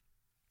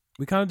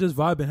we kind of just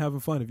vibing, having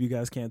fun. If you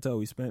guys can't tell,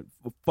 we spent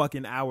a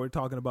fucking hour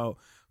talking about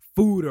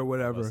food or I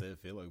whatever.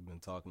 feel like we've been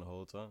talking the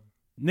whole time.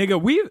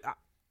 Nigga,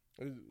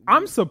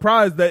 I'm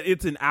surprised that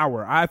it's an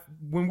hour.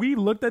 When we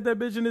looked at that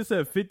bitch and it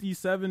said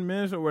 57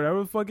 minutes or whatever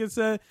the fuck it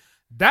said,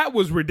 that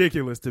was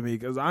ridiculous to me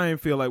because I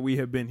didn't feel like we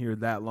have been here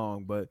that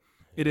long, but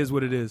it is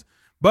what it is.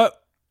 But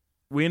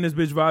we in this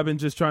bitch vibing,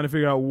 just trying to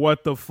figure out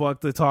what the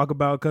fuck to talk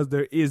about because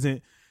there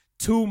isn't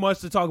too much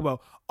to talk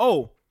about.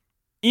 Oh,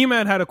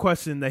 E-Man had a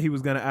question that he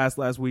was going to ask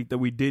last week that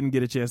we didn't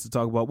get a chance to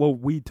talk about. Well,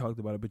 we talked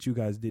about it, but you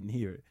guys didn't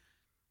hear it.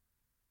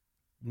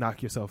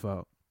 Knock yourself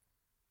out.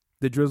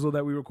 The drizzle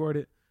that we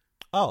recorded?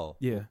 Oh,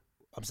 Yeah.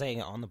 I'm saying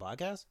it on the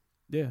podcast.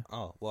 Yeah.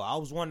 Oh, well, I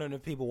was wondering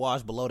if people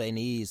wash below their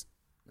knees.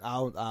 I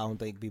don't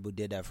think people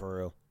did that for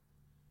real.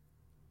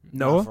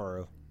 Noah? Not for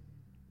real.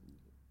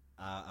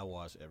 I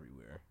wash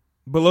everywhere.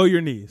 Below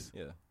your knees.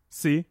 Yeah.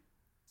 C.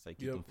 It's like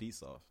keep them feet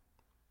soft.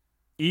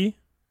 E.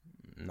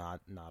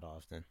 Not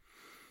often.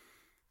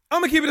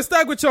 I'm gonna keep it a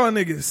stack with y'all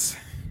niggas.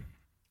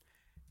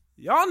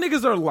 Y'all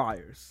niggas are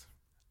liars.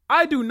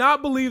 I do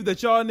not believe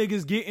that y'all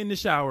niggas get in the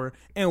shower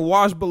and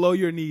wash below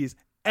your knees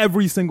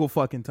every single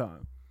fucking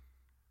time.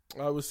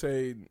 I would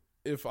say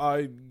if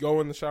I go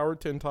in the shower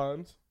 10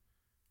 times,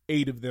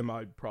 8 of them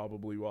I'd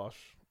probably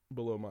wash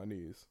below my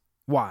knees.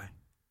 Why?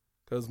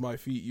 Because my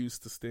feet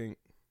used to stink.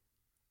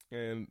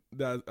 And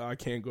that I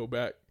can't go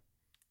back.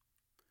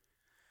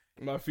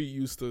 My feet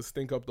used to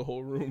stink up the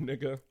whole room,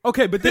 nigga.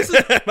 Okay, but this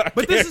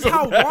is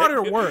how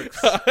water works.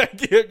 I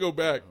can't go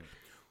back.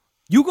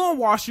 You gonna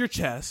wash your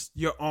chest,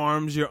 your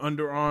arms, your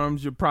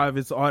underarms, your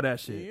privates, all that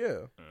shit.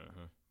 Yeah.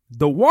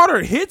 The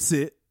water hits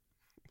it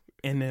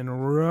and then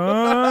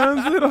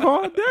runs it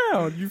all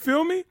down. You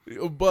feel me?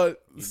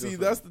 But You see,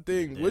 go that's for the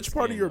thing. dead Which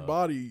part of skin, your though.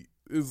 body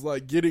is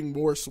like getting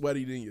more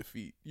sweaty than your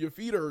feet? Your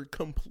feet are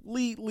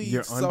completely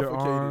Your suffocated.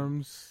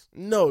 underarms.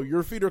 No,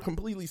 your feet are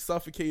completely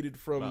suffocated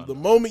from No, the no.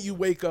 moment you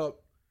wake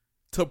up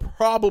to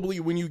probably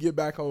when you get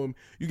back home.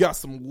 You got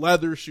some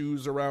leather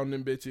shoes around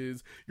them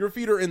bitches. Your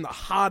feet are in the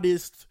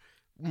hottest,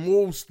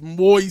 most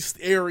moist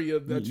area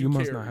that you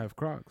must carry. not have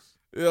Crocs.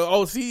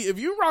 Oh, see, if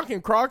you're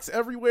rocking Crocs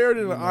everywhere,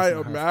 then You must I not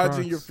have imagine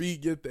Crocs. your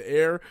feet get the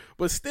air.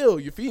 But still,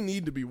 your feet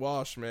need to be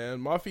washed, man.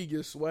 My feet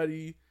get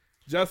sweaty,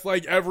 just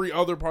like every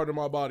other part of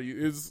my body.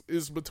 Is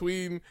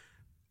between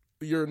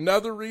your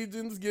nether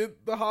regions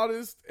get the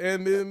hottest,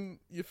 and then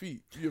your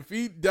feet. Your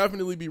feet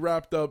definitely be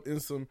wrapped up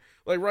in some,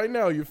 like right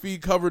now, your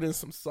feet covered in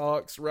some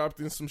socks, wrapped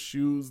in some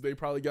shoes. They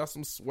probably got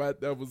some sweat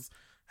that was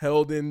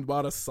held in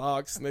by the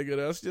socks, nigga.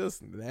 That's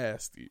just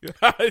nasty.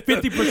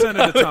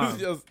 50% of the time.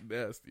 It's just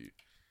nasty.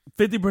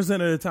 50% of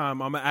the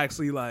time, I'm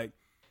actually like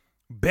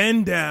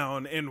bend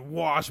down and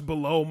wash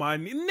below my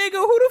knee. Nigga,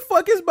 who the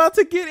fuck is about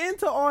to get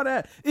into all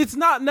that? It's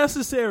not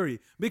necessary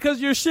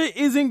because your shit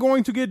isn't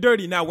going to get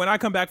dirty. Now, when I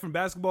come back from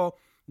basketball,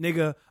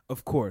 nigga,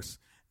 of course.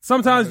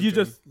 Sometimes you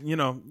just, I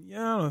don't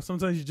know,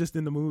 sometimes you're just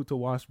in the mood to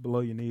wash below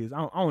your knees.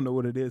 I don't know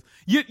what it is.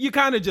 You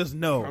kind of just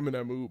know. I'm in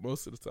that mood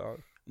most of the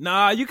time.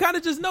 Nah, you kind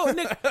of just know,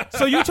 nigga.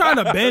 So you trying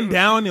to bend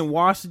down and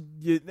wash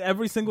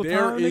every single There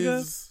time, nigga?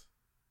 is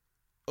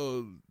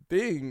a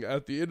thing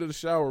at the end of the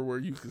shower where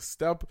you can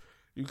step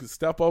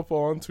up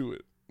onto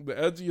it, the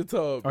edge of your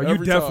tub. Are you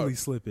every definitely time.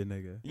 slipping,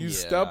 nigga? You Yeah,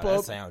 step that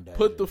up, sound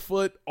put the dangerous.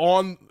 foot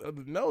on.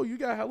 No, you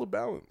got hella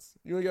balance.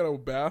 You ain't got a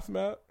bath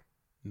mat.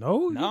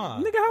 No, Nah.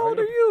 nigga, how old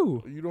are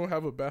you? You don't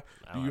have a bath.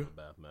 I Do don't you? have a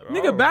bath mat.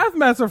 Nigga, Oh. bath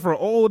mats are for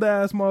old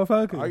ass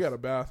motherfuckers. I got a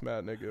bath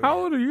mat, nigga. How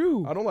old are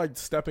you? I don't like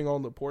stepping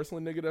on the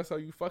porcelain, nigga. That's how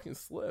you fucking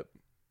slip.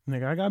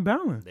 Nigga, I got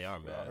balance. They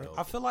are mad though.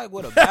 I feel like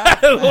with a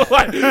bath,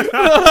 Talking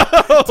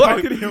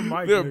to your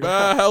mic, They're nigga.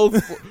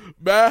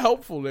 bad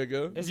helpful,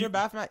 nigga. is your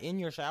bath mat in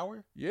your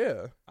shower?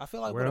 Yeah. I feel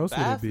like Where with else a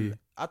would it bath, be?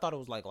 I thought it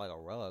was like a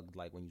rug,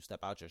 like when you step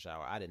out your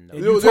shower. I didn't know.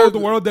 And Yo, you there- told the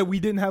world that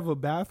we didn't have a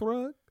bath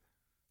rug?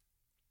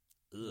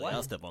 Ugh,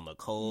 I'll step on the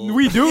cold.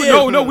 We do.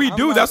 Yeah, no, we I'm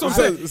do. not- That's what I'm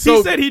saying. So-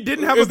 He said he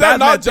didn't have a Is that bath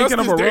not mat just thinking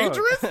as of a rug.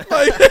 dangerous?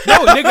 Like,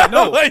 No, nigga,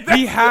 no. Like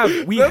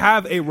that- we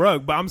have a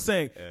rug, but I'm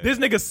saying this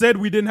nigga said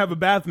we didn't have a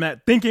bath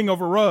mat thinking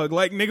of a rug.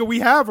 Like, nigga, we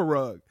have a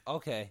rug.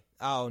 Okay,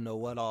 I don't know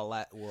what all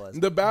that was.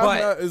 The bath But-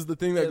 mat is the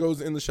thing that goes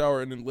in the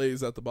shower and then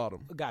lays at the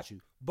bottom. Got you.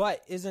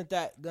 But isn't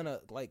that gonna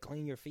like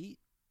clean your feet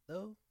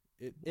though?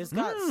 It's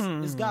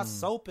got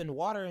soap and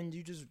water, and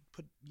you just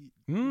rub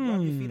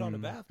your feet on the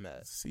bath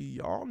mat. See,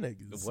 y'all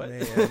niggas, What?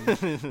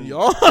 man.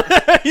 y'all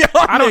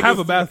I don't have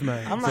niggas- a bath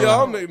mat. I'm See,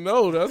 y'all niggas,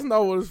 no, that's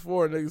not what it's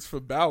for, niggas. For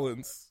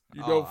balance.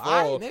 You Oh, don't fall.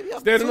 alright, maybe I'm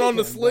Standing on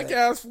the tweaking, slick but-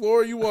 ass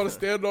floor, you want to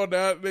stand on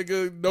that,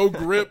 nigga. No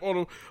grip on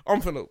the.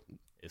 I'm finna.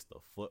 It's the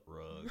foot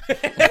rug.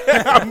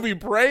 I be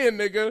praying,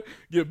 nigga.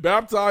 Get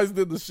baptized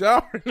in the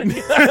shower.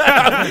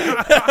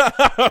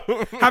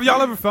 Have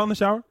y'all ever fell in the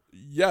shower?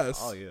 Yes.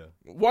 Oh yeah.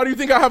 Why do you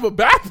think I have a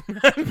bath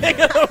mat,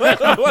 nigga? what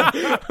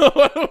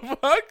the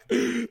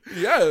fuck?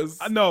 Yes.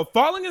 No,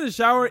 falling in the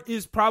shower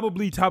is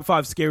probably top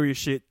 5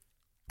 scariest shit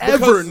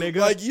Because, ever, nigga.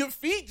 Like your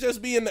feet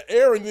just be in the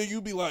air, and then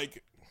you be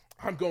like,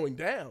 "I'm going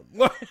down."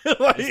 like,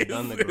 It's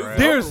on the ground.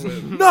 There's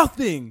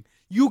nothing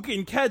you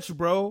can catch,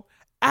 bro.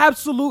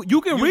 Absolute.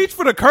 You can reach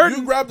for the curtain,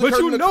 you grab the but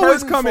curtain, you the know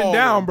it's curtain coming falling.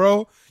 down,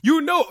 bro.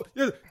 You know,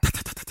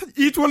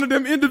 each one of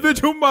them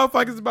individual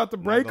motherfuckers about to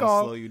Not break gonna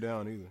off. slow you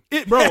down either.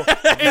 It, bro,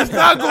 it's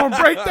not gonna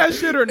break that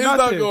shit or It's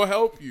nothing. not gonna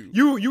help you.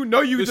 You know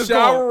you The just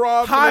shower gonna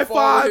rod gonna high fall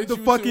and five hit the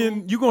you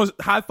fucking. too. You gonna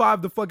high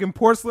five the fucking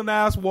porcelain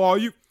ass wall.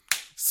 You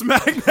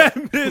smack that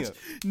bitch.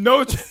 No,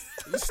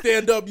 You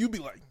stand up, you be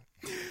like,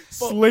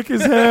 slick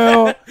as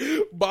hell.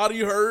 body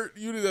hurt.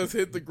 You just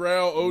hit the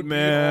ground. OD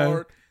Man.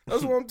 hard.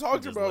 That's what I'm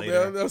talking Just about, lay man.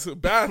 there. That's a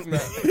bath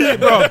mat.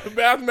 Bro.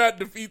 Bath mat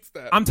defeats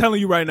that. I'm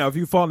telling you right now, if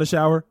you fall in the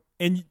shower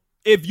and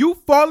If you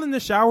fall in the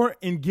shower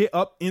and get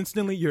up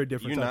instantly, you're a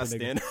different You're type not of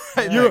nigga. standing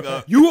right back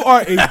up. You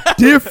are a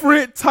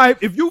different type.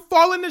 If you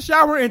fall in the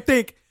shower and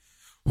think,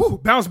 whew,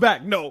 bounce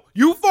back. No.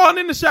 You fall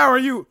in the shower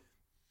and you,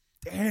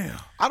 damn.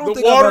 I don't The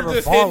think water I've ever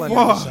just hit fallen in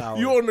the you. shower.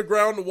 You on the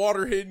ground, the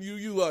water hitting you.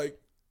 You like,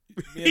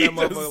 Me and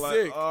that He's motherfucker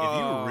sick.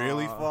 If you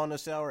really fall in the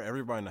shower,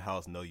 everybody in the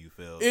house know you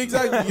fell.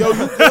 exactly. Yo,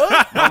 you good?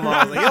 My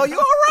mom was like, "Yo, you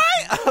all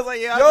right?" I was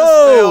like, "Yeah, I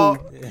Yo,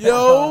 just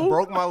fell. yo,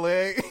 Broke my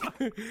leg."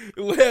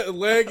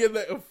 leg in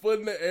the foot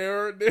in the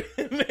air.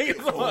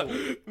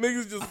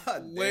 Niggas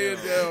just laying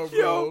down, bro.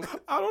 Yo,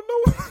 I don't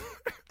know.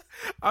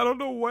 I don't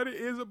know what it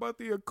is about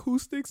the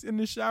acoustics in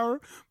the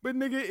shower, but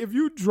nigga, if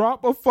you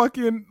drop a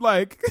fucking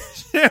like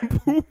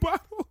shampoo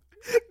bottle,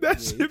 that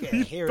you shit can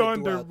be hear it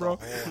thunder, throughout bro.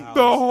 the whole house.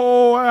 The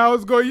whole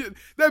house going.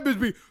 That bitch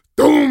be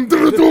doom,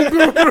 doom, doom,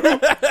 doom, doom.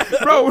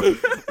 Bro.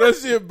 That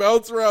shit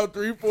bounce around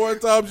 3-4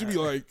 times. You be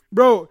like,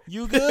 Bro,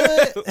 You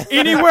good?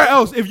 anywhere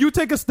else, if you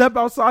take a step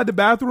outside the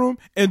bathroom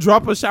and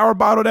drop a shower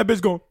bottle, that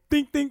bitch going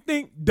think, think,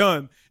 think,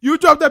 done. You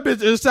drop that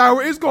bitch in the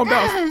shower, it's gonna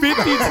bounce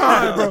 50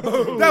 times,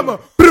 bro. That one,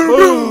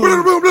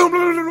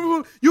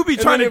 you be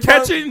trying to then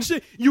catch it and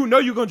shit. You know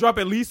you're gonna drop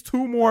at least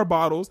 2 more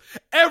bottles.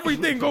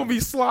 Everything gonna be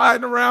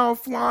sliding around,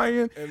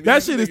 flying. and That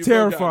these shit is niggas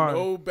don't got terrifying.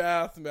 No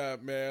bath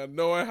mat, man.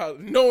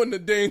 Knowing the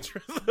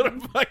dangers of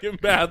the fucking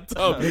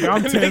bathtub. Nigga,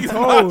 I'm And 10 niggas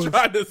not toes.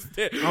 trying to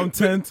stand. I'm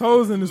 10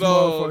 toes in this No,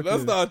 motherfucker.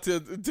 that's not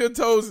 10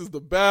 toes is the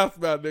bath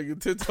mat, nigga.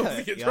 10 toes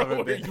to get Y'all ever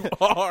where been- you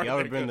are. You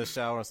ever nigga. been in the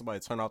shower and somebody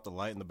turn off the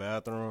light in the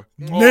bathroom?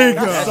 Nigga.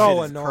 That's That so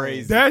shit is annoying.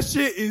 crazy. That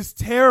shit is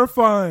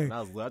terrifying.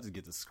 I just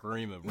get to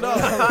screaming, bro.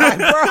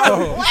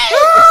 Bro,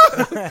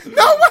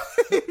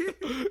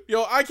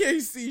 Yo, I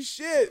can't see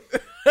shit.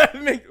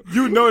 Nigga,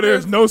 You know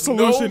there's no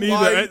solution no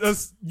either. light.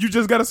 You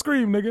just gotta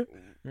scream, nigga.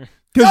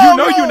 Because you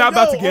know you're not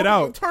about to get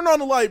out. Turn on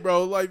the light,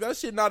 bro. Like, that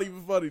shit not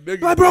even funny,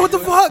 nigga. Like, bro, what the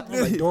fuck?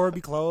 the door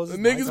be closed. The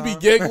niggas be nighttime.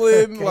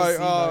 giggling, Can't like,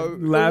 see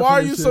nothing. Laughing why are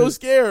and you so shit.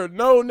 scared?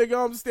 No,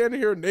 nigga, I'm standing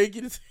here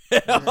naked as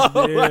hell.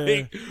 Yeah,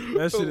 Like,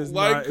 that shit is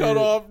light not cut it.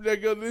 off,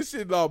 nigga. This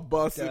shit not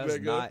busted, That's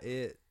nigga. not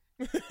it.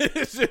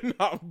 This shit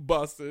not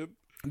busted.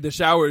 The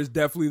shower is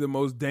definitely the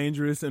most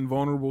dangerous and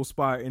vulnerable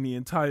spot in the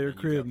entire You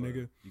crib, got the-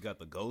 nigga. You got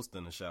the ghost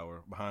in the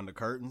shower behind the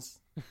curtains.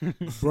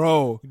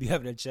 Bro, You be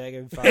having to check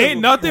every 5 ain't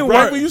nothing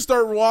Right worse. when you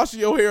start washing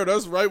your hair,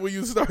 that's right when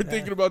you start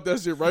thinking about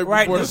that shit. Right,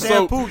 Right, before the the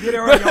soap, shampoo, get it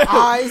on your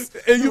eyes.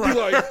 and you be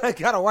like,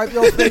 Gotta wipe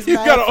your face. you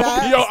mad gotta open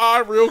fast, your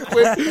eye real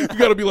quick. You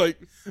gotta be like,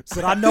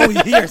 so I know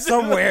he's here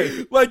somewhere.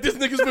 like this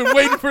nigga's been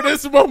waiting for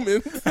this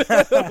moment.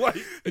 Like,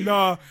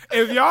 Nah,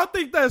 if y'all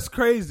think that's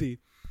crazy,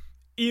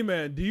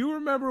 E-Man, do you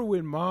remember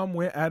when Mom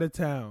went out of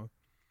town?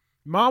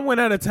 Mom went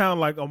out of town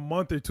like a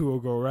month or 2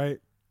 ago, right?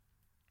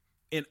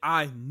 And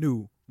I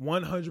knew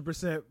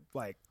 100%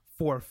 like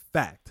for a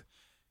fact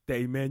that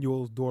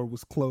Emmanuel's door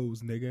was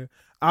closed, nigga.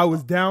 I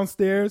was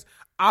downstairs.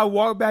 I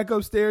walked back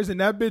upstairs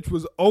and that bitch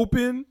was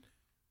open.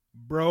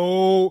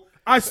 Bro,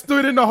 I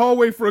stood in the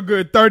hallway for a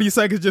good 30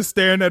 seconds just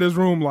staring at his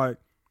room like,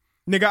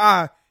 nigga,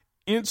 I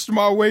inched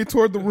my way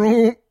toward the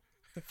room,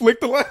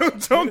 flicked the light,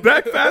 jumped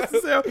back fast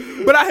as hell.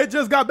 But I had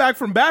just got back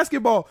from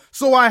basketball,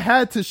 so I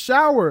had to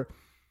shower.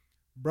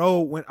 Bro,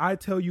 when I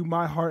tell you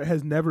my heart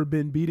has never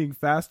been beating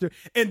faster,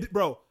 and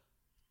bro,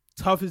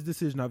 toughest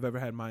decision I've ever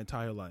had in my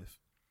entire life.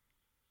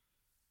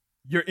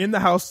 You're in the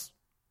house,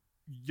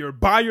 you're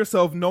by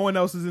yourself, no one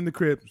else is in the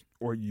crib,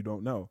 or you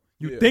don't know.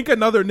 You Yeah. think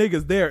another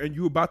nigga's there and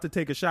you about to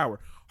take a shower.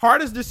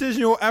 Hardest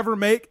decision you'll ever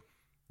make,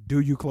 do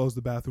you close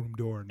the bathroom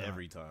door or not?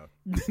 Every time,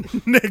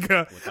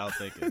 Nigga, without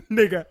thinking.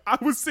 nigga, I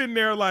was sitting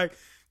there like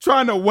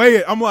trying to weigh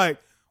it. I'm like,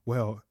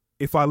 well,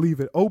 if I leave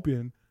it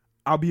open,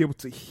 I'll be able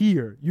to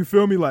hear. You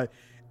feel me? Like,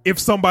 if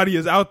somebody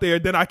is out there,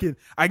 then I can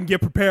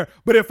get prepared.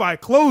 But if I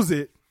close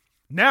it,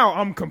 now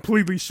I'm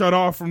completely shut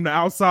off from the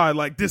outside.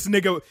 Like, this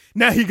nigga,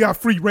 now he got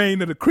free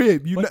reign of the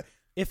crib. You know But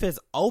if it's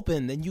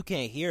open, then you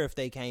can't hear if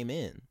they came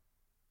in.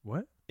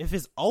 what? If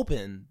it's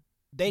open,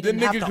 they The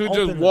didn't have nigga to could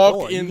open just the walk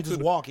door. You into could just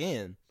the- walk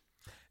in.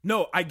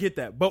 No, I get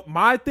that. But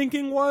my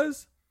thinking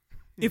was,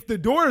 if the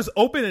door is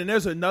open and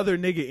there's another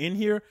nigga in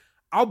here,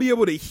 I'll be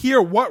able to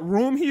hear what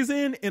room he's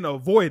in and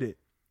avoid it.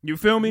 You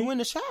feel me? You in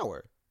the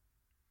shower.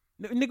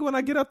 Nigga, when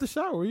I get out the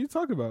shower, what are you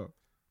talking about?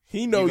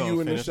 he know You gonna you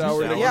in the finish the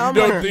shower. shower? nigga. Yeah, you I'm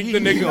don't like, think he- the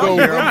he nigga gonna go.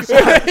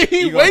 hear him. He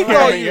You waiting gonna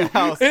on go in you. your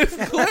house, It's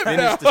clip finish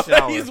now. the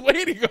shower. He's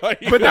waiting on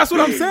you. But that's what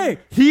I'm saying.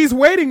 He's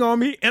waiting on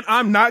me, and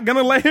I'm not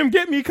gonna let him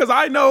get me because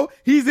I know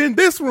he's in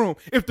this room.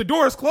 If the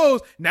door is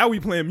closed, now we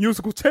playing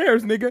musical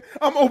chairs, nigga.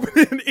 I'm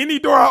opening any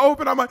door I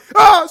open. I'm like,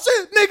 oh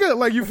shit, nigga.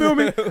 Like, you feel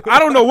me? I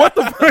don't know what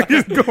the fuck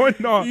is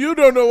going on. You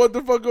don't know what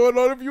the fuck going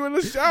on if you in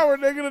the shower,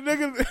 nigga. The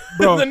nigga,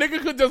 Bro. the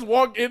nigga could just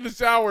walk in the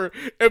shower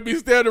and be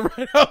standing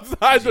right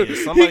outside. Yeah, he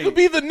somebody- could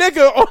be the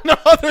nigga on the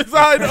other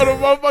side of the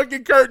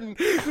motherfucking curtain.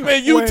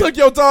 Man, you took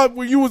your time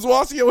when you was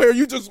washing your hair.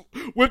 You just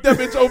whipped that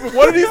bitch open.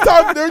 One of these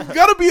times, there's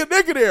gonna be a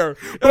nigga there,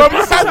 and I'm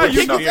gonna have to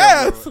kick his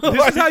ass.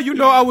 This is how you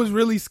know I was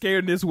really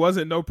scared. This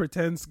wasn't no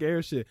pretend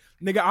scare shit.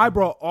 Nigga, I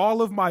brought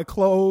all of my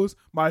clothes,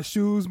 my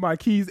shoes, my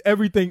keys,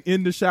 everything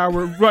in the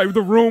shower, right,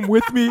 the room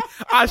with me.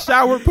 I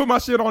showered, put my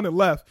shit on and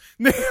left.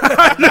 Nigga,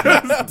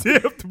 I just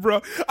dipped,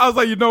 bro. I was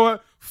like, you know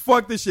what?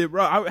 Fuck this shit,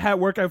 bro. I had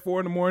work at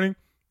 4 a.m. It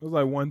was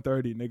like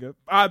 1:30, nigga.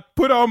 I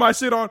put all my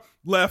shit on,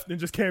 left, and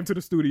just came to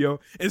the studio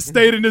and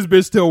stayed in this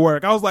bitch till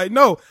work. I was like,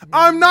 no,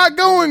 I'm not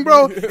going,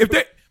 bro.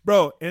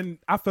 Bro, and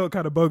I felt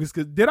kind of bogus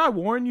because did I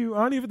warn you?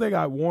 I don't even think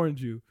I warned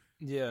you.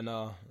 Yeah,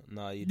 no,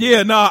 you didn't.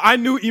 Yeah, no, I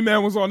knew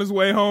E-Man was on his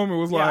way home. It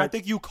was Yeah, like, I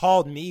think you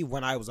called me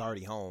when I was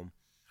already home.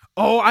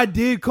 oh, I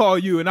did call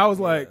you, and I was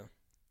like,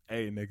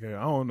 hey, nigga,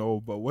 I don't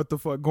know, but what the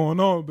fuck going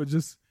on? But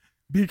just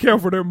be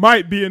careful. There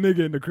might be a nigga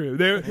in the crib.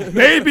 There,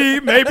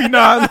 maybe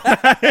not.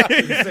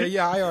 You say,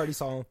 yeah, I already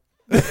saw him.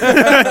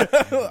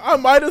 I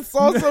might have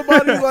saw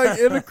somebody like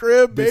in the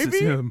crib, This is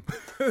baby. him.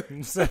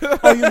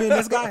 Oh, you mean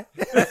this guy?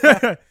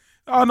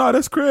 Oh no,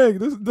 that's Craig.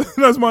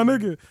 That's my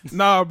nigga.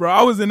 Nah, bro,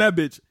 I was in that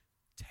bitch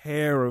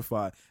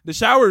terrified. The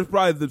shower is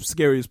probably the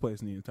scariest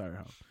place in the entire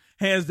house,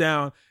 hands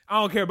down. I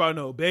don't care about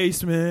no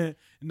basement,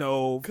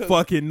 no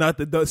fucking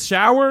nothing. The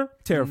shower,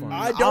 terrifying.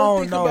 I don't don't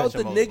think know. about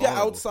the nigga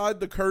outside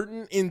the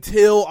curtain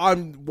until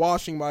I'm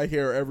washing my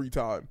hair every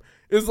time.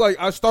 It's like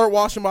I start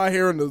washing my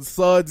hair and the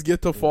suds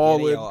get to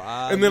falling,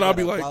 and then I'll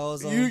be like,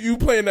 "You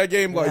playing that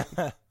game like,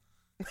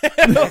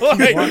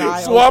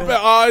 like swapping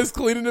eyes,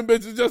 cleaning them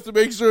bitches just to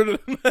make sure that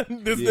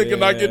this nigga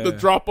not getting the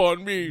drop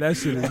on me." That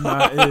shit is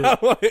not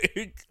it.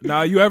 Like,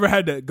 Now, you ever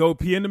had to go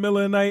pee in the middle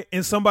of the night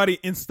and somebody,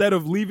 instead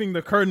of leaving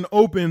the curtain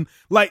open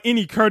like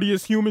any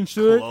courteous human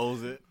should,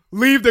 Close it.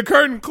 leave the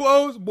curtain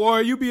closed? Boy,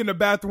 you be in the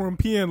bathroom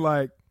peeing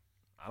like,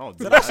 I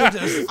don't. I should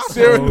just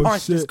Oh,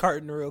 punch this shit.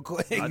 curtain real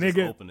quick. I just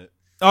nigga. open it.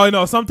 oh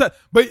no, sometimes.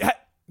 But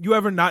you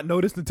ever not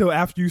noticed until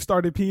after you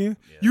started peeing?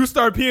 You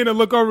start peeing and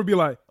look over and be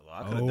like, Well,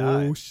 I could have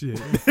oh died. shit.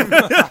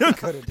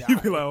 Coulda died. You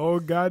be like, oh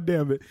god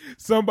damn it.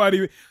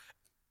 Somebody.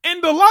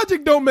 And the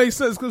logic don't make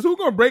sense because who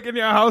gonna break in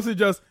your house and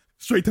just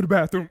straight to the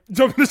bathroom,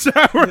 jump in the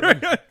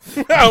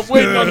shower? I'm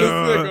waiting on this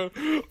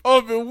nigga.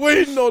 I've been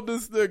waiting on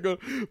this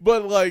nigga.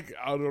 But like,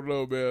 I don't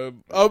know,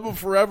 man. I'm gonna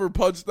forever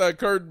punch that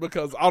curtain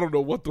because I don't know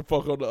what the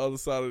fuck on the other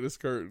side of this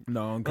curtain.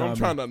 No, I'm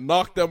trying to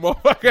knock them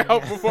motherfucker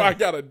out before I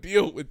gotta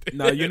deal with it.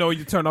 Now you know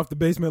you turn off the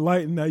basement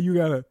light and now you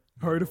gotta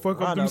hurry the fuck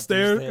up Run them up them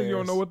stairs because you stairs.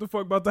 don't know what the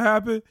fuck about to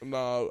happen.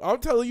 No, I'm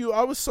telling you,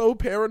 I was so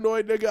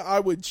paranoid, nigga.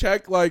 I would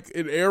check like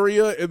an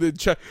area and then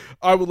check.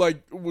 I would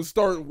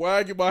start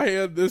wagging my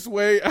hand this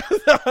way as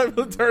I'm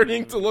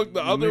turning to look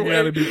the other You way.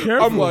 gotta be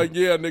careful. I'm like,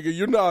 yeah, nigga,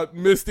 you're not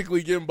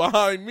mystically getting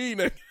behind me,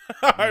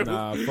 nigga.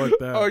 Nah, fuck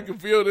that. I can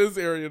feel this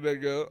area,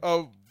 nigga.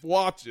 I'm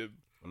watching.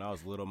 When I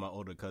was little, my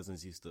older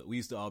cousins used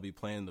to all be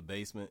playing in the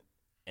basement,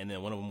 and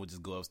then one of them would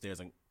just go upstairs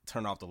and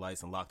turn off the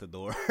lights and lock the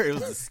door. It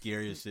was the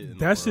scariest shit in the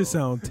That world. shit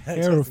sounds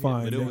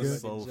terrifying, But it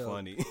was nigga. so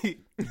funny.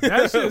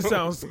 That shit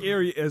sounds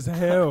scary as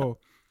hell.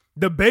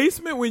 The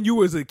basement when you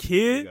was a You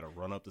kid, gotta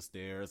run up the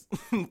stairs.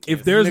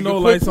 if there's Nigga,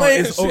 no quit lights on,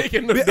 playing it's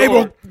shaking the Hey,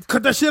 bro, door.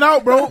 cut that shit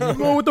out, bro. You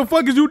know what the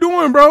fuck is you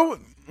doing, bro?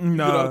 Get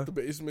Nah. out the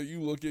basement,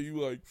 you look at you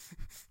like,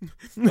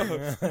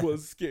 I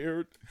was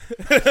scared.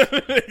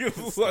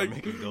 It's like,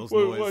 making ghost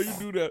why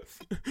noise. you do that?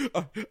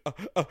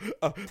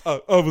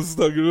 I was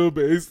stuck in the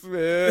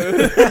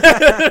basement.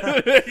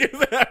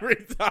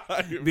 Every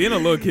time. Being a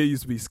little kid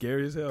used to be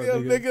scary as hell. Yeah,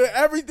 nigga. nigga,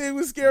 everything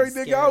was scary,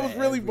 nigga. Scared I was of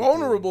really everything.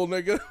 vulnerable,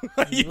 nigga.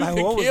 You Like,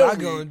 could what was kill I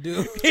me. gonna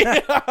do? Yeah,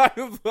 I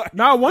was like,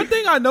 Now, one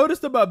thing I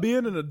noticed about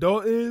being an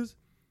adult is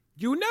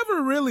you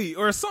never really,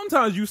 or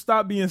sometimes you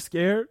stop being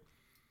scared,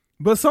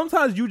 but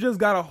sometimes you just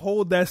gotta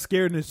hold that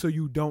scaredness so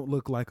you don't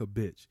look like a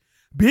bitch.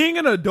 Being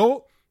an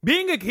adult,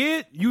 being a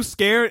kid, you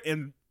scared,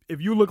 and if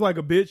you look like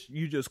a bitch,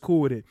 you just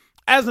cool with it.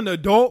 As an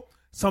adult,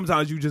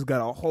 sometimes you just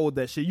gotta hold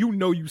that shit. You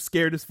know you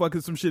scared as fuck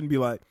of some shit and be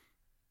like,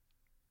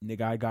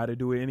 nigga, I gotta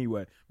do it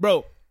anyway.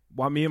 Bro,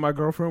 while me and my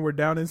girlfriend were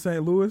down in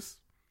St. Louis,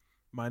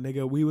 my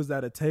nigga, we was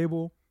at a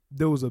table.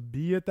 There was a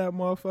bee at that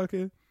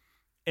motherfucker.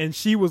 And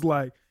she was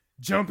like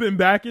jumping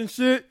back and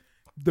shit.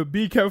 The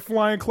bee kept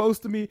flying close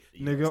to me.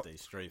 You gotta Nigga, stay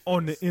straight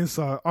on the face.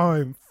 inside,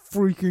 I'm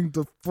freaking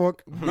the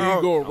fuck you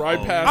out. going right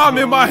past I'm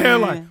me. in my head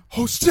like,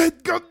 oh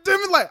shit, god damn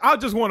it. Like, I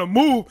just want to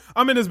move.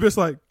 I'm in this bitch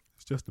like,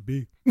 it's just a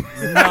bee. Never,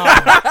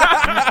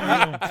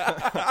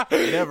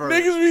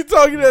 Niggas be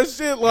talking that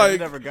shit I've like,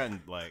 never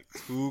gotten like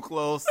too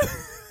close.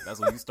 That's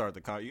when you start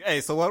the con.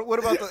 Hey, so what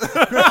about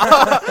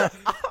the?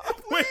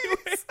 Wait,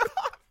 this is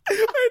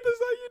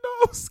how you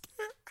know I'm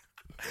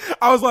scared.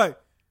 I was like,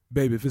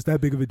 babe, if it's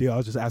that big of a deal,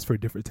 I'll just ask for a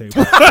different table.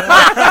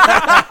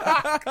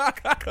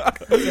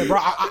 Yeah, bro,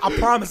 I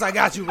promise I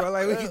got you, bro.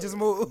 Like, we can just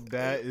move.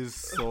 That is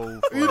so.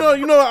 you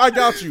know, I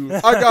got you.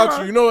 I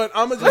got you. You know what?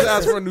 I'm gonna just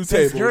ask for a new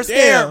table. You're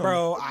scared, Damn.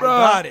 bro. I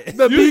got it.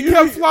 The bee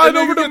kept flying and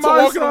then over you to get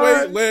my walking away,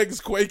 side.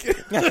 legs quaking.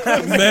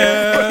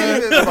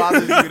 Man, It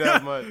bothers you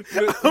that much.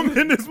 I'm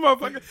in this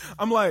motherfucker.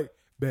 I'm like,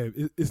 babe,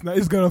 it's not.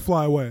 It's gonna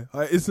fly away.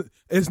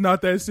 It's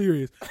not that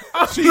serious.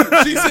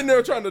 She's sitting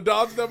there trying to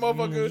dodge that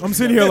motherfucker. I'm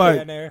sitting here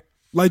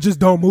like just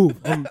don't move.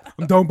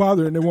 Don't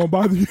bother, and it won't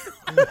bother you.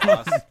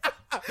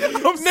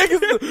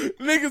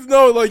 Niggas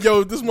know, like,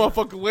 yo, this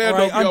motherfucker land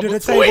Right on me. under I'm the a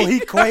table, tweet. he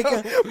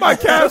quaking. My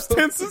calves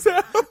tense as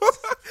hell.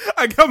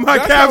 I got my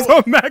calves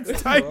on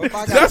max tightness.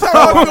 That's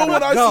how I feel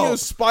when I see a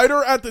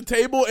spider at the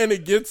table and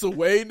it gets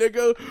away,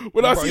 nigga.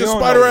 When I Bro, see you a don't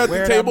spider know at the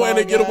where table that and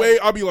it get mug away,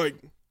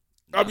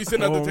 I'll be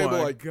sitting at the Oh table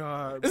my like,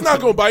 God, it's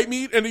not gonna bite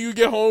me. And then you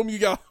get home, you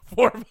got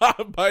 4 or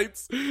 5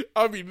 bites.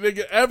 I mean,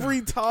 nigga,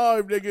 every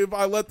time, nigga, if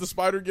I let the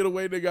spider get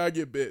away, nigga, I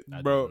get bit.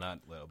 I Bro. do not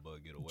let a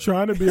bug get away.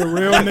 Trying to be a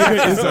real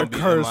nigga is It's a gonna be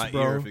in curse, my ear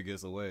bro. if it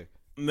gets away.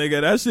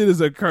 Nigga, that shit is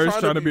a curse.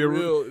 Trying to be a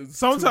real. is too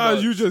Sometimes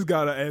much. you just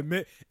gotta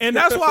admit, and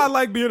that's why I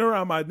like being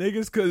around my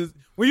niggas. Because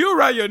when you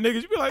around your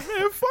niggas, you be like,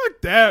 man,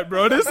 fuck that,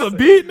 bro. This a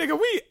beat, nigga.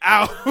 We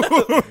out.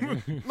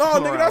 No,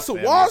 nigga, that's a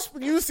family. wasp.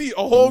 You see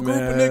a whole group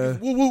of Man. niggas,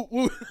 woo, woo,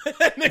 woo.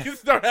 Niggas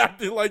start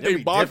acting like They they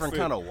be boxing. different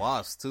kind of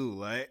wasps too.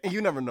 Like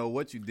you never know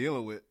what you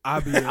dealing with. I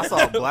be. I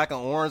saw a black and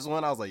orange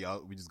one. I was like,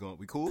 y'all,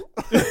 we cool?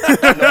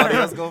 Nobody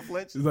else gonna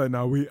flinch. It's like,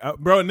 nah, we out.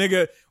 Bro,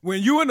 nigga,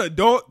 when you an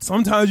adult,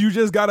 sometimes you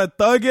just gotta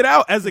thug it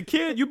out. As a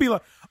kid, you be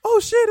like, oh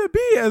shit, it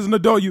be. As an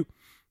adult, you.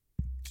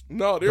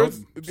 No,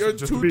 there's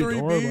just 2, be 3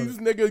 don't worry about bees,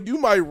 nigga. You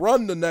might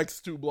run the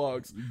next 2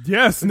 blocks.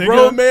 Yes, nigga.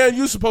 Bro, man,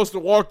 you supposed to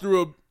walk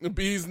through a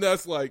bee's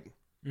nest like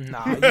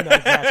Nah, you not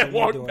catching me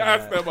walk doing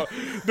past that.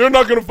 them. They're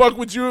not gonna fuck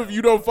with you if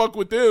you don't fuck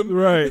with them.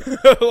 Right.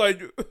 Like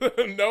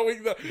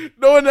knowing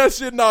that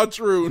shit not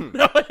true.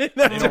 Knowing that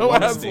don't your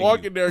wanna ass sting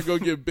walking there go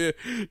get bit,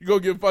 you go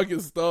get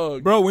fucking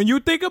stung. Bro, when you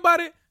think about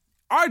it,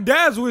 our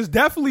dads was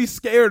definitely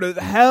scared of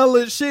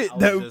hella shit. I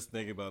That, was just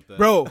thinking about that,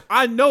 bro,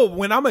 I know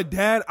when I'm a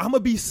dad, I'm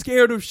gonna be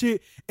scared of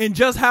shit and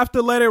just have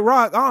to let it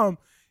rock.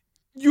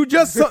 You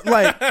just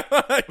like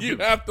You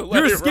have to let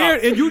you're it scared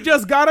rock. and you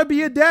just gotta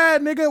be a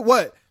dad, nigga.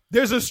 What?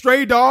 There's a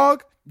stray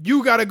dog.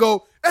 You gotta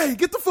go. Hey,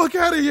 get the fuck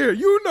out of here!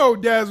 You know,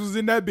 dads was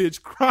in that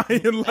bitch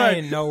crying like.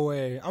 Ain't no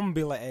way. I'm gonna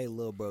be like, hey,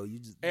 little bro, you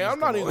just. Hey, just I'm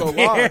not come even over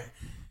gonna lie.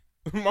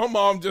 here. My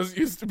mom just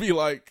used to be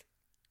like,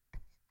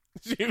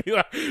 she'd be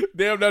like,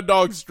 damn, that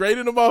dog straight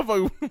in the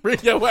motherfucker. Bring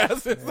your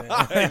ass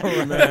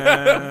inside.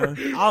 Man.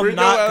 I'm Bring your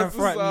not ass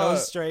confronting no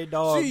inside. stray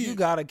dog. She- You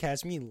gotta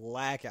catch me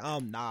lacking.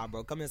 I'm nah,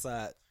 bro. Come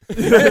inside.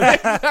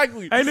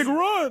 Exactly. Hey, nigga,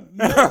 run!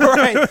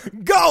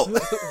 Right. Go.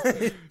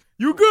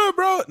 You good,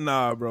 bro?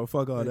 Nah, bro.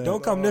 Fuck all that.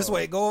 Don't come this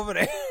way. Go over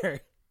there.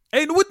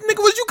 Hey, what nigga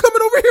was you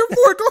coming over here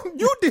for? Go,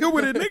 you deal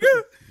with it,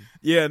 nigga.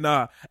 Yeah,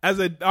 nah.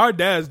 Our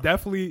dads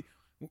definitely.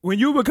 When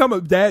you become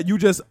a dad, you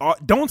just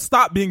don't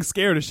stop being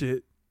scared of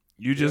shit.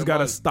 You just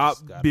gotta stop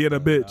gotta being a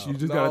thug it bitch. out. You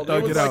just No, gotta there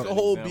thug was it like out. a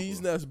whole Example.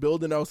 bee's nest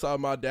building outside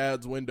my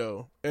dad's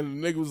window,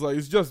 and the nigga was like,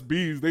 "It's just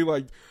bees." They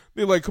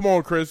like, "Come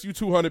on, Chris, you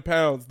 200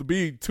 pounds. The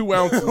bee 2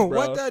 ounces, bro."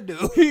 What that do?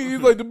 He's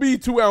like, "The bee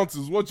 2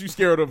 ounces. What you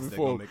scared of it They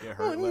for?" gonna make it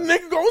hurt less.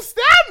 Nigga gonna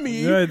stab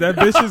me. Yeah, that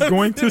bitch is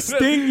going to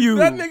sting you.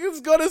 That nigga's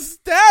gonna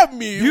stab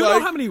me. Do you know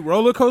like, how many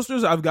roller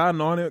coasters I've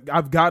gotten on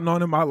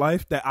in my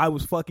life that I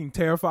was fucking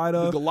terrified the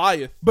of?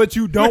 Goliath? But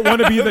you don't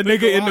want to be the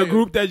nigga in the Goliath.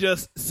 group that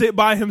just sit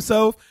by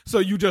himself, so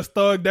you just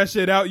thug that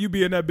shit out. You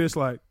be in that bitch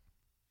like,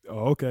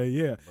 oh, okay,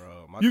 yeah.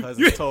 Bro, my You-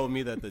 cousin you- told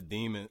me that the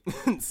demon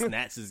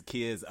snatches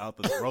kids out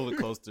the roller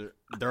coaster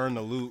during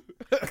the loop.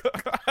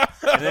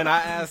 And then I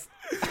asked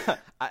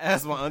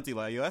my auntie,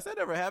 like, yo, has that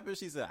ever happened?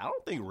 She said, I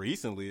don't think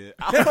recently.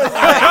 I was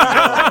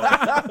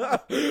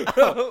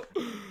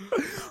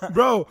like,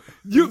 Bro,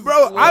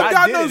 I I've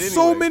gotten did on it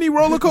so anyway. many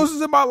roller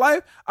coasters in my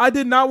life. I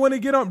did not want to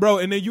get on, bro.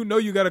 And then you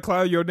gotta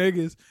clown your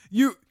niggas.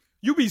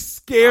 You be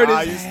scared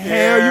as you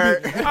hell. You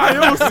be, scared?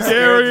 you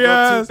scary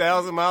ass.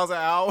 2,000 miles an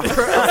hour.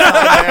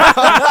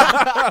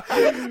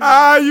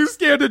 You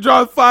scared to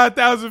drop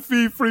 5,000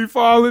 feet free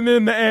falling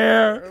in the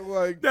air.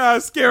 Like,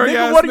 Scary nigga,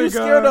 ass what are you nigga.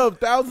 scared of?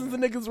 Thousands of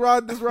niggas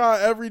ride this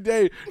ride every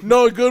day.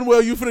 Knowing good and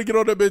well you finna get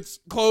on that bitch,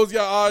 close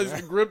your eyes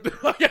and grip the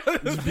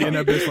Just be in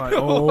that bitch like,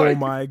 oh Like-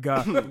 my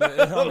god. On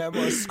that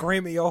boy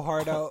screaming your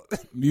heart out.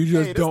 You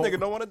just Hey, this don't. nigga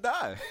don't want to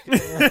die.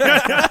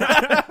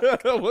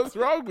 What's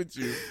wrong with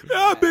you?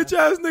 Ah, bitch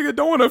ass nigga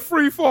don't want to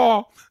free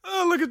fall.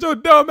 Oh, look at your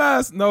dumb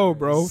ass. No,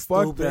 bro.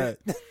 Fuck Stupid.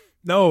 that.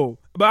 No.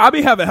 But I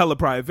be having hella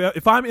pride.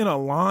 If I'm in a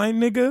line,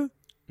 nigga,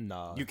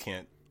 Nah. You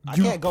can't. I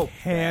you can't go.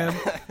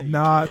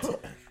 not.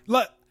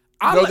 Look,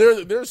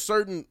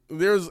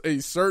 There's a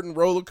certain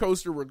roller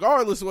coaster,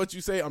 regardless of what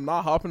you say. I'm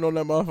not hopping on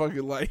that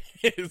motherfucking like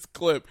his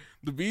clip.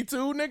 The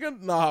V2 nigga,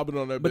 not hopping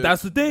on that bitch. but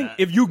that's the thing. That-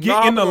 If you Not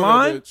get in the hopping on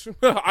line, that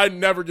bitch. I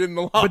never get in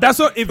the line. but that's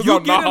what. If 'Cause you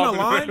I'm get in not the hopping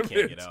on line, that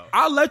Can't bitch. get out.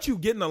 I'll let you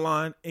get in the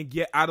line and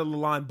get out of the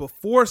line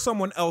before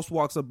someone else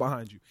walks up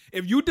behind you.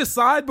 If you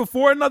decide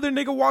before another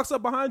nigga walks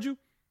up behind you,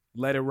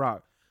 let it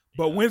rock.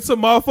 But when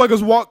some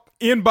motherfuckers walk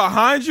in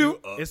behind you,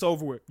 it's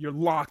over with. You're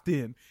locked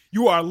in.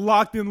 You are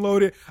locked and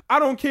loaded. I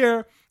don't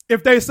care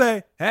if they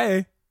say,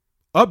 hey,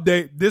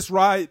 update, this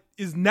ride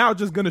is now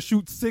just going to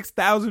shoot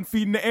 6,000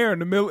 feet in the air in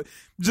the middle,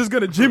 just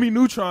going to Jimmy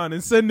Neutron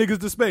and send niggas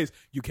to space.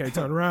 You can't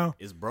turn around.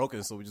 It's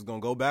broken, so we're just gonna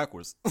go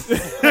backwards.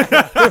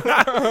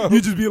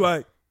 You just be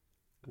like,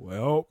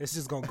 Well, It's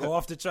just gonna go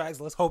off the tracks.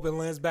 Let's hope it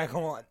lands back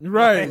on.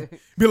 right.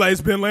 Be like,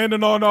 it's been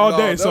landing on all No,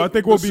 day, so I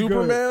think we'll be good.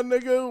 Superman,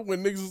 nigga,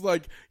 when niggas was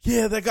like,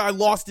 yeah, that guy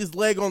lost his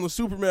leg on the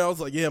Superman. I was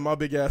like, yeah, my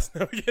big ass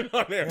never get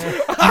on there.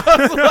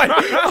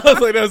 I was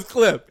like, that's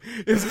clip.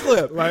 It's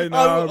clip. Like,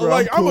 nah, bro,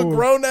 I'm I'm a cool.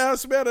 grown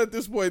ass man at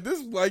this point. This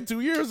is like 2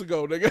 years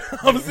ago, nigga.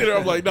 I'm sitting there,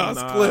 I'm like, nah,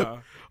 it's clip.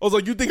 I was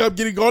like, you think I'm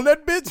getting on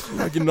that bitch? I'm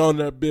not getting on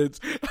that bitch.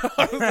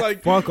 I was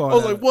like, Fuck all I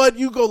was that. like, what?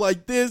 You go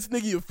like this,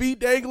 nigga, your feet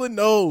dangling?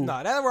 No.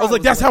 Nah, that I ride was like,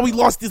 was that's lit, how he though.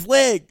 lost his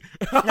leg.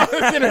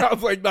 I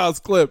was like, nah, it's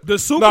clip. The Not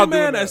doing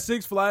Superman that. at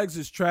Six Flags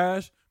is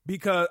trash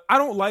because I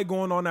don't like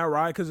going on that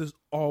ride because it's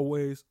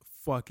always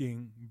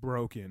fucking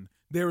broken.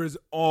 There is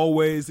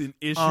always an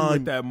issue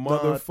with that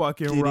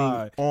motherfucking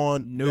ride.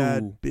 On No.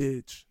 that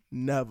bitch.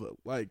 Never.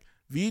 Like,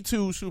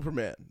 V2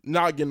 Superman.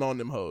 Not getting on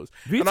them hoes.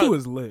 And V2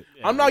 is lit.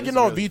 I'm not it's getting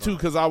on really V2 fun.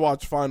 because I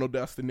watch Final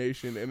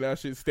Destination and that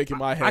shit's sticking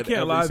my head can't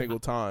every lie. single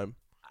time.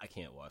 I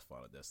can't watch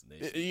Final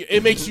Destination.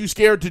 It makes you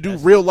scared to do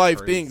That's real life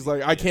crazy. things.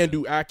 Like, I can't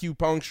do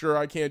acupuncture.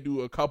 I can't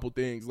do a couple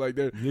things. Like,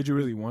 there. Did you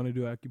really want to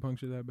do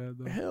acupuncture that bad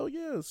though? Hell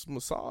yes,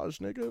 massage,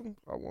 nigga.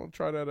 I want to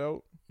try that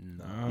out.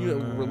 Nah. You know,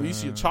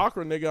 release your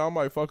chakra, nigga. I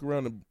might fuck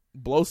around and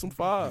blow some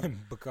fire.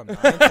 Become Nine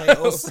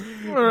Tails.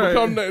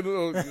 Become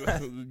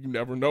that, you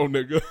never know,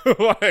 nigga.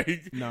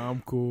 Like, Nah,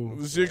 I'm cool.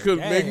 this shit could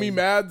make me Dang.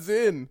 mad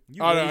zen.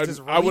 You really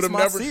just I would have my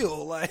never.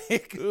 seal. Like,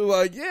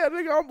 Yeah,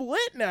 nigga, I'm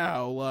lit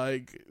now.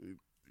 Like,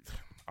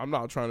 I'm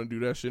not trying to do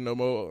that shit no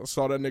more. I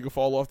saw that nigga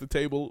fall off the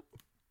table.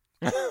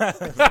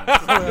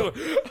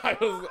 I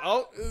was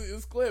out.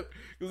 It's clip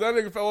because that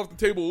nigga fell off the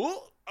table. Ooh,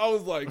 I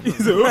was like,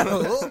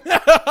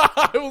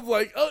 I was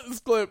like, oh, it's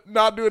clip.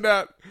 Not doing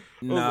that.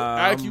 Nah,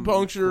 I'm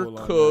Acupuncture cool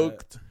on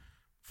cooked.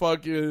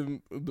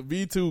 Fucking the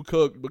V2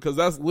 cooked because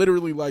that's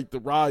literally like the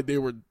ride they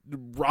were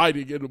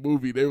riding in the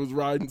movie. They was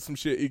riding some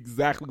shit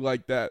exactly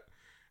like that,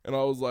 and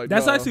I was like,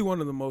 That's nah. actually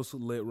one of the most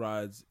lit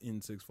rides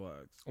in Six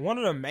Flags. one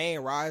of the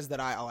main rides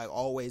that I like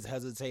always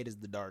hesitate is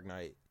the Dark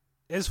Knight.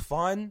 It's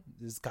fun.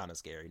 It's kind of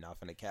scary, not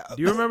finna cap.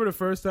 Do you remember the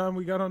first time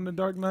we got on the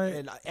Dark Knight?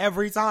 And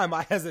every time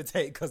I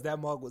hesitate because that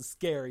mug was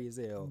scary as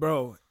hell.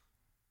 Bro,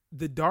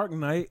 the Dark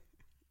Knight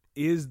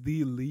is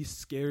the least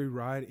scary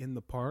ride in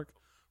the park,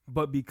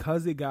 but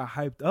because it got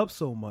hyped up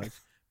so much,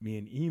 me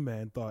and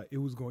E-Man thought it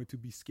was going to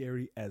be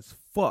scary as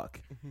fuck.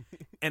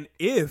 And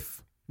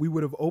if we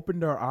would have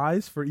opened our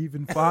eyes for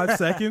even 5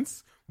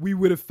 seconds, we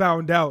would have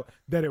found out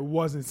that it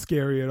wasn't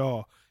scary at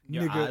all.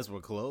 Your Nigga, eyes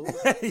were closed.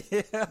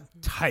 Yeah.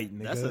 tight,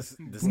 nigga. That's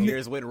the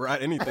scariest way to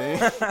ride anything.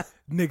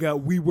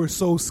 Nigga, we were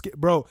so scared.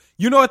 Bro,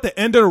 you know at the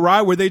end of the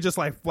ride where they just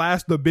like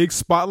flashed the big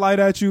spotlight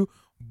at you?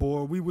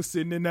 Boy, we was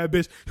sitting in that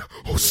bitch.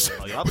 Oh, shit.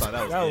 Oh, y'all thought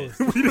that was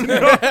That it. We didn't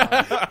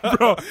know.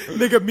 Bro,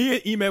 nigga, me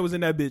and E-Man was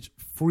in that bitch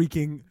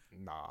freaking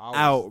Nah, I was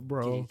out,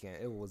 bro.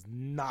 geeking. It was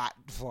not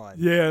fun.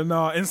 Yeah,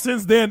 no. And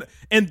since then,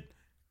 and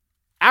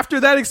after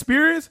that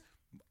experience,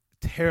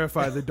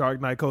 terrified of the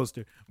Dark Knight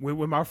coaster. Went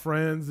with my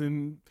friends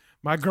and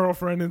my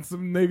girlfriend and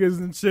some niggas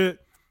and shit.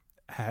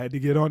 I had to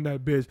get on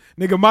that bitch.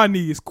 Nigga, my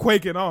knees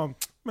quaking on.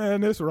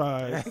 Man, this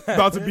ride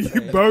about to be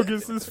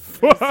bogus as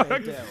fuck.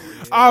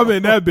 I'm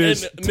in that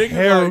bitch And nigga,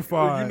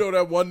 terrified. like, you know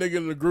that one nigga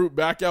in the group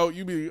back out.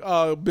 You be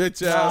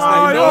bitch ass.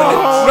 Oh,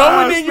 nigga.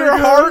 Knowing in your nigga.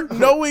 heart,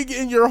 knowing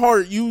in your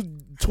heart, you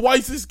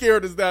twice as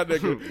scared as that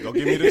nigga. Go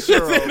give me the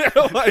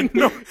churro. Like,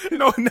 no,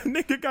 that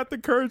nigga got the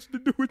courage to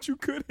do what you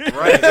couldn't.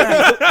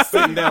 Right.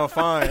 Sitting down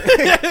fine.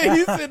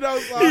 he sitting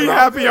outside. He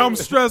happy I'm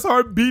stressed,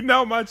 heart beating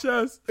out my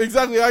chest.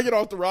 Exactly. I get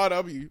off the ride.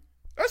 I'll be.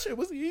 That shit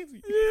was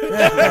easy.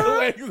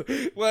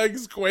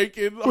 legs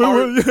quaking.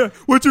 Heart.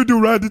 What you do?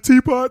 Ride the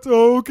teapots?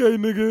 Oh, okay,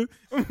 nigga.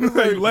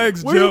 Like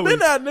legs Where you jelly.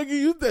 been at,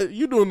 nigga?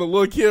 You doing the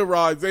little kid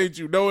rides, ain't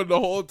you? Knowing the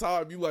whole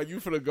time you like you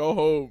finna go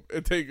home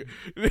and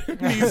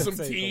need some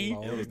Take tea a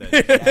long It was that,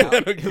 and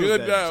a it was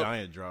good that nap.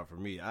 giant drop for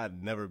me.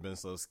 I'd never been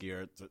so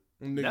scared.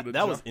 Nigga, the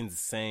That was gi-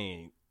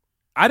 insane.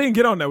 I didn't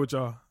get on that with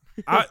y'all.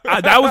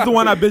 That was the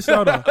one I bitched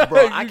out on.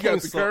 Bro, You I got came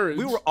the courage.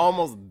 We were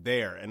almost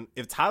there. And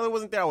if Tyler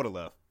wasn't there, I would have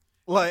left.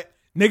 Like,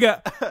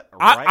 Nigga,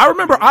 right I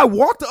remember after- I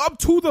walked up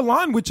to the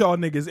line with y'all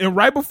niggas, and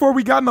right before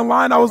we got in the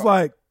line, I was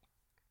like,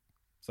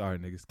 sorry,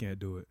 niggas, can't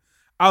do it.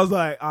 I was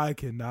like, I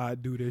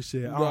cannot do this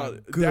shit. Nah, I'm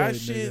good, that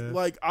shit, nigga.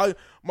 like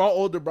my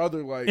older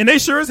brother, like And they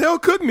sure as hell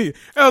cooked me.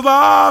 I was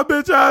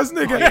like, bitch ass Oh,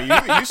 nigga.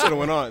 yeah, you should have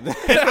went on.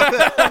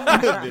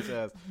 Bitch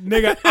ass.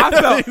 Nigga,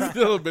 I he's felt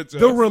still a bitch.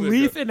 the ass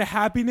relief nigga. and the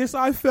happiness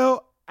I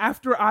felt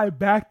after I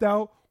backed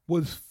out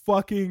was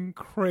fucking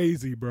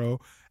crazy, bro.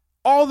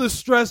 All the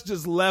stress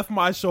just left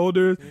my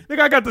shoulders. Nigga,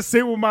 I got to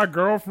sit with my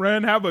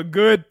girlfriend, have a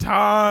good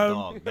time.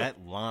 Dog,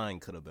 that line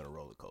could have been a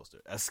roller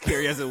coaster. As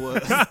scary as it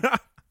was.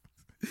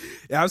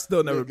 Yeah, I've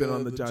still never Nigga, been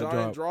on the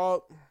giant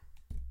drop.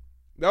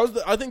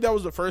 I think that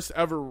was the first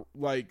ever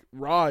like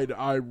ride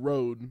I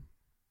rode.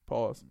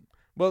 Pause.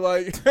 But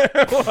like,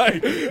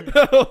 like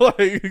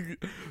that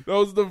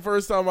was the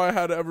first time I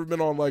had ever been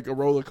on like a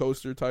roller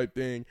coaster type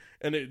thing,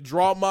 and it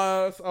dropped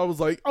my ass. I was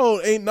like, oh,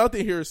 ain't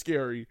nothing here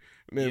scary.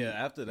 And then, Yeah,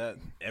 after that,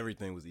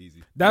 everything was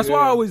easy. That's why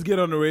I Yeah. always get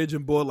on the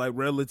Raging Bull like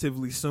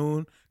relatively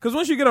soon. Because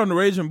once you get on the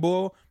Raging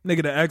Bull,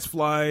 nigga, the X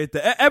Flight,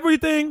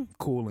 everything,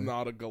 cooling.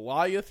 nah, the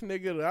Goliath,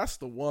 nigga, that's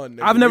the one.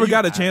 Nigga. I've never When you-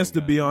 got a chance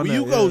to be on When that.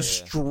 you go yeah.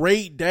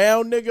 straight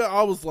down, nigga,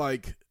 I was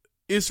like,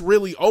 it's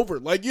really over.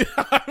 Like, yeah,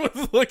 I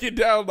was looking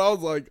down and I was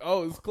like,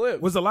 oh, it's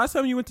clipped. Was the last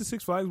time you went to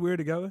Six Flags we were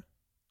together?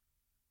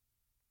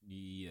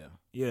 Yeah.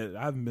 Yeah,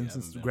 I haven't been Yeah,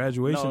 since haven't been.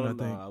 graduation, No, I think.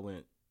 No, I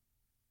went.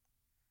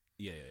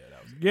 Yeah,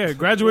 that was. Yeah,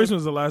 graduation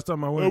was the last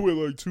time I I went. went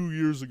like 2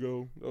 years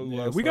ago. That was the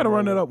Yeah, last we got to time I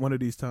run it went. up one of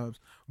these times.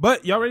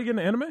 But y'all ready to get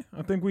into anime?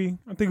 I think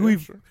Yeah,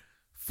 we've sure.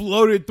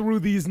 floated through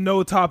these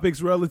no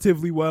topics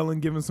relatively well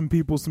and given some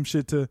people some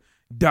shit to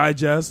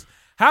digest.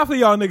 Half of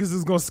y'all niggas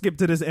is gonna skip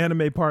to this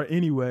anime part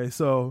anyway,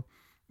 so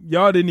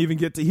y'all didn't even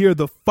get to hear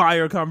the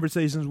fire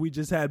conversations we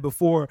just had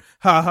before.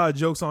 Ha ha,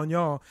 jokes on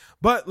y'all.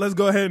 But let's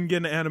go ahead and get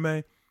into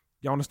anime.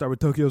 Y'all want to start with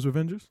Tokyo's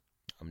Revengers?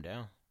 I'm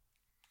down.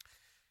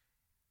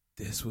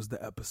 This was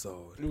the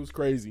episode It was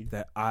crazy.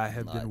 that I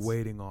have been Nuts.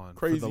 waiting on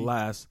Crazy. for the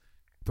last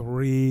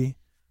 3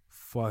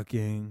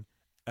 fucking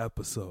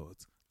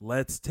episodes.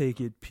 Let's take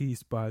it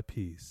piece by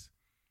piece.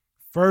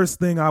 First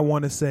thing I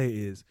want to say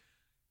is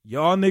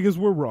y'all niggas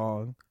were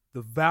wrong.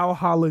 The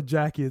Valhalla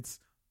jackets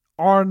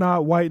are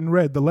not white and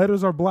red. The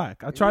letters are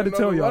black. I tried to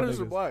tell the y'all letters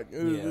niggas. are black. The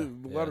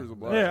Yeah. letters are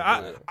black.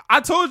 Yeah, I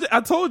told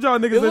y'all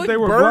niggas It that looked they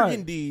were black.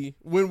 burgundy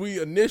when we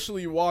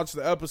initially watched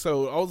the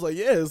episode. I was like,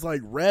 yeah, it's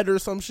like red or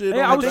some shit.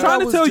 Hey, on I it. was think trying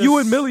that to was tell you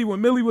just- and Millie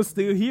when Millie was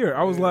still here.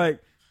 I was Yeah.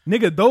 like,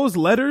 nigga, those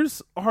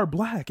letters are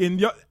black.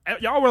 And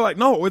y'all were like,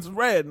 no, it's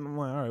red. And I'm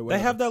like, all right, They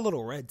whatever. have that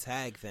little red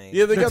tag thing.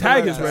 Yeah, they The got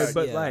tag red is red, tag.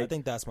 but yeah, like- I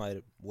think that's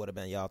would have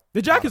been y'all.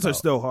 The jackets are about.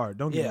 still hard.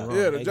 Don't get Yeah. me wrong.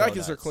 Yeah, the They go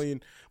jackets are nuts.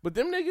 clean, but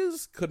them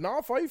niggas could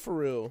not fight for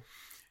real.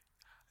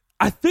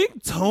 I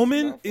think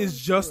Toman not is fun,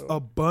 just bro. a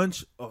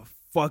bunch of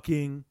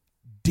fucking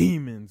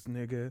demons,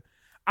 nigga.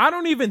 I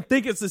don't even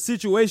think it's a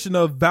situation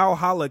of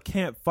Valhalla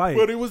can't fight.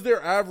 But it was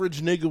their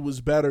average nigga was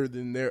better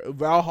than their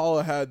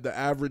Valhalla had the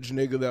average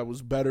nigga that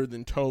was better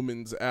than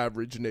Toman's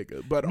average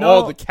nigga. But No.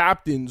 all the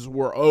captains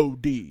were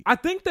OD. I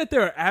think that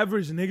their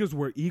average niggas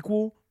were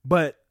equal,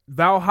 but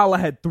Valhalla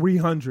had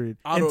 300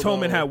 I and don't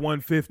Toman know. had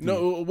 150.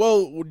 No,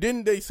 well,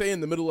 didn't they say in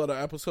the middle of the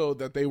episode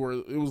that it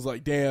was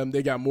like, damn,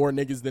 they got more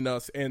niggas than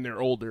us and they're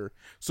older.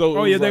 So it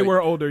Oh was yeah, they like-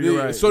 were older. You're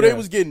yeah, right. So yeah.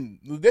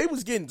 they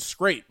was getting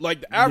scraped.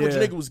 Like the average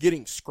Yeah. nigga was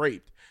getting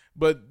scraped.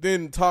 But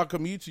then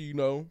Takamichi,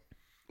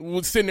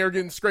 was sitting there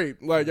getting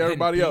scraped like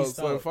everybody else. pieced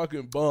Like out.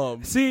 fucking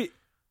bum. See,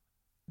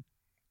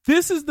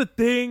 this is the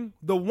thing.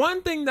 The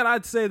one thing that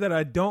I'd say that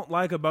I don't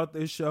like about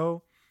this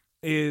show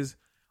is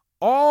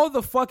all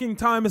the fucking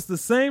time it's the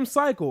same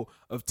cycle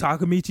of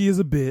Takamichi is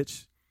a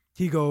bitch.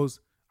 He goes,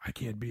 I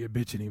can't be a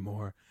bitch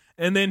anymore.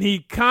 And then he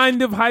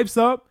kind of hypes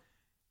up.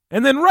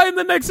 And then right in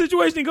the next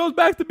situation, he goes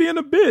back to being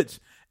a bitch.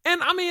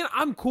 And I mean,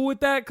 I'm cool with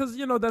that because,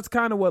 that's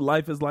kind of what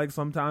life is like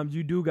sometimes.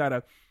 You do got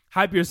to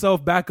hype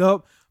yourself back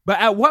up. But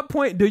at what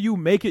point do you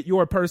make it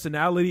your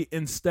personality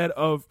instead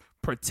of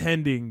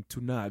pretending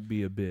to not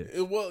be a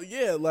bitch? Well,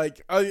 yeah,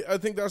 like I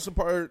think that's the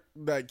part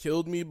that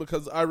killed me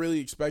because I really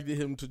expected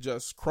him to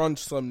just crunch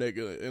some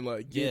nigga and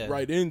like get Yeah.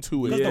 right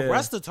into it. Because Yeah. the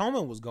rest of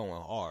Toman was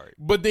going hard.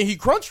 But then he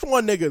crunched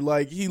one nigga,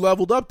 like he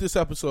leveled up this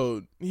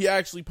episode. He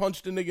actually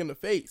punched a nigga in the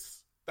face.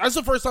 That's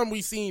the first time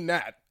we seen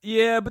that.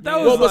 Yeah, but that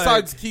Well, was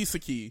besides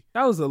Kisaki.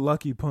 that was a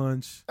lucky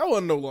punch. That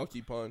wasn't no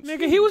lucky punch.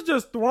 Nigga, he was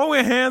just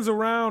throwing hands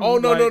around. Oh,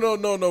 no,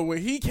 like- no. When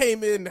he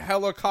came in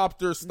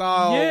helicopter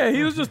style. Yeah,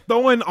 he was just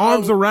throwing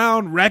arms was-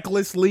 around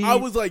recklessly. I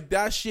was like,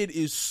 that shit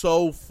is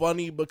so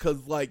funny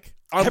because, like,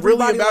 I'm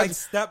Everybody, really like,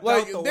 stepped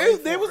out the way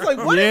they for was it. like,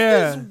 what is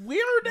Yeah. this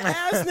weird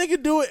ass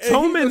nigga doing? And he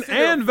Toman just sit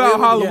there and feeling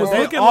Valhalla it, was bro.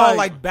 looking all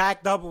like,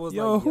 backed up and was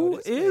yo, like, who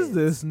is man.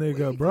 this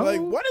nigga, bro?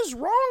 Like, what is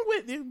wrong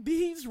with him?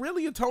 He's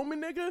really a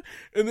Toman nigga?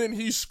 And then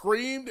he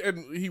screamed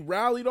and he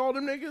rallied all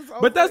them niggas.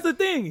 But that's the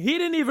thing. He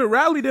didn't even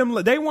rally them.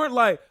 They weren't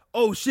like,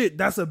 oh shit,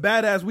 that's a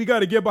badass. We got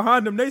to get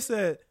behind him. They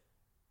said,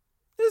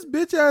 this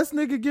bitch ass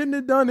nigga getting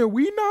it done and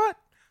we not?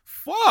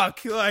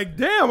 Fuck. Like,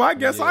 damn, I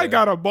guess I Yeah.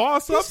 got a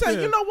boss He up said,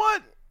 there. you know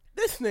what?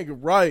 This nigga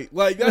right.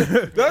 Like,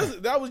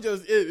 that was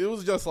just it. It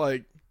was just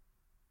like,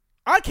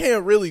 I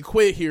can't really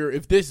quit here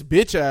if this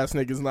bitch ass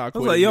nigga's not I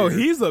was quitting like, yo, here.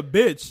 he's a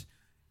bitch.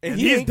 And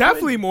he he's ain't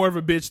definitely quitting. more of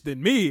a bitch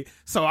than me.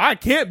 So I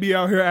can't be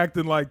out here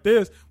acting like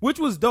this, which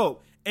was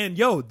dope. And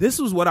yo, this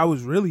was what I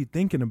was really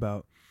thinking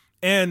about.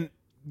 And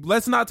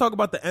let's not talk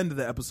about the end of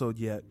the episode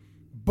yet.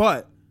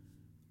 But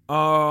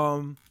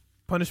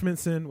Punishment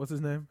Sin, what's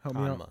his name? Help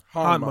me Hanma. out.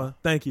 Hanma. Hanma.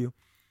 Thank you.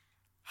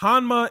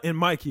 Hanma and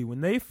Mikey,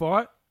 when they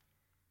fought,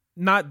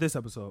 not this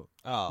episode.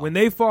 Oh. When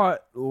they fought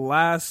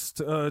last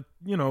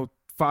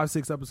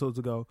 5-6 episodes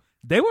ago,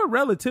 they were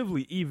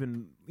relatively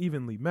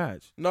evenly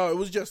matched. No, it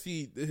was just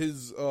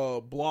his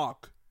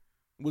block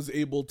was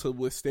able to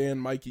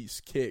withstand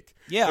Mikey's kick.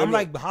 Yeah, And I'm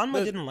like,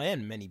 Hanma didn't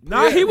land many.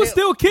 Nah, he was yeah,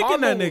 still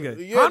kicking that Hanma-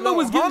 nigga. yeah, Hanma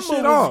was getting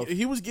shit off.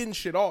 He was getting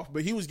shit off,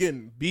 but he was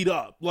getting beat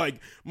up. Like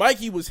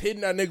Mikey was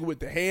hitting that nigga with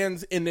the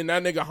hands, and then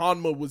that nigga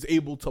Hanma was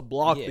able to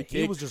block Yeah, the he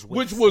kick, was just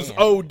which was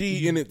withstanding. OD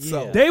in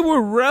itself. Yeah. They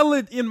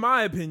were in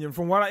my opinion,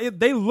 from what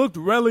they looked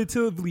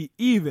relatively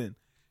even.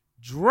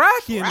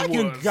 Draken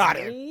was got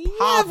it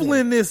popping.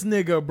 leveling this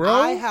nigga, bro.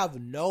 I have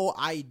no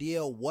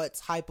idea what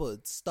type of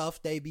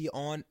stuff they be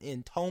on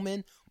in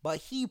Toman, but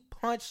he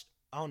punched.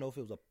 I don't know if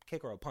it was a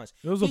kick or a punch.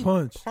 It was a He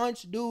punch.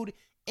 Punched dude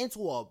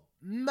into a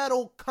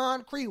metal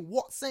concrete,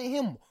 sent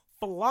him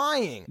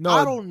flying. No.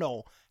 I don't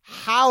know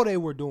how they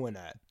were doing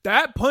that.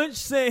 That punch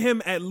sent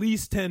him at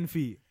least 10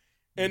 feet.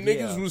 And Yeah.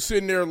 niggas was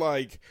sitting there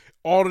like,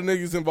 all the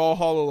niggas in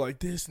Valhalla like,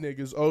 this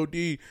nigga's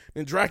OD.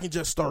 And Draken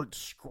just starts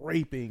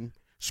scraping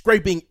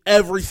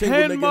every single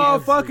 10 nigga.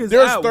 motherfuckers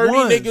There's at 30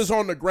 once. niggas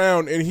on the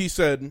ground, and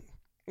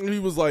he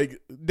was like,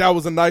 that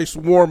was a nice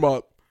warm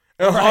up.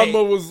 And Right.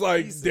 Hanma was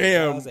like, He said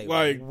damn, that was a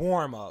like,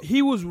 warm up.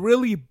 He was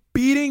really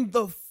beating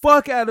the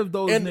fuck out of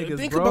those and niggas,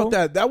 think bro. about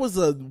that. That was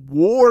a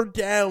wore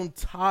down,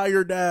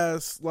 tired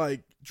ass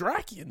like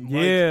Draken. Like,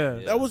 Yeah.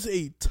 that was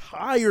a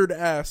tired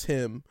ass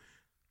him.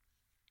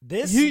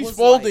 This He's was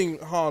folding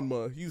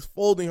Hanma. He's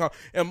folding Hanma.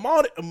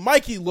 And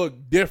Mikey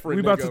looked different.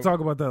 We about nigga. to talk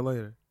about that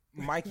later.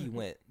 Mikey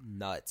went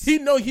nuts. He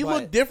But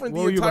looked different What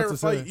the were you about entire to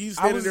say? fight. He's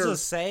I standing was there.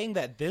 just saying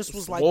that this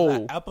was like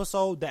Swole. the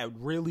episode that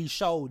really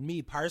showed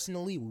me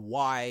personally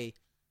why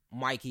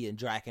Mikey and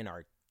Draken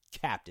are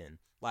captain.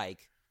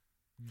 Like,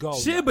 go.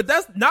 Shit, nuts. but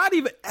that's not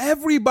even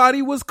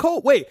everybody was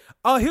cold. Wait,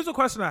 here's a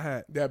question I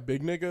had. That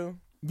big nigga.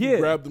 Yeah.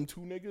 Grabbed them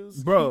two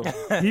niggas. Bro,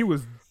 he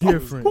was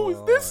different. Who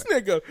is this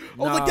nigga? I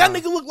was like, Nah. that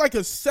nigga looked like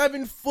a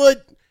 7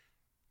 foot.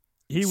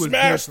 He was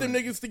Smashed different.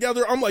 them niggas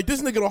together. I'm like,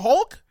 this nigga the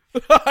Hulk?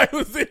 I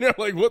was in there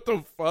like, what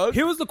the fuck?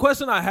 Here was the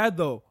question I had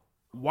though.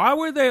 Why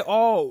were they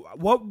all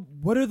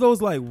what are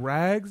those like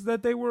rags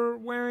that they were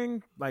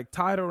wearing like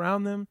tied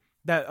around them?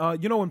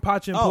 That you know when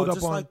Pachin Oh, pulled up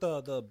just on like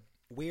the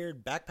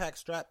weird backpack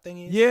strap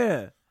thingies.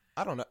 Yeah.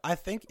 I don't know. I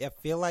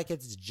feel like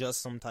it's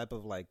just some type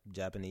of like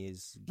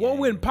Japanese. Well,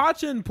 when gang.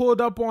 Pachin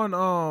pulled up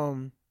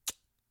on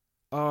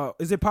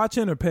is it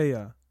Pachin or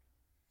Peya?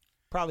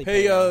 probably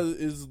Peya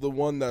is the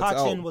one that's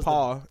Pachin out. was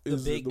Pa the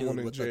is the big dude one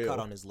in with the jail. cut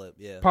on his lip.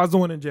 Yeah. Pa's the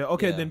one in jail.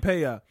 Okay, Yeah. then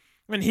Peya.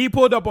 When he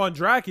pulled up on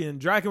Draken,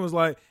 Draken was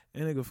like,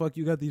 "Hey nigga, fuck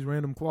you got these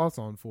random cloths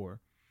on for?"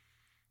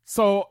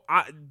 So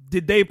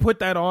did they put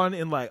that on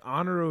in like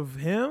honor of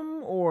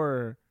him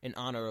or In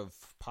honor of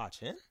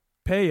Pachin.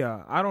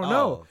 Peya? I don't Oh.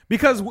 know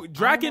because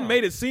Draken know.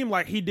 made it seem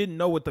like he didn't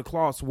know what the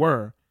cloths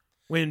were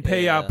when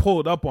Peya Yeah.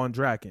 pulled up on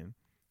Draken.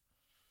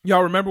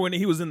 Y'all remember when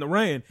he was in the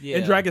rain Yeah.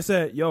 and Draken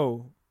said,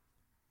 "Yo,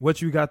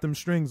 what you got them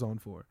strings on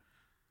for?"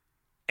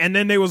 And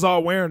then they was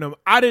all wearing them.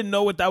 I didn't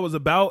know what that was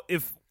about.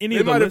 If any They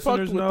of the might have fucked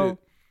listeners with know. it.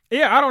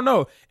 Yeah, I don't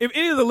know. If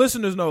any of the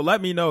listeners know,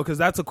 let me know because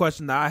that's a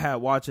question that I had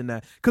watching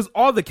that. Because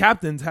all the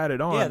captains had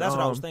it on. Yeah, that's what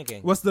I was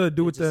thinking. What's the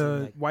dude with It just the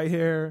seemed like- white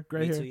hair,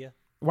 gray hair? Mitsuya.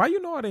 Why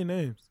you know all their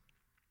names?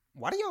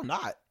 Why do y'all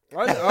not?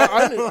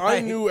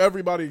 I knew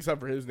everybody except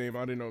for his name.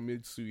 I didn't know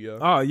Mitsuya.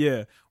 Oh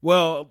yeah.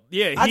 Well,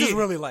 yeah. I just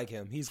really like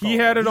him. He's he cold.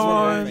 had it He's one of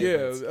my on-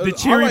 favorites. The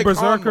cheery I like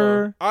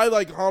berserker. Hanma. I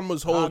like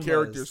Hanma's whole Hanma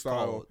character is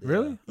style. cold, yeah.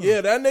 Really?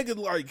 Yeah, that nigga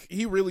like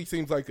he really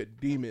seems like a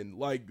demon.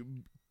 Like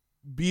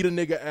beat a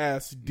nigga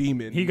ass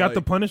demon. He got like,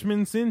 the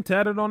punishment sin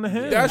tatted on the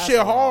head. that That's shit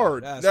hard.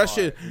 hard. That's That hard.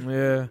 shit.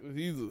 Yeah.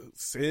 He's a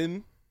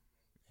sin.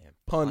 And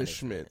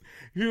Punishment.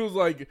 He was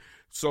like,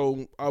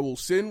 so I will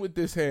sin with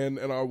this hand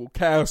and I will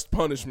cast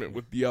punishment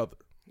with the other.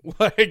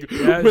 Like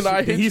when I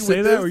hit did he you say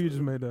with that this, or you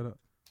just made that up?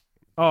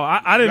 Oh,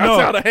 I didn't that's know.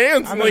 how the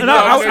hands. I mean, linked No,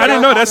 up, I nigga.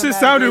 didn't know. That shit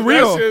sounded That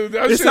real.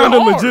 that It shit sounded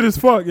hard. legit as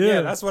fuck. Yeah.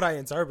 Yeah, that's what I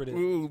interpreted.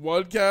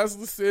 One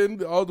cast the sin,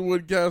 the other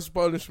one cast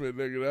punishment,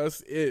 nigga.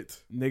 That's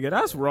it. Nigga,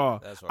 that's raw.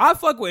 That's raw. I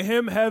fuck with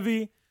him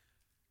heavy.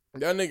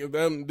 That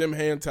nigga, them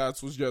hand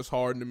tats was just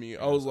hard to me.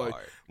 I was was like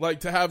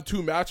hard. to have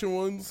two matching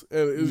ones,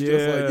 and it was just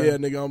Yeah. like, yeah,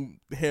 nigga, I'm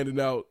handing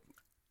out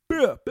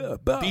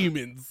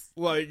demons.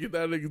 Like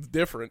that nigga's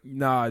different.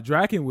 Nah,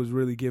 Draken was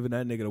really giving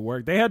that nigga the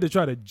work. They had to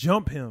try to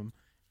jump him,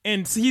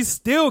 and he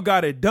still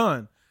got it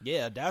done.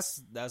 Yeah,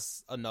 that's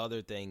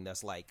another thing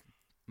that's like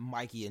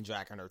Mikey and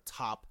Draken are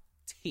top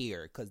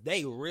tier because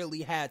they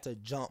really had to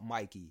jump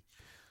Mikey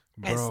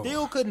and Bro.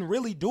 still couldn't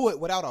really do it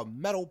without a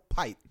metal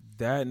pipe.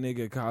 That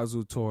nigga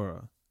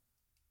Kazutora.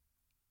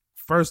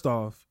 First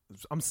off,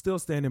 I'm still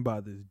standing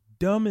by this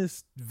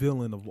dumbest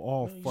villain of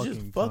all He's fucking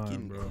just fucking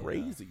time, bro.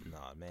 crazy.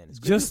 Nah, man, it's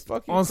Just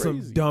fucking on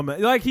crazy. some dumb,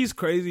 like he's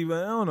crazy,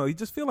 but I don't know. He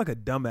just feel like a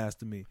dumbass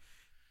to me.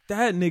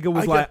 That nigga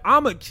was I like,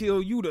 "I'ma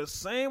kill you the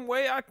same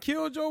way I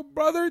killed your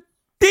brother."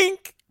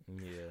 Think,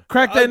 yeah.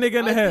 crack that nigga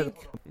in the I head.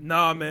 think-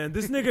 Nah, man,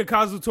 this nigga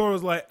Kazutora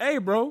was like, "Hey,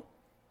 bro,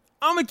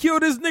 I'ma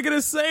kill this nigga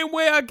the same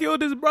way I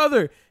killed his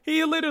brother."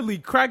 He literally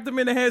cracked him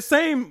in the head,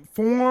 same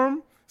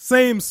form,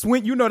 same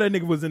swing. You know that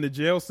nigga was in the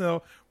jail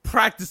cell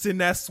practicing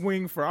that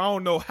swing for I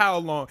don't know how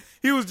long.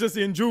 He was just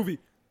in juvie.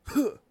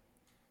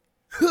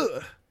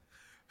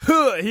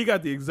 He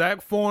got the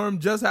exact form,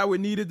 just how it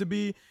needed to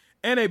be,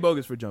 and they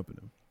bogus for jumping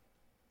him.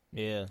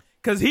 Yeah.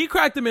 Because he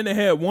cracked him in the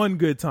head one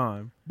good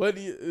time. But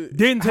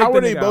Didn't take how the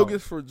are they nigga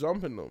bogus for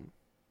jumping them?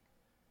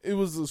 It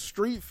was a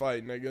street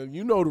fight, nigga.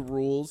 You know the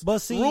rules. But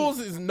see- rules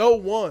is no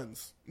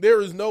ones.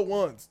 There is no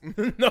ones.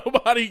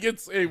 Nobody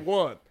gets a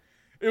one.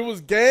 It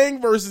was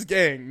gang versus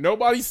gang.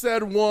 Nobody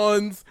said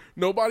ones.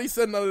 Nobody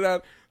said none of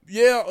that.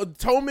 Yeah,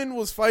 Toman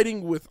was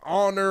fighting with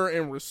honor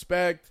and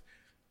respect.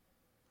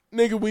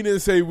 Nigga, we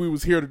didn't say we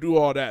was here to do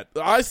all that.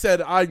 I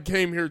said I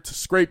came here to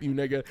scrape you,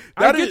 nigga.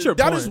 I get your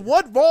that point. is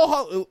what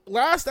Valhalla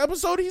last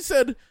episode he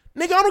said,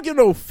 nigga, I don't give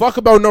no fuck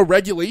about no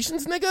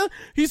regulations, nigga.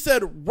 He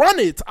said, run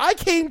it. I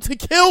came to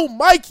kill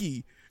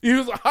Mikey. He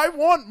was like, I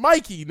want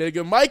Mikey,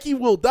 nigga. Mikey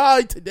will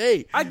die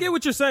today. I get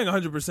what you're saying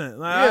 100%.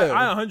 Like, Yeah.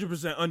 I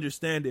 100%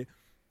 understand it.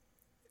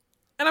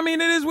 And I mean,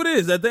 it is what it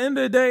is. At the end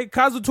of the day,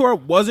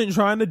 Kazutora wasn't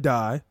trying to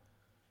die.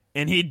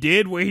 And he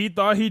did what he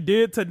thought he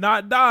did to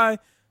not die.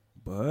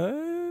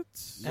 But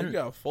He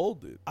got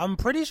folded. I'm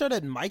pretty sure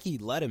that Mikey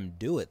let him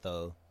do it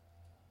though,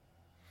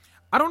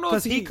 I don't know if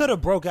because he could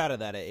have broke out of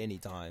that at any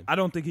time. I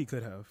don't think he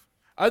could have.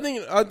 I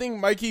think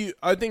Mikey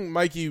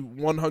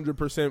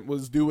 100%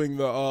 was doing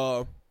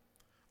the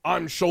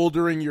I'm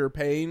shouldering your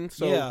pain.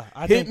 So Yeah,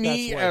 I hit think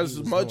me that's what as he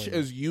was much doing.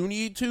 as you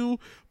need to.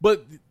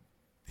 But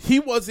he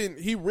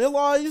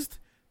realized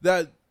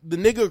that the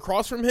nigga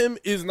across from him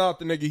is not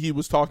the nigga he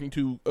was talking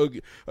to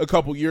a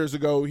couple years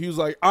ago. He was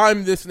like,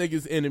 I'm this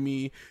nigga's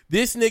enemy.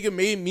 This nigga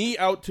made me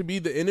out to be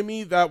the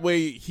enemy. That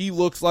way he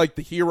looks like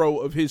the hero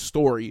of his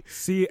story.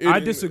 See, I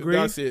And disagree.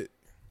 That's it.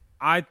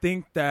 I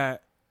think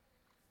that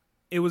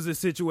it was a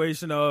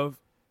situation of,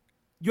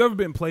 you ever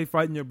been play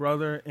fighting your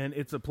brother and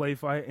it's a play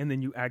fight and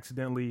then you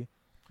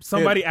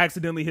somebody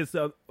accidentally hits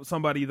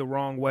somebody the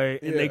wrong way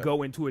and they Yeah.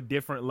 go into a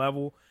different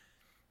level.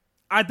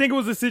 I think it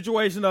was a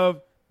situation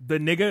of the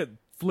nigga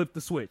flipped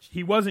the switch.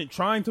 He wasn't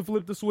trying to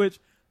flip the switch.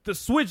 The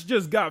switch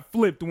just got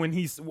flipped when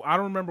I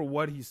don't remember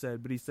what he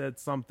said, but he said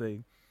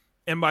something.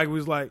 And Mike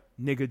was like,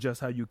 nigga,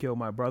 just how you kill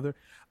my brother.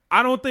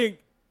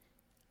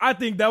 I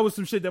think that was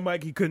some shit that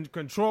Mikey couldn't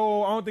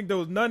control. I don't think there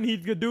was nothing he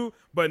could do.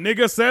 But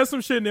nigga said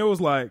some shit and it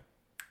was like,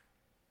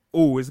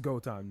 oh, it's go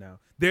time now.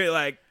 They're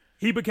like,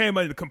 he became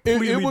a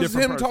completely It was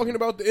different him person. talking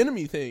about the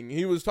enemy thing.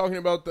 He was talking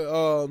about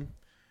the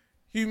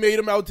he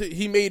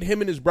made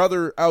him and his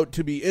brother out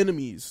to be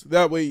enemies.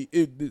 That way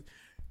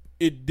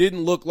it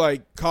didn't look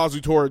like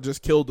Kazutora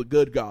just killed a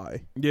good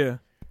guy. Yeah.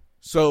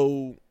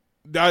 So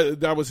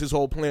that was his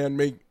whole plan,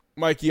 make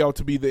Mikey out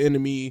to be the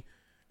enemy.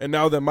 And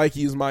now that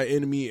Mikey is my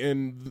enemy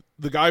and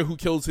the guy who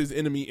kills his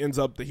enemy ends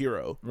up the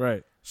hero.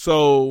 Right.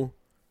 So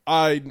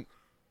I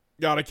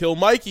gotta kill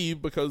Mikey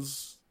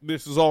because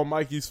this is all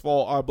Mikey's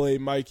fault. I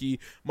blame Mikey.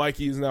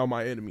 Mikey is now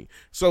my enemy.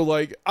 So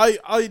like I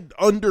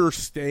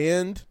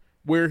understand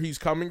where he's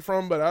coming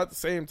from, but at the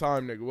same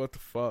time, nigga, what the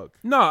fuck?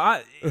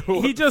 No, he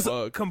What just the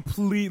fuck?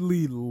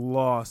 completely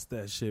lost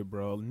that shit,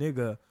 bro.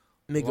 Nigga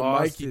Nigga,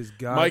 lost his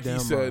goddamn Mikey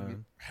said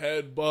mind.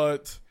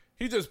 headbutt.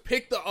 He just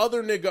picked the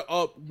other nigga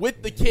up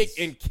with the kick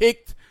and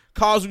kicked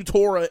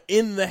Kazutora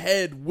in the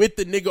head with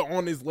the nigga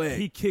on his leg.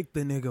 He kicked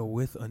the nigga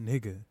with a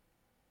nigga.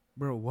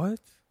 Bro, what?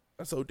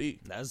 That's OD.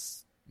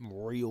 That's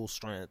real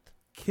strength.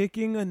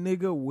 Kicking a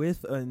nigga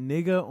with a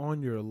nigga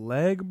on your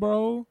leg,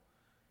 bro?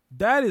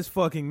 That is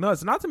fucking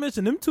nuts. Not to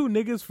mention them two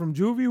niggas from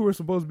Juvie who were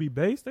supposed to be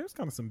based. There's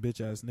kind of some bitch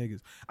ass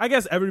niggas. I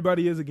guess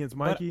everybody is against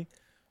Mikey.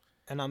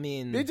 And I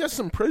mean, They just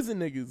some prison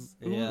niggas.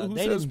 Yeah, who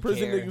they says didn't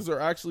prison care. niggas are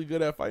actually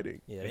good at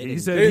fighting? yeah, He they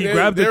said didn't- he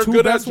grabbed the they're two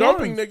good best at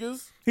jumping ones.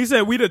 niggas. He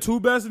said we the two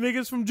best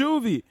niggas from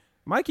Juvie.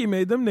 Mikey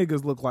made them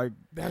niggas look like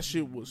That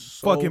shit was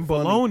so fucking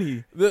funny.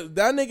 baloney.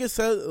 That nigga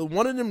said,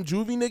 one of them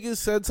juvie niggas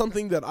said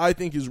something that I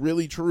think is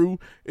really true.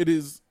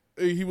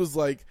 He was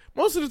like,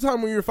 most of the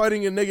time when you're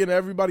fighting a nigga and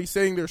everybody's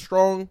saying they're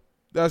strong,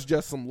 that's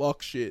just some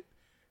luck shit.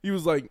 He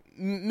was like,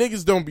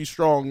 niggas don't be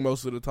strong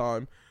most of the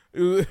time.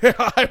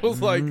 I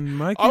was like,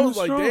 Mikey I was was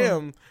like, strong.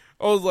 damn.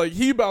 I was like,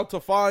 he about to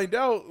find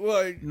out.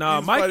 Like, Nah,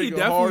 he's Mikey fighting a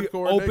definitely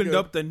hardcore opened nigga.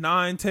 up the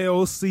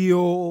nine-tailed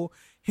seal.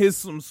 His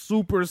some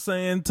Super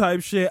Saiyan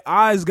type shit.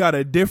 Eyes got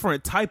a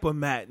different type of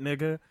mat,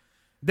 nigga.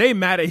 They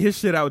matted his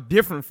shit out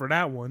different for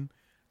that one.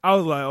 I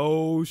was like,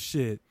 oh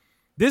shit.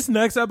 This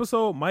next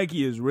episode,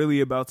 Mikey is really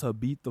about to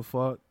beat the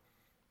fuck.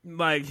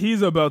 Like,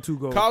 he's about to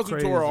go Kazutora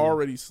crazy.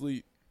 already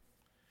sleep.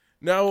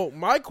 Now,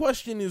 my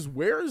question is,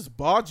 where has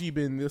Baji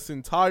been this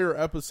entire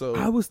episode?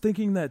 I was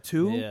thinking that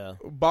too. yeah.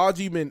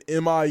 Baji been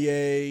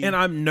MIA. And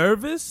I'm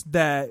nervous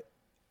that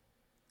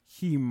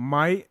he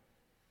might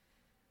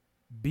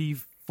be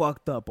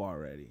fucked up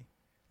already.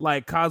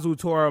 Like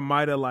Kazutora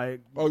might have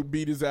like,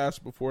 beat his ass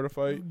before the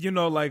fight. you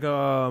know, like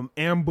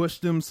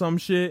ambushed him some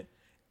shit.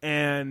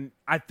 And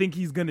I think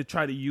he's gonna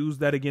try to use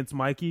that against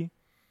Mikey.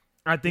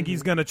 I think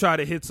he's gonna try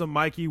to hit some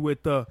Mikey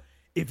with the,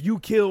 if you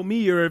kill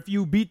me or if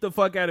you beat the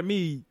fuck out of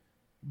me,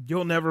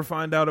 you'll never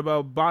find out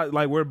about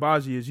like where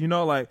Baji is. You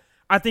know, like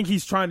I think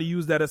he's trying to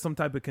use that as some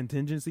type of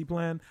contingency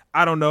plan.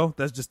 I don't know.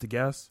 That's just a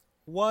guess.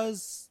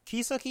 Was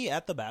Kisaki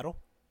at the battle?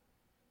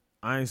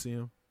 I ain't see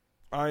him.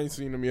 I ain't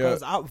seen him yet.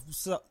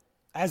 Because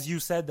As you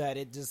said that,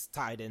 it just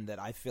tied in that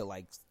I feel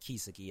like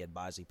Kisaki and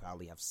Baji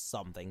probably have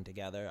something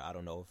together. I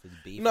don't know if it's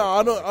beef. No,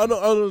 I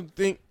don't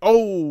think.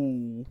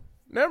 Oh,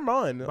 never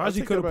mind.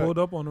 Baji could have pulled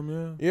up on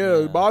him.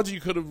 Yeah,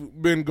 Baji could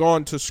have been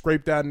gone to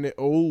scrape that.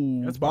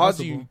 That's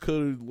Baji possible.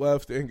 could have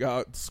left and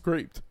got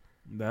scraped.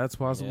 That's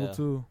possible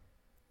too.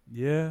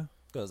 Yeah,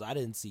 because I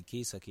didn't see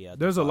Kisaki. At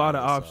there's the a lot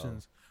of finals,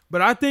 options,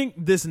 but I think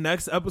this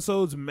next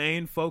episode's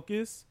main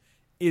focus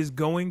is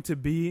going to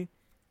be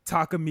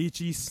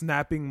Takamichi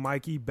snapping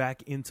Mikey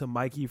back into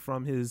Mikey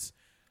from his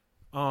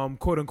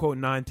quote unquote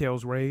Nine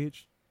Tails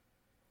rage.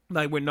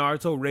 Like when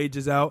Naruto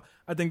rages out,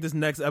 I think this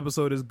next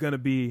episode is gonna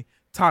be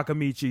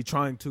Takamichi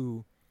trying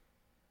to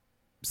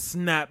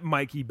snap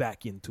Mikey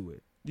back into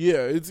it.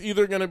 Yeah, it's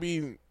either gonna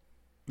be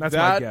That's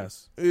that, my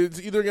guess.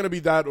 It's either gonna be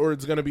that or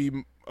it's gonna be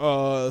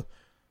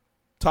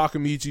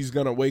Takamichi's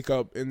gonna wake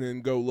up and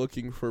then go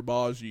looking for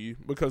Baji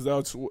because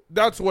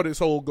that's what his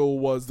whole goal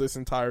was this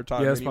entire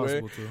time. Yeah, it's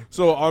anyway. possible too.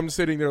 So I'm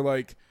sitting there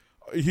like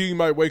he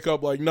might wake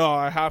up like, no,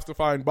 I have to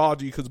find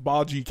Baji because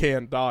Baji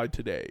can't die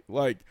today.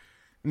 Like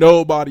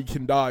nobody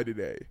can die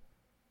today.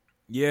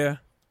 Yeah.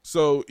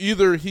 So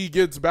either he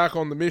gets back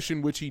on the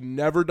mission, which he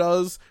never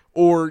does,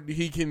 or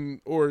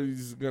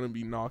he's gonna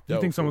be knocked out.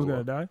 You think for someone's a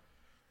while. gonna die?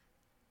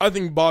 I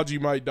think Baji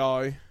might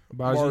die.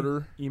 Baji?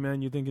 Martyr.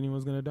 E-Man, you think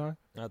anyone's gonna die?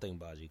 I think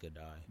Baji could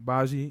die.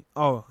 Baji.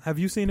 Oh, have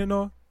you seen it,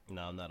 Noah?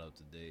 No, I'm not up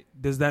to date.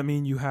 Does that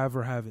mean you have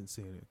or haven't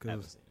seen it?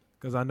 Haven't seen it.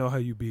 Because I know how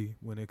you be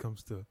when it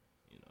comes to.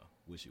 You know,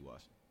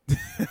 wishy-washy.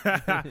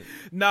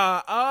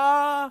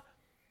 Nah,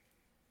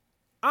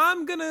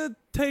 I'm gonna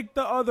take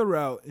the other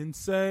route and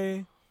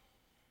say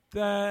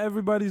that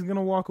everybody's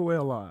gonna walk away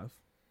alive.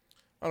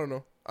 I don't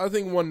know. I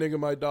think one nigga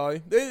might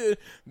die. They,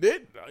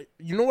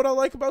 you know what I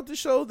like about this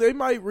show? They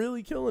might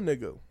really kill a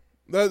nigga.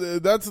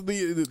 That's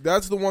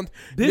the one.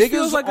 This niggas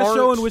feels like a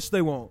show in which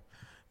they won't.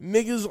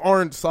 Niggas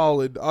aren't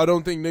solid. I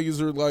don't think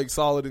niggas are like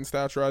solid in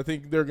stature. I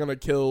think they're gonna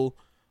kill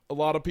a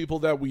lot of people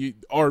that we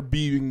are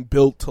being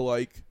built to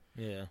like.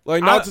 Yeah.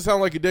 Like not to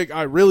sound like a dick,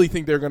 I really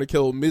think they're gonna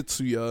kill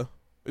Mitsuya.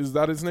 Is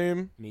that his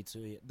name? Me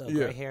too. The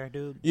gray hair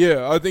dude.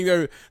 Yeah, I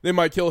think they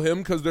might kill him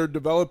because they're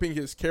developing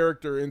his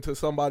character into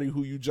somebody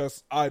who you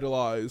just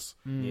idolize.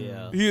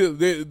 Yeah.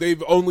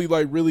 They've only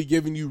like really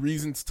given you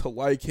reasons to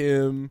like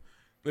him.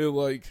 They're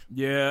like,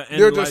 yeah,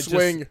 and they're just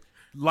swaying. Just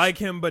like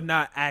him, but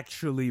not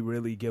actually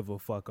really give a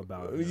fuck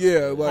about him.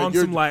 Yeah, like on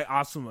some like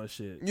Asuma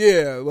shit.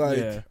 Yeah,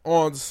 like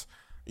on.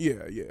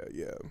 Yeah.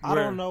 I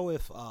don't know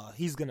if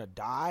he's gonna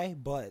die,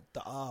 but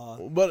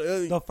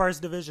the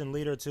first division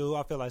leader too.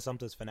 I feel like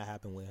something's finna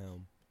happen with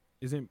him.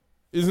 Isn't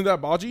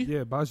that Baji?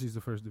 Yeah, Baji's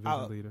the first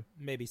division leader.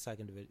 Maybe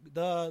second division.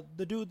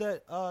 The dude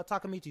that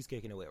Takamichi's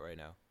kicking it with right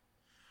now.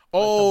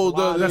 Oh,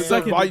 like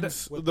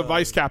the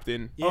vice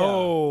captain. Yeah,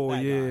 oh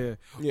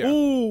yeah.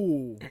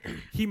 Ooh,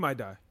 he might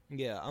die.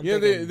 Yeah,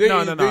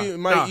 they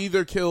might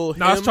either kill him.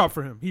 No, it's chopped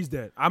for him. He's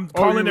dead. I'm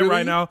calling it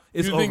right now.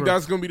 It's you over. think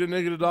that's gonna be the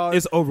nigga to die?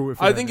 It's over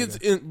with. I think it's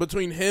in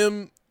between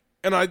him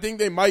and I think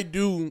they might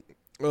do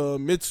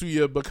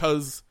Mitsuya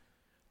because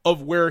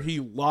of where he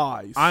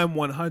lies. I'm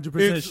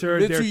 100% sure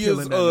they're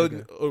killing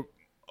that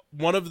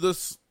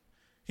nigga.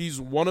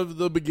 He's one of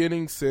the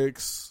beginning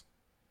six.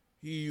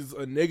 He's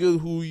a nigga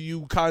who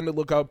you kind of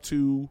look up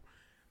to.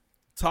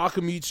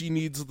 Takamichi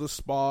needs the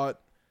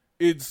spot.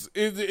 It's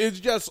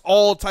just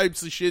all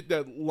types of shit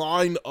that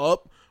line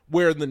up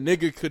where the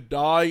nigga could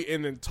die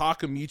and then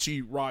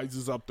Takamichi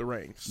rises up the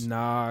ranks.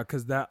 Nah,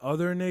 because that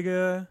other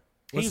nigga,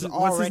 what's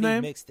his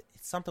name? Mixed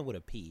something with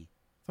a P.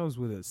 I thought it was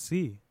with a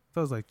C. I thought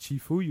it was like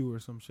Chifuyu or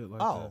some shit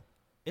like that. Oh,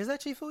 is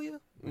that Chifuyu?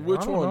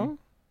 Which one? Know.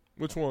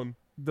 Which one?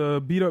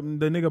 The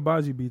nigga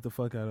Baji beat the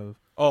fuck out of.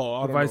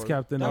 Oh, the vice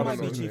captain. That might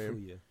be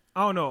Chifuyu.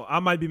 I don't know. I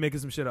might be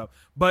making some shit up.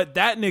 But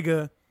that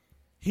nigga,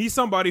 he's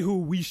somebody who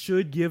we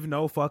should give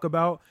no fuck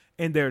about,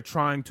 and they're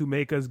trying to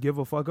make us give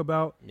a fuck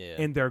about,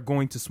 and they're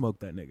going to smoke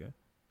that nigga.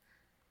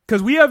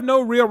 Because we have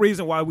no real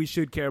reason why we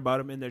should care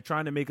about him, and they're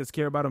trying to make us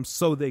care about him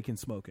so they can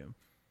smoke him.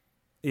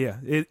 Yeah,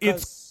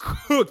 it's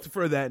cooked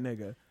for that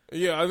nigga.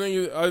 Yeah, I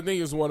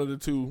think it's one of the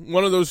two.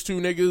 One of those two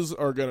niggas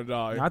are gonna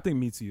die. I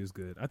think Mitsuya is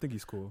good. I think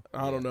he's cool.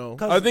 I don't know.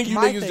 I think you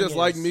niggas just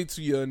like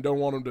Mitsuya and don't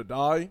want him to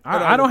die.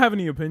 I don't have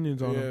any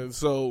opinions on him.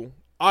 So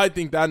I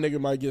think that nigga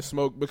might get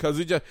smoked because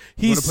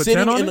he's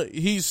sitting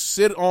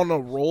on a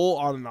roll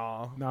on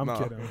nah. I'm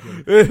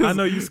kidding. I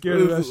know you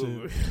scared of that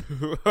shit.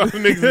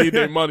 Niggas need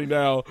their money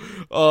now.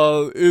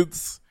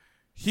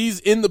 He's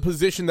in the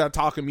position that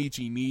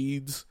Takamichi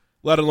needs.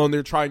 Let alone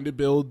they're trying to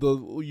build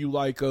you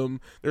like them.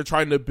 They're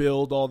trying to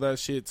build all that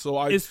shit.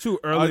 So it's too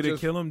early to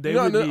kill him.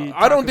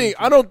 I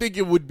don't think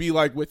it would be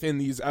like within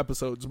these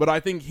episodes. But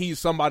I think he's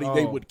somebody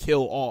they would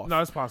kill off.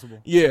 No, it's possible.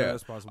 Yeah,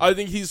 that's possible. I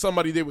think he's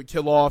somebody they would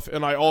kill off,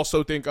 and I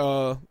also think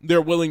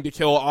they're willing to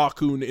kill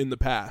Akun in the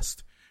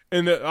past,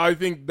 and I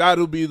think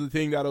that'll be the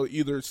thing that'll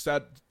either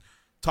set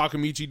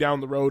Takamichi down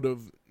the road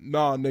of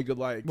nigga.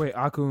 Like wait,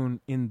 Akun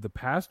in the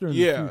past or in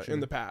the future? in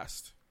the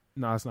past.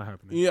 No, it's not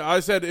happening. Yeah,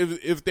 I said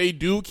if they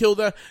do kill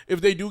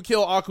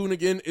Akun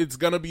again, it's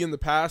gonna be in the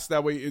past.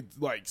 That way, it's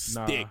like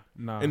stick,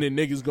 Nah. and then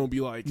niggas gonna be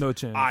like, No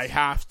chance. I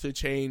have to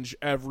change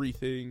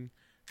everything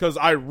because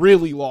I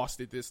really lost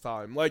it this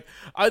time. Like,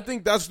 I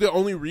think that's the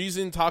only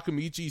reason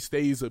Takamichi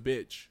stays a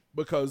bitch,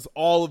 because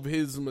all of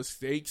his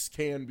mistakes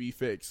can be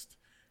fixed.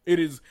 It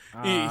is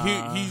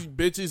he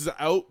bitches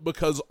out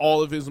because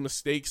all of his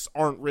mistakes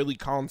aren't really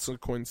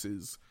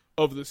consequences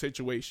of the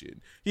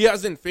situation. He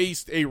hasn't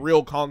faced a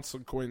real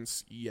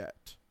consequence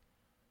yet.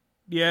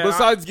 Yeah.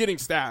 Besides getting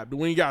stabbed,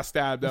 when he got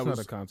stabbed, that That's was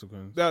not a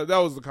consequence. that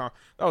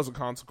was a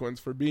consequence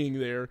for being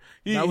there.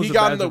 He That was a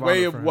got in badge the of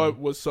way honor of for what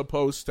him. was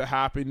supposed to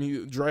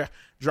happen.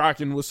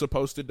 Draken was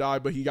supposed to die,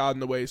 but he got in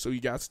the way, so he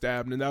got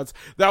stabbed, and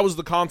that was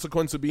the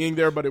consequence of being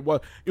there. But it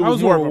was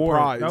was a more of a reward.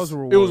 prize. That was a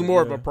It was reward,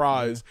 more of yeah. a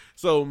prize.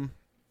 So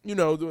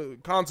the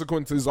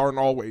consequences aren't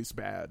always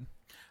bad.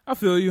 I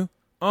feel you.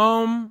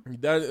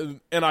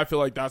 And I feel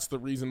like that's the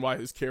reason why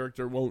his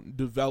character won't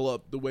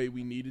develop the way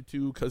we needed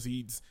to, because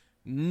he's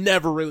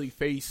never really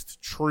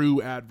faced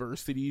true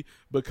adversity,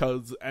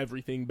 because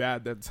everything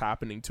bad that's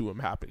happening to him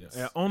happens.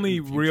 Yeah, only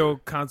in the future. real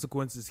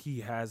consequences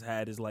he has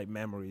had is like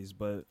memories,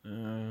 but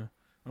don't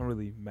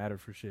really matter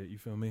for shit. You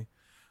feel me?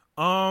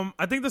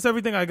 I think that's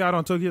everything I got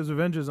on Tokyo's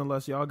Revengers,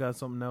 unless y'all got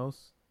something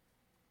else.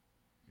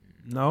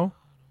 No?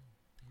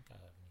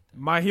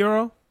 My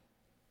Hero?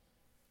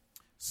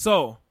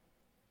 So,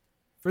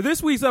 for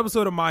this week's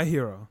episode of My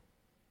Hero,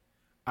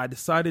 I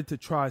decided to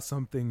try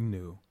something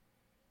new.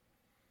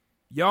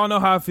 Y'all know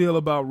how I feel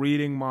about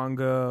reading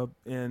manga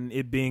and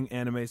it being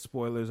anime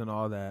spoilers and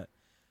all that.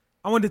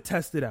 I wanted to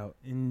test it out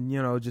and,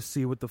 just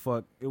see what the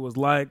fuck it was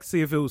like,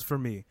 see if it was for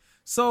me.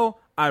 So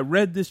I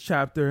read this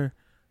chapter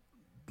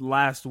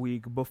last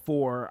week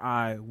before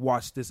I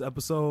watched this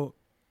episode,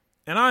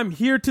 and I'm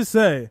here to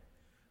say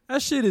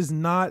that shit is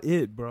not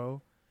it,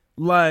 bro.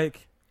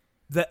 Like,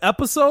 the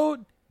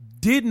episode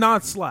did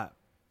not slap.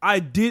 I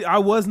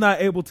was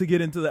not able to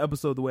get into the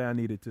episode the way I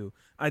needed to.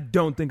 I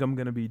don't think I'm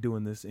going to be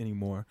doing this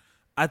anymore.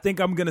 I think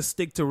I'm going to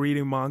stick to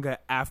reading manga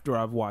after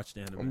I've watched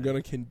anime. I'm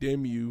gonna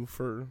condemn you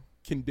for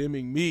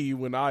condemning me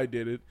when I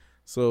did it,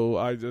 so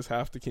I just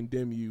have to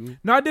condemn you.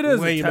 No, I did it as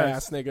a Lame test.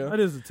 ass nigga. I did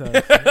it as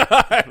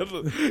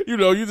a test.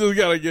 You just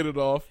gotta get it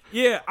off.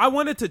 Yeah, I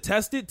wanted to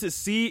test it to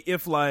see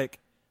if, like,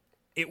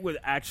 it would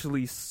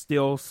actually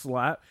still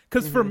slap.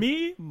 Because for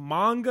me,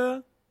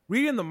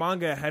 reading the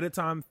manga ahead of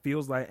time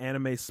feels like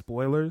anime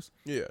spoilers.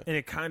 Yeah. And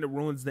it kind of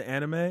ruins the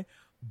anime.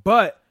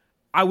 But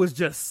I was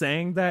just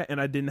saying that,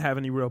 and I didn't have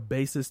any real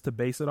basis to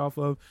base it off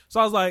of. So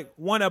I was like,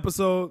 one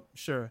episode,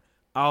 sure,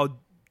 I'll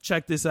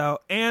check this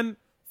out. And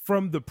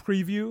from the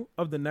preview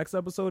of the next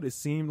episode, it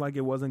seemed like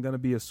it wasn't going to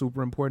be a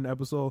super important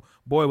episode.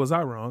 Boy, was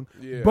I wrong.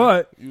 Yeah.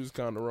 But you was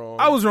kind of wrong.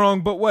 I was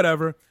wrong, but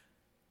whatever.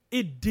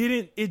 It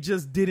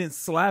just didn't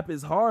slap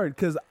as hard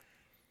because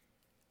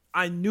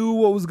I knew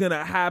what was going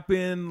to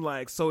happen.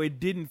 Like, so it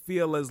didn't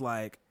feel as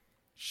like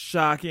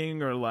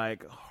shocking or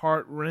like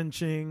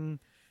heart-wrenching.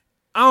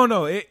 I don't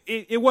know.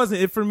 It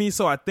wasn't it for me,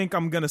 so I think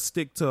I'm going to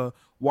stick to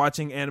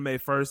watching anime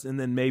first and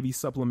then maybe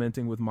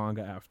supplementing with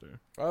manga after.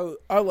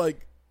 I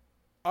like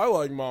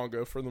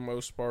manga for the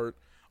most part.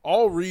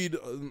 I'll read.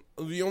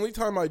 The only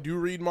time I do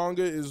read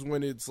manga is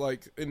when it's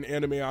like an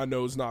anime I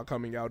know is not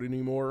coming out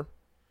anymore.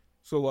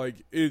 So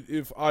like,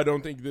 if I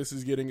don't think this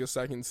is getting a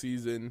second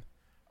season,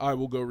 I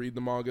will go read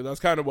the manga. That's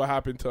kind of what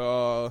happened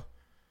to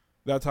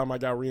that time I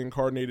got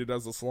reincarnated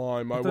as a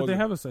slime. I thought they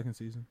have a second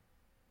season.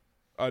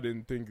 I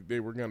didn't think they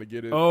were gonna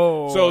get it.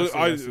 Oh, so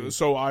I see.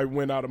 So I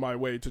went out of my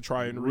way to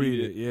try and read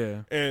it.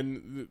 Yeah.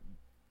 And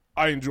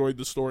I enjoyed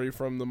the story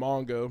from the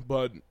manga,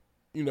 but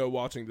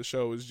watching the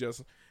show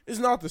is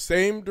not the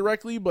same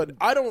directly. But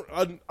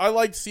I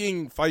like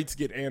seeing fights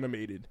get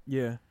animated.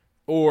 Yeah.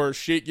 Or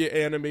shit get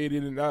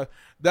animated, and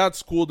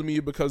that's cool to me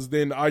because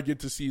then I get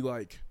to see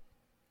like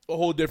a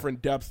whole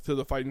different depth to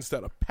the fight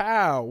instead of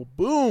pow,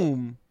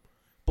 boom,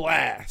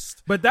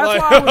 blast. But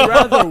that's why I would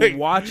rather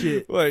watch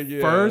it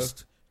yeah.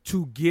 first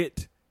to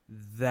get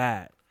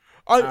that.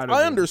 I out of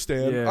it.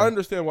 understand. Yeah. I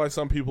understand why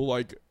some people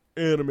like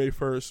anime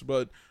first,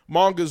 but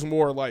manga's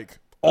more like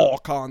all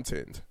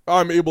content.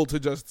 I'm able to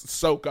just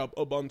soak up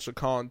a bunch of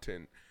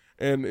content,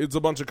 and it's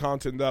a bunch of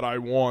content that I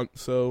want.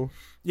 So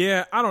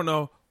Yeah, I don't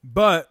know,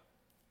 but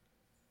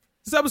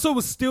this episode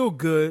was still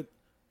good.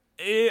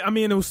 It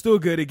was still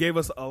good. It gave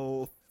us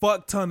a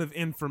fuck ton of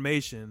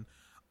information.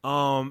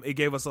 It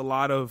gave us a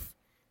lot of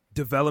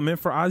development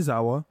for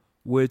Aizawa,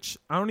 which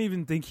I don't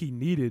even think he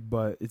needed,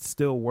 but it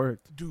still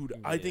worked. dude,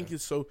 I think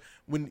it's so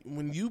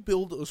when you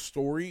build a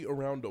story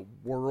around a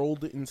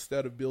world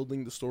instead of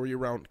building the story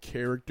around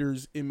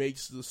characters, it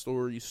makes the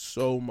story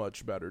so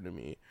much better to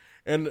me.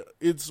 And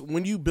it's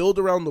when you build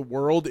around the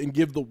world and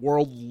give the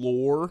world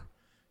lore,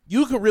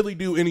 you could really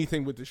do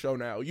anything with the show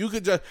now. You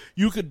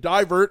could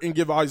divert and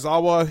give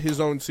Aizawa his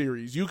own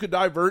series. You could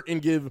divert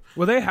and give.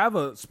 Well, they have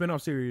a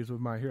spin-off series with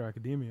My Hero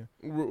Academia.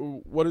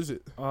 What is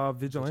it?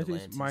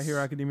 Vigilantes. My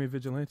Hero Academia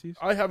Vigilantes.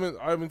 I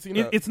haven't seen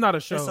that. It's not a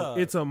show.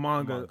 It's a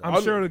manga.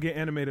 I'm sure it'll get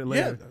animated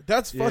later. Yeah,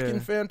 that's fucking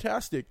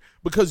fantastic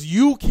because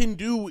you can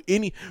do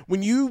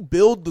when you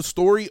build the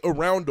story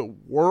around a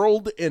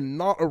world and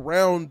not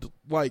around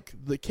like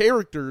the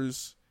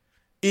characters.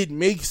 It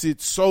makes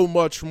it so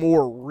much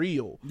more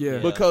real. Yeah.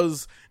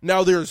 Because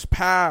now there's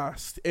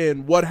past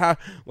and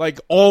like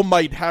All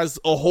Might has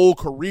a whole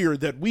career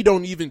that we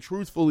don't even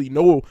truthfully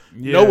know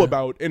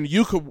about. And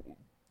you could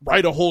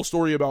write a whole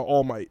story about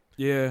All Might.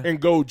 Yeah.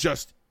 And go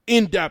just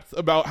in depth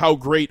about how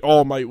great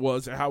All Might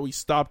was and how he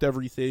stopped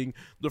everything.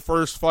 The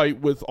first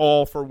fight with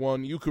All for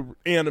One, you could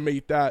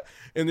animate that.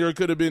 And there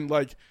could have been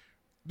like,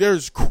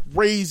 there's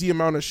crazy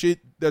amount of shit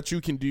that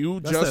you can do.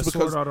 That's just that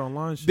because Sword Art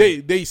Online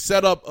shit. they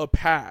set up a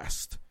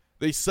past.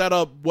 They set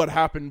up what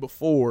happened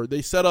before.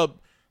 They set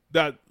up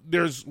that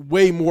there's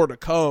way more to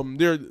come.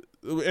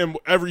 And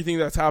everything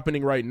that's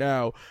happening right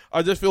now.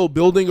 I just feel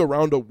building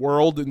around a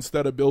world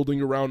instead of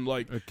building around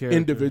like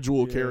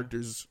individual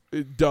characters.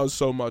 It does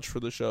so much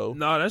for the show.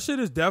 No, that shit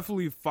is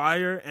definitely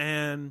fire,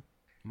 and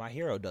My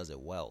Hero does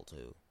it well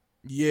too.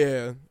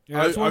 Yeah,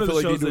 that's one of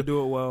the shows that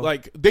do it well.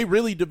 Like they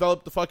really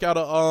developed the fuck out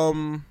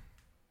of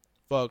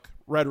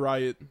Red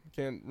Riot.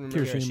 Can't remember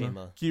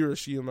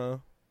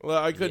Kirishima.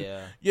 Well, I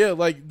couldn't. Yeah,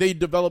 like they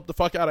developed the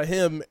fuck out of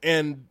him,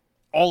 and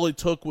all it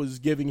took was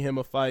giving him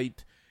a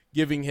fight,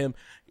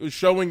 it was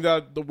showing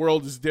that the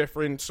world is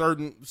different,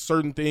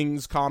 certain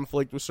things,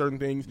 conflict with certain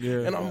things,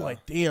 and I'm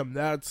like, damn,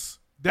 that's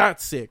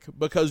sick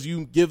because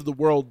you give the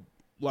world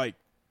like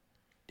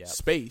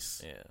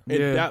space and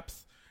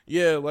depth.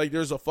 Yeah, like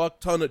there's a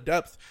fuck ton of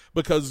depth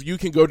because you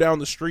can go down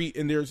the street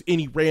and there's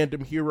any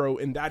random hero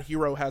and that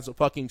hero has a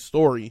fucking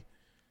story.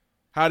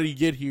 How did he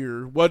get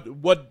here? What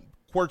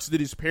quirks did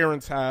his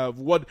parents have?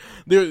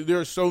 There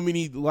are so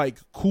many like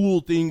cool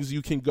things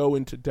you can go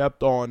into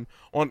depth on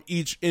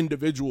each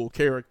individual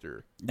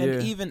character.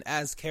 And even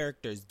as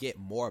characters get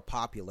more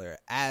popular,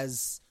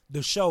 as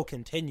the show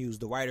continues,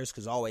 the writers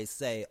could always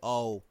say,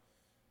 "Oh,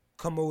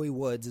 Kamui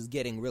Woods is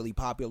getting really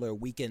popular.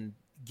 We can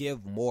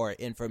give more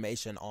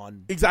information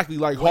on exactly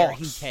like where Hawks.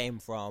 he came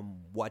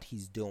from, what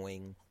he's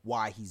doing,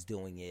 why he's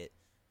doing it,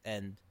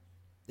 and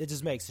it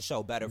just makes the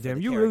show better." Damn, for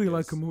the you characters. really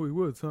like Kamui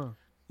Woods, huh?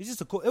 He's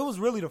just a cool. It was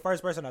really the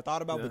first person I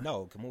thought about, but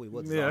no, Kamui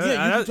Woods. Yeah,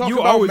 Yeah, you can talk you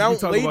about always Mount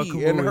talking about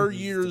Lady and Kamui. her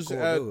He's years a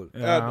cool at, dude.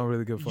 Yeah, I at don't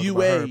really give a fuck UA.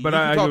 about her, but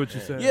I get what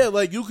you're saying. Yeah,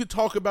 like you could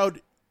talk about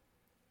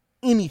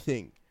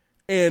anything,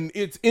 and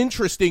it's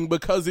interesting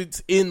because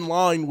it's in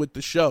line with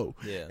the show.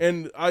 Yeah.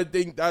 And I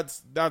think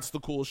that's the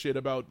cool shit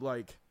about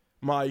like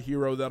My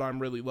Hero that I'm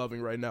really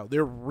loving right now.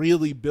 They're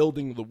really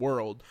building the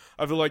world.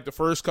 I feel like the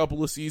first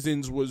couple of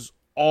seasons was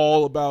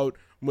all about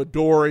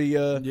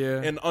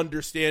Midoriya and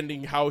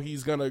understanding how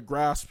he's gonna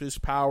grasp his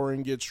power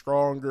and get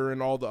stronger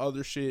and all the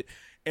other shit.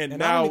 And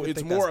now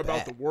it's more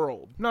about the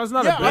world. No, it's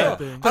not a bad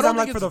thing. Because I'm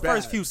like, think for the it's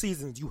first bad. few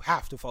seasons, you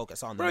have to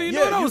focus on the Bro, you main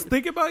know what I you- was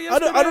thinking about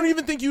yesterday? I don't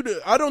even think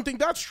I don't think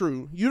that's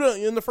true. You don't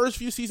in the first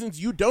few seasons.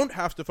 You don't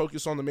have to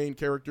focus on the main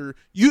character.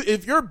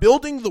 If you're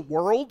building the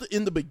world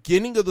in the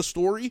beginning of the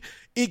story,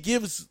 it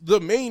gives the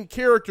main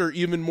character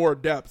even more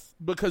depth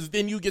because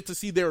then you get to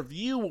see their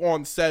view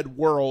on said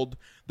world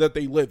that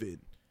they live in.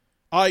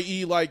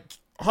 I.e., like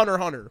Hunter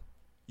x Hunter,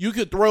 you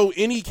could throw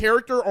any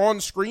character on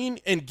screen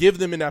and give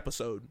them an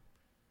episode.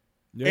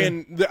 Yeah.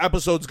 And the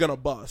episode's gonna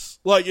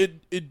bust. Like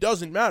it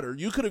doesn't matter.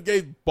 You could have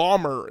gave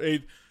Bomber a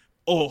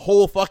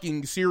whole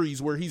fucking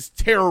series where he's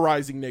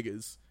terrorizing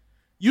niggas.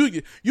 You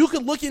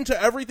could look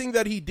into everything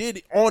that he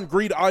did on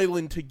Greed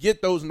Island to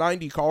get those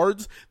 90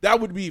 cards. That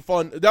would be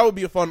fun. That would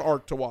be a fun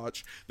arc to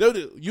watch.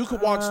 You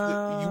could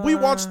watch. We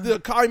watched the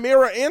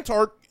Chimera Ant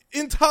arc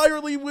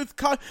entirely with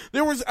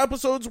there was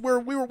episodes where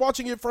we were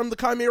watching it from the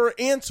Chimera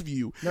Ant's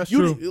view. That's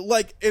true.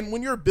 Like, and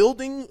when you're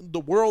building the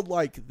world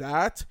like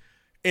that,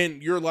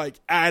 and you're like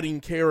adding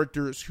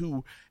characters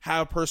who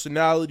have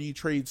personality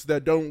traits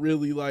that don't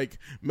really like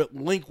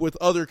link with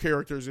other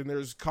characters, and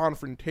there's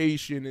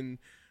confrontation, and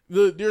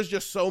there's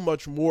just so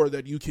much more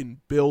that you can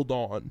build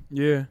on.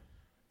 Yeah.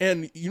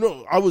 And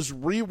I was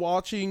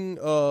rewatching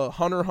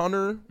Hunter x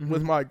Hunter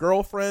with my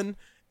girlfriend,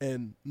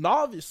 and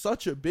Nav is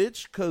such a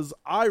bitch because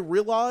I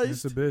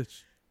realized It's a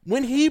bitch.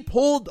 when he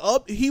pulled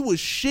up, he was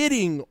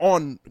shitting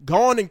on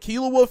Gon and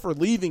Killua for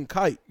leaving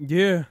Kite.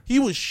 Yeah. He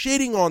was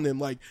shitting on them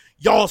like,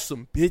 y'all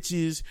some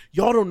bitches.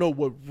 Y'all don't know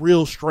what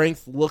real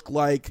strength look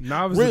like.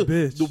 Nav is a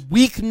bitch. The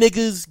weak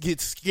niggas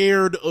get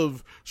scared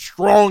of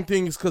strong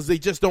things because they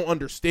just don't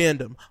understand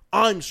them.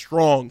 I'm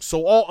strong,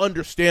 so I'll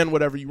understand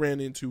whatever you ran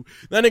into.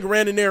 That nigga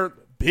ran in there,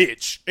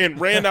 bitch, and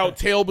ran out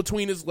tail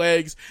between his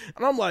legs.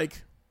 And I'm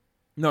like,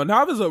 No,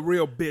 Nav is a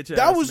real bitch ass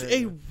that was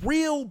nigga. a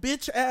real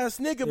bitch ass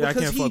nigga Yeah, I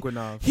because can't fuck with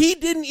Nav. he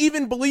didn't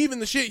even believe in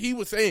the shit he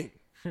was saying.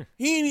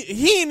 he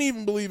didn't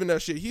even believe in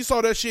that shit. He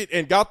saw that shit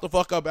and got the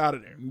fuck up out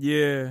of there.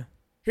 Yeah.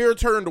 Hair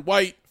turned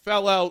white,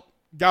 fell out,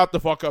 got the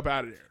fuck up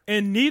out of there.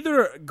 And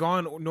neither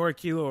Gon nor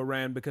Killua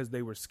ran because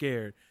they were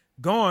scared.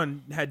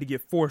 Gon had to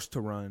get forced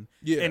to run.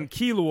 Yeah. And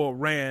Killua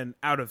ran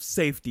out of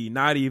safety,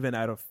 not even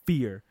out of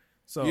fear.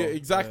 So Yeah,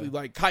 exactly.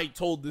 Like Kite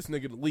told this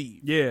nigga to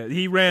leave. Yeah,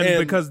 he ran And-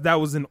 because that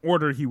was an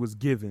order he was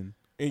given.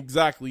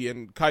 Exactly.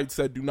 And Kite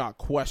said, do not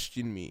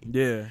question me.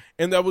 Yeah.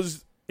 And that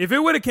was, If it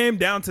would have came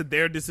down to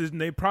their decision,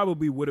 they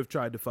probably would have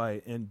tried to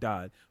fight and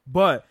died.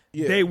 But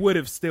Yeah. they would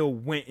have still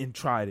went and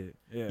tried it.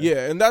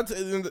 yeah. And that's,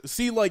 and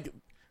see, like,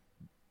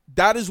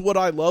 that is what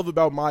I love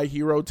about My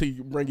Hero,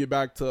 to bring it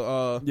back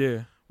to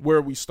Yeah. where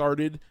we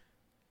started.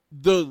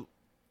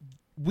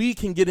 We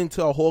can get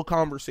into a whole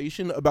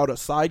conversation about a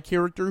side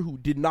character who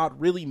did not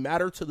really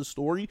matter to the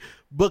story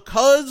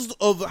because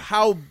of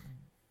how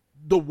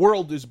the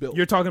world is built.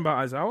 You're talking about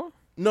Aizawa?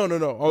 No. I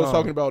was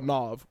talking about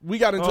Nav. We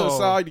got into a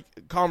side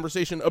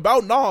conversation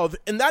about Nav,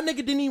 and that nigga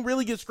didn't even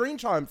really get screen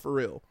time for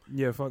real.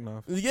 Yeah, fuck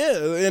no.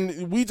 Yeah,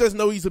 and we just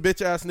know he's a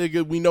bitch ass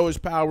nigga. We know his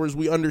powers.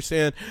 We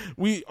understand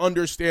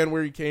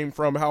where he came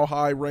from, how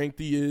high ranked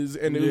he is,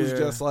 and it was Yeah.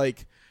 just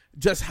like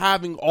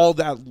having all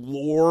that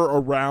lore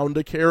around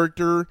a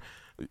character.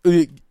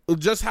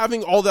 Just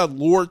having all that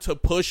lore to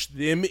push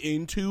them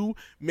into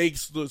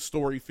makes the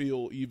story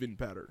feel even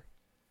better.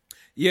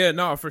 Yeah,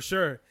 no, for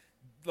sure.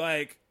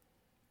 Like,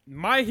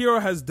 My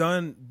Hero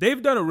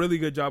they've done a really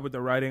good job with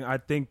the writing. I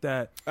think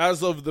that,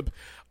 As of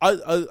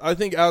I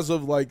think as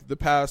of like the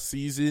past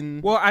season.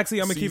 well, actually,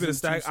 I'm going to keep it a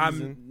Season, stack. I'm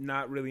season.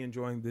 not really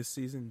enjoying this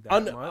season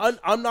that much.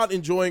 I'm not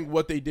enjoying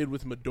what they did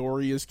with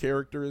Midoriya's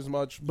character as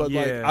much, but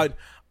Yeah. like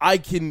I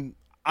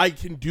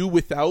can do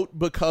without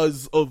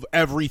because of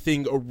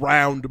everything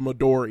around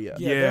Midoriya.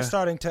 Yeah, Yeah. they're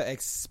starting to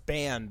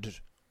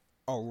expand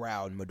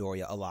around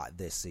Midoriya a lot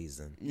this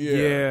season.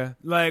 Yeah.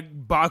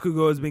 Like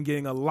Bakugo has been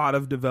getting a lot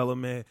of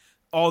development.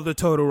 All the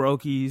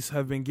Todorokis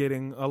have been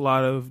getting a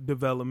lot of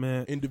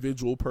development.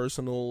 Individual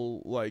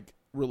personal like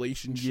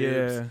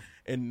relationships Yeah.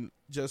 and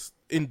just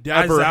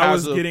Endeavor Aizawa's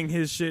has a getting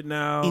his shit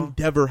now.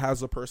 Endeavor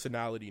has a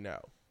personality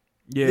now.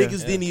 Yeah.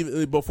 Niggas didn't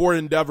even before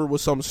Endeavor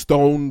was some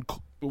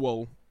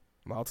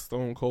not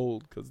Stone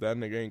Cold, because that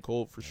nigga ain't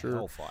cold for sure.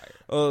 Hellfire.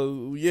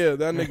 Yeah,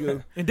 that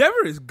nigga.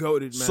 Endeavor is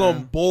goated, man.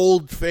 Some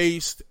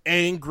bold-faced,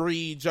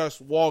 angry, just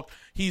walk.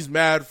 He's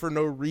mad for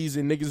no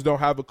reason. Niggas don't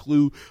have a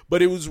clue.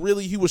 But it was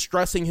really, he was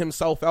stressing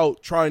himself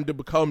out trying to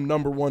become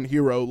number one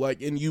hero.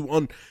 Like, and you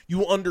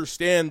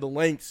understand the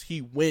lengths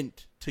he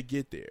went to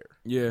get there.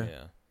 Yeah.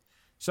 Yeah.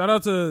 Shout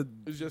out to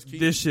It's just keep,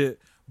 this shit.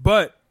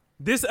 But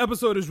this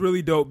episode is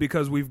really dope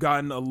because we've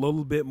gotten a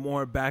little bit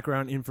more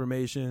background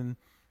information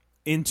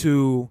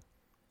into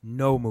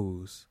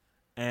Nomus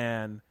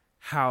and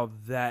how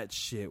that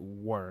shit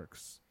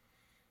works.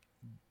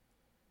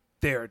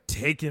 They're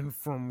taken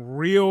from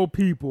real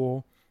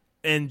people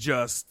and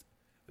just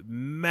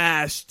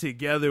mashed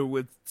together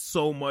with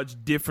so much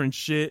different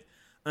shit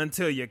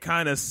until you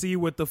kind of see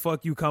what the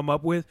fuck you come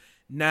up with.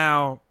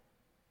 Now,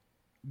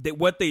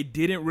 what they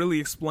didn't really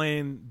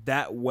explain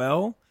that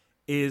well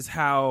is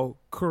how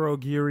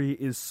Kurogiri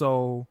is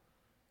so,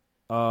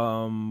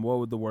 what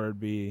would the word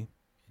be?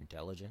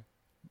 Intelligent.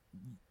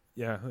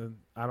 Yeah,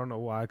 I don't know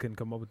why I couldn't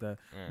come up with that.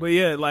 But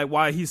yeah, like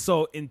why he's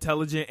so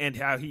intelligent and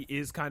how he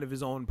is kind of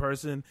his own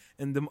person,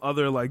 and them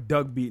other like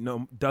Duckbeak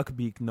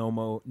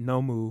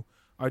Nomu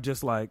are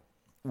just like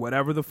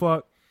whatever the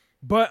fuck.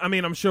 But I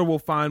mean, I'm sure we'll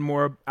find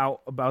more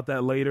out about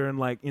that later and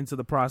like into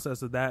the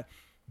process of that.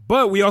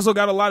 But we also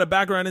got a lot of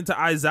background into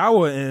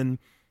Aizawa and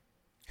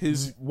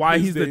why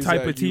he's the days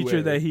type at of teacher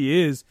UA. that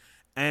he is,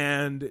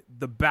 and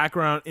the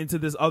background into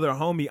this other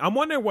homie. I'm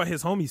wondering what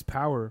his homie's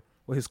power,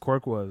 what his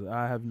quirk was.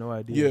 I have no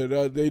idea.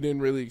 Yeah, they didn't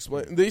really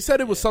explain. They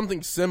said it was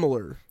something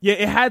similar. Yeah,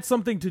 it had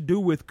something to do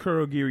with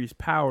Kurogiri's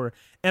power,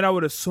 and I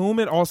would assume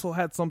it also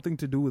had something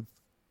to do with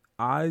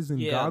eyes and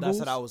Yeah, goggles.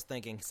 that's what I was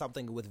thinking.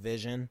 Something with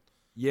vision.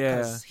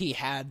 Yeah, 'Cause he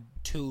had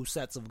 2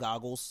 sets of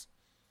goggles.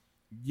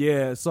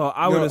 yeah. So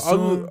I would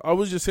assume. I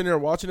was just sitting there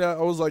watching that.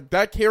 I was like,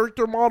 that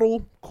character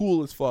model,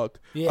 cool as fuck.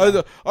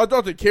 Yeah. I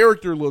thought the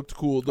character looked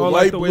cool. The Oh, like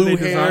light the way blue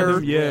they designed hair.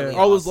 him? Yeah. Really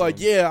I was awesome. like,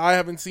 yeah, I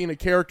haven't seen a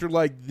character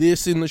like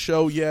this in the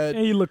show yet.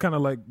 And he looked kind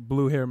of like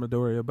blue hair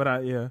Midoriya, but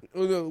Well,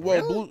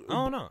 Really? blue, I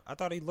don't know. I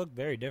thought he looked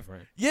very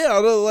different. yeah,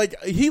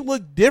 like he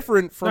looked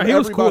different from No, he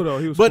was everybody. cool, though.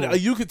 He was but cool.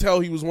 You could tell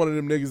he was one of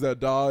them niggas that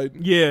died.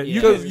 yeah,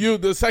 Yeah.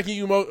 Because the second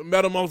you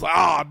met him, I was like,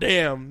 ah,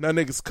 damn, that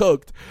nigga's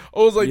cooked. I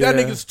was like, that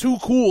Yeah. nigga's too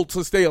cool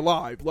to stay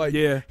alive. Like,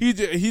 Yeah. he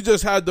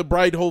just had the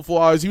bright, hopeful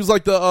eyes. He was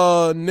like the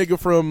nigga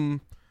from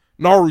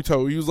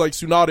Naruto. He was like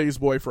Tsunade's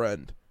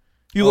boyfriend.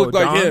 He looked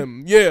like Don?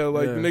 him. Yeah,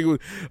 like Yeah. the nigga.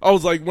 I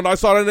was like, when I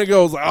saw that nigga,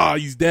 I was like, ah,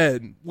 he's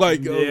dead.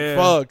 Like, Yeah.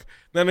 fuck.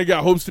 Then they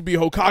got hopes to be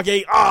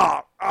Hokage.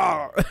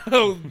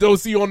 Don't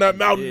see you on that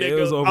mountain, Yeah, nigga.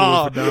 it was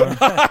over with for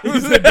Don. He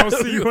said, "Don't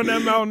see you on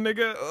that mountain,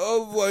 nigga." I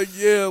was like,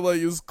 yeah, like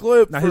his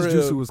clip. Now for his him.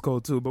 jutsu was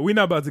cold too, but we're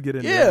not about to get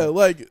into Yeah, that.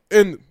 like,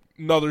 and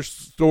another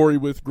story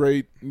with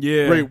great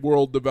Yeah,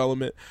 world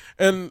development,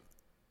 and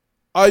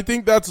I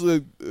think that's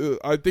the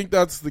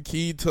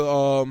key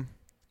to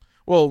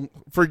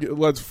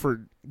let's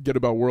forget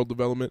about world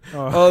development.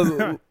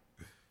 Oh.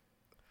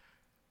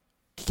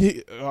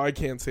 I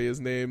can't say his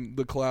name.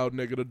 The cloud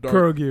nigga, the dark.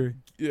 Kurogiri.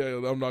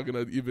 Yeah, I'm not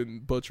gonna even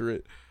butcher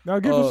it. Now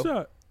give it a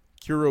shot.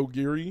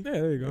 Kurogiri. Yeah,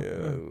 there you go.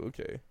 Yeah,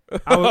 okay.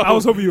 I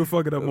was hoping you would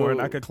fuck it up more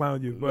and I could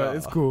clown you, but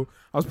it's cool.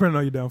 I was praying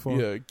on your downfall.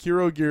 Yeah,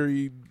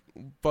 Kurogiri,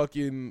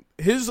 fucking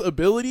his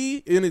ability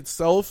in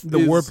itself. The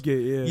is, warp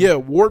gate. Yeah. Yeah,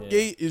 warp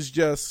gate is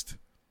just.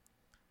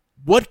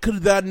 What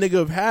could that nigga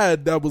have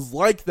had that was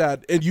like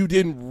that, and you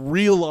didn't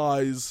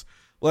realize,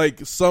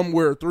 like,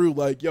 somewhere through,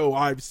 like, yo,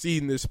 I've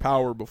seen this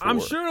power before. I'm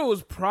sure it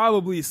was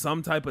probably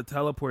some type of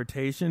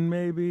teleportation,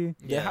 maybe.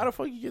 Yeah, how the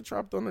fuck you get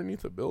trapped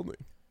underneath a building?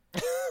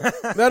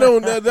 that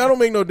don't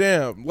make no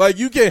damn. Like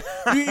you can't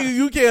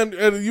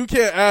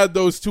add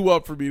those two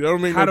up for me. That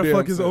don't make How no the damn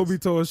fuck is sense.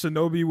 Obito a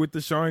shinobi with the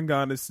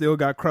Sharingan that still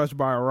got crushed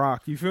by a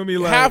rock? You feel me?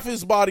 Like Half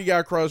his body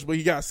got crushed, but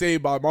he got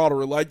saved by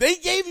Madara. Like they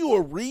gave you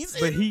a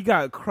reason. but he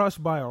got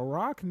crushed by a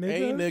rock, nigga.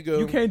 Hey, nigga.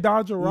 You can't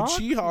dodge a rock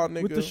Uchiha,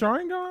 nigga. with the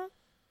Sharingan,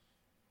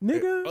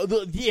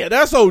 nigga. Yeah,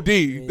 that's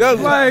OD. That's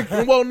Like-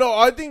 well, no,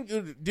 I think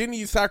didn't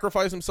he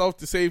sacrifice himself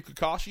to save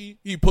Kakashi?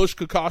 He pushed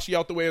Kakashi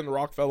out the way, and the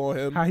rock fell on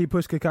him. How he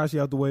pushed Kakashi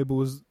out the way, but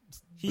was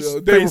They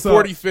were face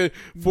up.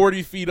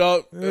 40 feet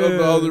up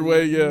the other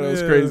way. Yeah, it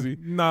was crazy.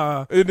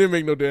 Nah, It didn't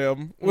make no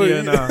damn.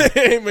 Yeah, nah. It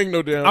ain't make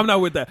no damn. I'm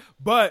not with that.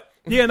 But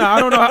yeah, no, I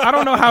don't know. I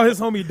don't know how his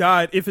homie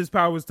died. If his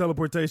power was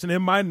teleportation, it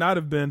might not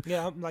have been.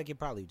 Yeah, I'm like it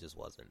probably just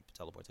wasn't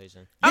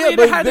teleportation. I Yeah, mean,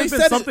 but it had to they have been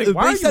said something. it,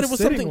 Why they are said you it was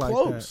sitting something like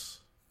close.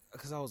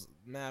 Because I was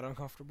mad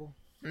uncomfortable.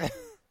 that?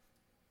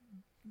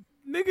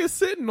 Nigga,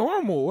 sit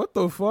normal. What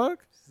the fuck?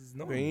 This is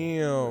no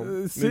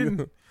Damn. Sitting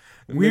Nigga-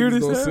 weird niggas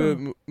as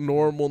don't hell. sit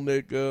normal,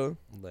 nigga.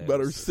 Legs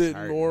Better is sit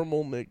hurting.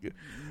 normal, nigga.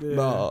 Yeah.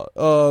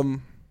 Nah.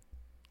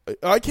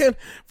 I can't.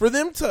 For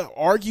them to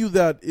argue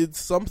that it's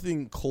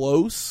something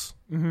close,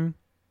 Mhm.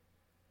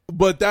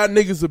 but that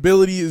nigga's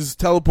ability is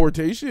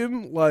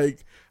teleportation,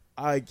 like,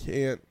 I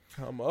can't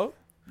come up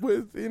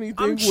with anything.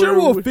 I'm sure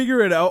we'll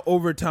figure it out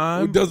over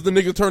time. Does the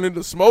nigga turn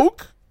into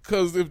smoke?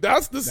 Because if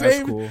that's the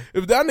same, cool.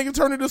 if that nigga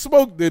turned into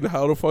smoke, then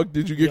how the fuck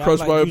did you get Yeah,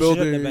 crushed I'm by like, a he shouldn't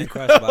have building? been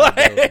crushed by a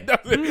building. It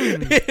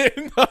doesn't-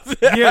 it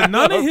doesn't Yeah, add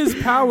none up. of his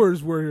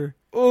powers were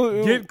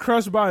get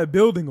crushed by a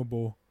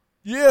buildingable.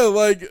 Yeah,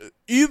 like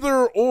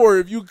either or.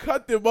 If you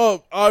cut them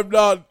up, I'm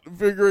not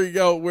figuring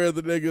out where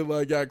the nigga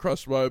like got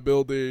crushed by a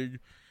building.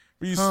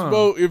 If he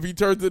smoke, if he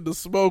turns into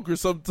smoke or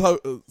some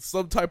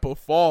type of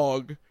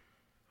fog,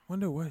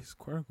 Wonder what his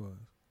quirk was.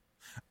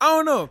 I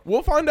don't know.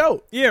 we'll find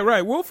out. Yeah,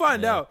 right. We'll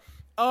find out.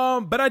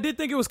 But I did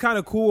think it was kind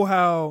of cool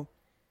how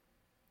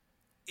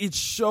it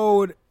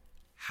showed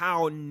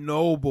how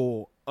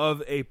noble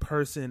of a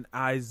person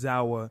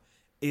Aizawa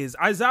is.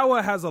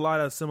 Aizawa has a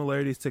lot of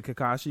similarities to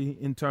Kakashi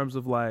in terms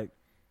of like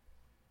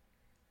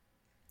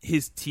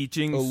his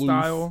teaching Aloof.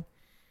 style.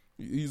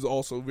 He's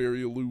also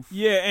very aloof.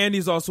 Yeah, and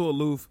he's also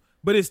aloof.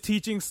 But his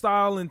teaching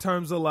style in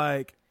terms of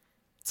like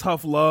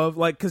tough love,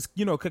 like, because,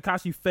 you know,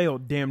 Kakashi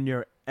failed damn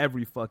near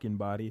every fucking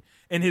body.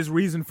 And his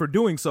reason for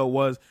doing so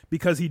was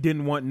because he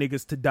didn't want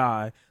niggas to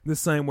die the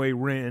same way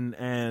Rin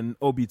and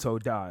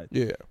Obito died.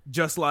 Yeah.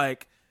 Just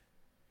like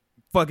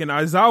fucking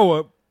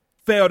Aizawa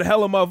failed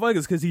hella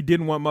motherfuckers because he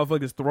didn't want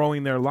motherfuckers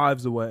throwing their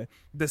lives away.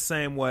 The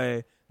same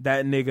way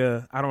that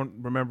nigga, I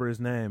don't remember his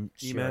name.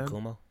 E-Man.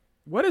 Shirakumo.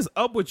 What is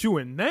up with you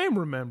and name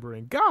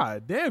remembering?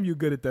 God damn, you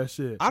good at that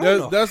shit. I don't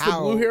know That's how,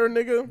 the blue hair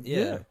nigga?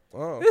 Yeah.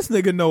 Oh. This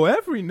nigga know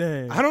every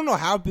name. I don't know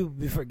how people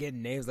be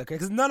forgetting names like that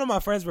because none of my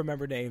friends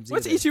remember names.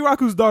 What's either.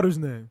 Ichiraku's daughter's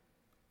name?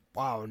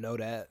 I don't know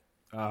that.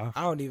 I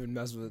don't even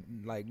mess with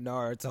like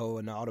Naruto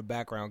and all the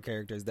background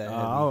characters that.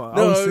 I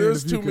No, was seeing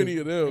there's if you too could- many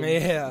of them.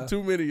 Yeah.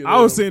 Too many of them. I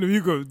was saying if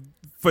you could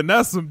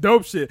finesse some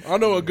dope shit. I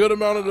know a good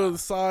amount of the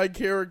side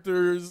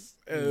characters.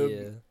 And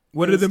Yeah.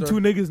 What are them Yes, two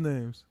sir. niggas'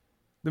 names?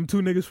 Them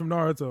two niggas from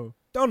Naruto.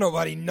 Don't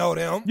nobody know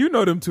them. You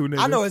know them two niggas.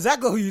 I know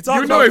exactly who you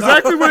talking You about. know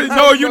exactly what.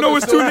 No, you know About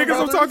which the two Silver niggas I'm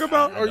Brothers? talking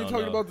about. Are you don't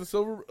talking know. about the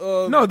silver?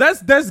 No,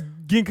 that's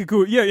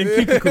Ginkaku. Yeah, in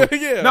Kinkaku.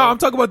 Yeah. No, I'm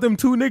talking about them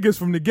two niggas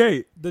from the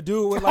gate. The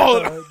dude with like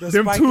Oh, the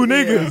them spiky- two yeah,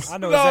 niggas. I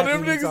know No, exactly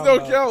them who you niggas talking don't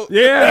about. count.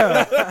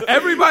 Yeah,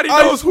 everybody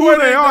I knows who swear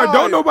they they are. died.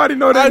 Don't nobody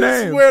know their I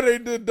names. swear they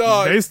did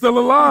die. They still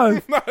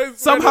alive. I swear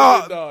Somehow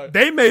they did die.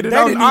 they made it They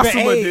out. didn't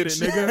even Asuma did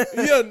age. it,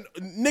 nigga. Yeah,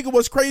 nigga,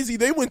 what's crazy?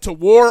 They went to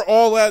war,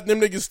 all that. Them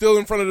niggas still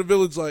in front of the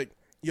village, like,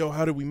 yo,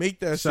 how did we make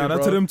that shit? Shout out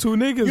bro? to them two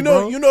niggas, You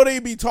know, bro. they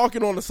be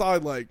talking on the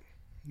side like,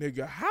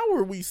 nigga, how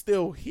are we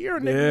still here,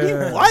 nigga?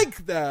 Yeah. We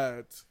like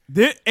that.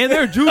 And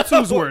their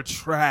jutsus were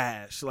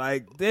trash.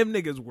 Like, them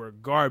niggas were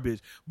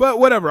garbage. But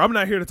whatever. I'm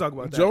not here to talk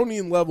about that.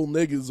 Jonin level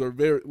niggas are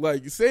very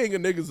like saying a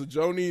nigga's a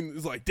Jonin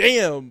is like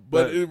damn,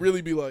 but Right. it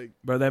really be like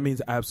Bro, that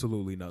means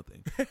absolutely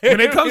nothing. When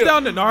it comes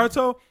down to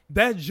Naruto,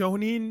 that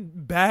Jonin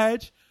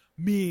badge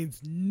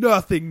means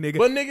nothing, nigga.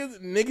 but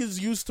niggas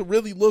used to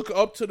really look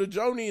up to the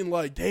Jonin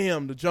like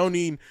damn, the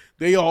Jonin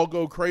they all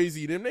go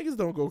crazy. Them niggas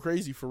don't go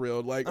crazy for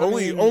real. Like I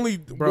only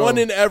mean, bro. one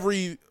in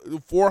every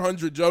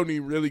 400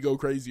 Jonin really go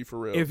crazy for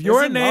real. if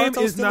your Isn't name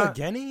Naruto is still not...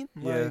 a Genin?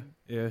 Yeah, Like,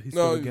 yeah, he's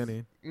no, still a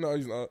Genin. no,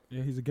 he's not.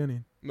 Yeah, he's a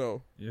Genin.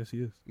 No, Yes,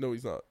 he is. no,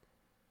 he's not.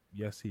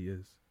 Yes, he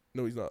is.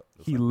 No, he's not.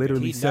 He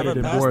literally He said never it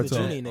in passed the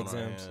Boruto. Chunin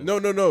exams.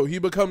 No. He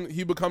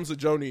becomes a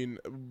Jonin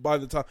by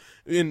the time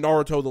in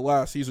Naruto the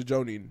last. He's a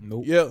Jonin.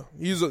 Nope. Yeah,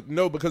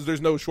 because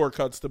there's no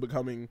shortcuts to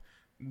becoming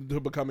the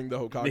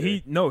Hokage.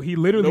 He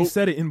literally Nope.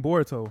 said it in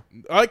Boruto.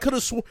 I could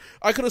have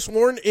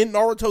sworn in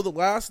Naruto the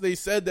last they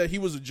said that he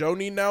was a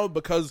Jonin now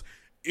because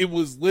it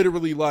was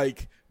literally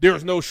like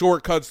there's no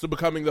shortcuts to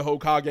becoming the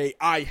Hokage.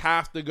 I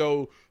have to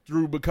go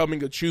through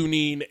becoming a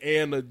Chunin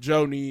and a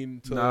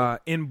Jonin. Nah,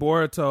 in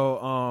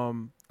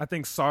Boruto, I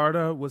think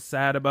Sarda was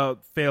sad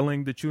about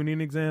failing the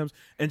Chunin exams,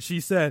 and she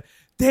said,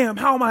 "Damn,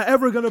 how am I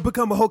ever gonna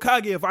become a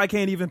Hokage if I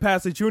can't even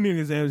pass the Chunin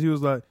exams?" He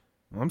was like,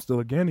 "I'm still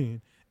a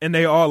Genin," and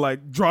they all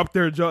like dropped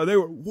their jaw. They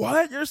were,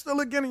 "What? You're still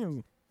a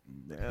Genin?"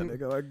 Yeah,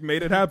 nigga, like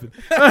made it happen.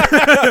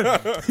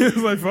 He was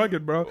like, "Fuck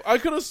it, bro." I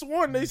could have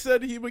sworn they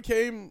said he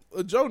became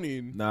a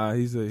Jonin. Nah,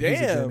 he's a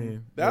Damn,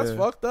 Genin. that's yeah.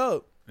 fucked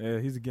up. Yeah,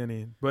 he's a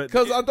Genin. But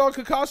Because I thought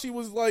Kakashi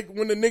was like,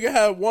 when the nigga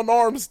had one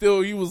arm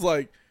still, he was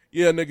like,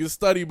 yeah, nigga,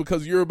 study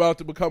because you're about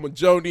to become a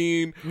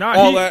Jonin, Nah,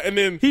 all he- that. And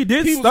then he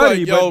did was study,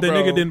 like, yo, but the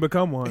bro. nigga didn't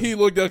become one. He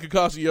looked at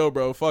Kakashi, yo,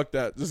 bro, fuck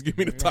that. Just give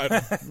me the title.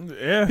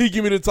 Yeah, He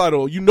give me the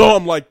title. You know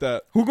I'm like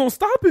that. who gonna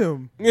stop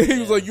him? He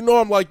was like, you know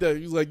I'm like that.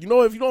 He was like, you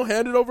know, if you don't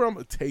hand it over, I'm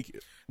going to take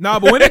it. Nah,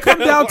 but when it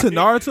comes down to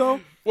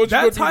Naruto, What, you that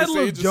gonna do, the title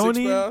of Sage of Six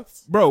Jonin,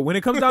 Paths? bro. When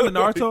it comes down to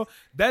Naruto,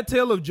 that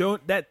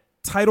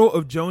title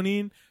of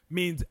Jonin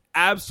means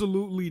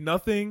absolutely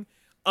nothing.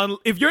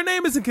 If your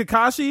name isn't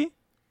Kakashi,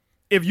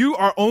 if you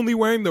are only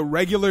wearing the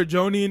regular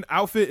Jonin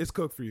outfit, it's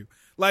cooked for you.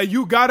 Like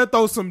you gotta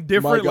throw some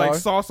different My guy. like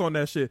sauce on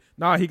that shit.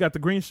 Nah, he got the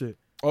green shit.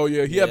 Oh,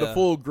 yeah, he had the Yeah.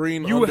 full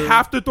green You under,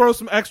 have to throw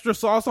some extra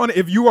sauce on it.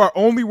 If you are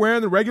only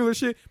wearing the regular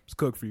shit, it's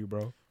cooked for you,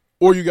 bro.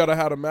 or you got to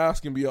have a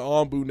mask and be an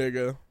Anbu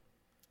nigga.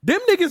 Them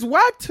niggas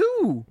whack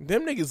too.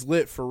 Them niggas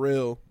lit for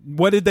real.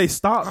 What did they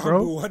stop,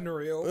 bro?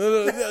 Unreal.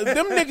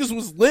 Them niggas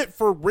was lit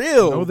for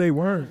real. No, they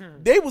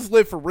weren't. They was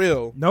lit for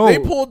real. No. They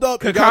pulled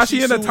up and got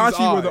Kakashi and Shisui's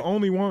Itachi were the eye.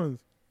 only ones.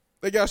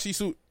 They got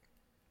Shisui.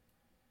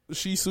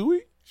 Shisui?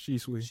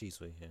 Shisui. She's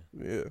sweet.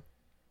 Yeah.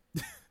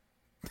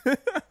 Yeah.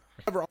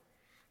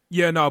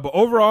 Yeah, no, but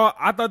overall,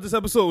 I thought this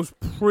episode was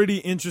pretty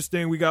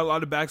interesting. We got a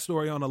lot of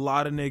backstory on a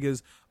lot of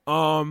niggas.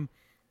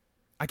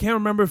 I can't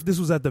remember if this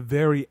was at the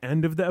very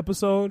end of the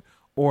episode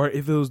or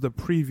if it was the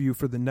preview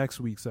for the next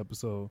week's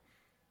episode.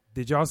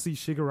 Did y'all see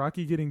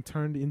Shigaraki getting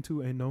turned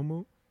into a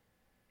Nomu?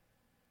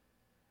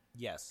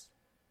 Yes.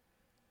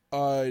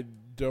 I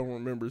don't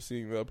remember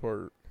seeing that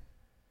part.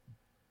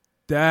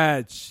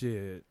 That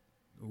shit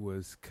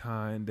was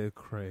kind of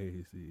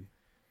crazy.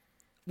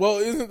 Well,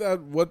 isn't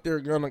that what they're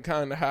gonna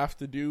kind of have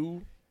to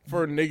do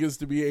for niggas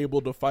to be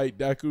able to fight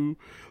Deku?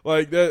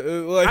 Like that.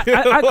 Like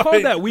I called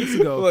like- that weeks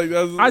ago. Like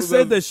I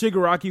said that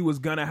Shigaraki was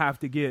gonna have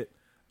to get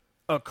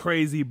a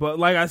crazy, but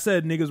like I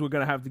said, niggas were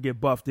gonna have to get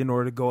buffed in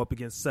order to go up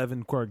against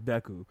 7 Quirk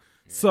Deku.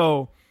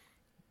 So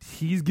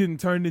he's getting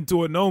turned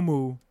into a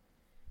Nomu.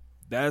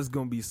 That's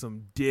gonna be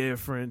some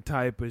different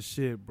type of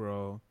shit,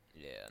 bro.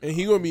 Yeah. and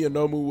he gonna be a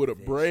Nomu with a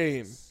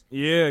brain,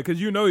 Yeah, because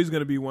you know he's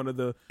gonna be one of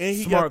the and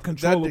he smart, got that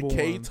controllable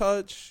decay ones.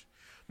 touch.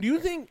 Do you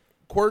think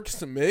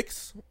quirks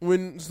mix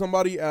when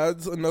somebody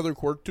adds another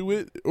quirk to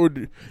it, or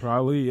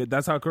Probably. Yeah,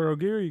 that's how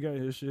Kurogiri got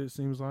his shit. It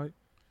seems like.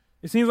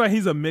 It seems like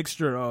he's a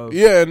mixture of.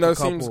 yeah? And a that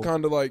seems couple.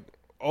 kind of like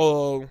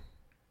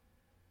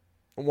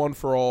one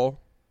for all.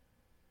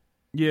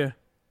 Yeah.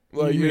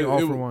 Like you mean it- all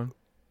it for w- one?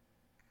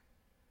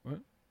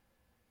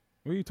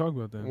 What are you talking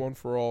about then? One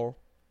for all.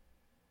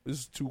 This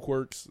is 2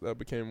 quirks that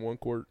became 1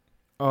 quirk.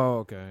 Oh,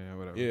 okay. Yeah,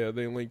 whatever. Yeah,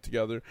 they link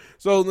together.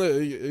 So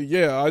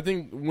yeah, I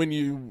think when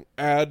you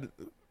add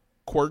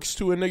quirks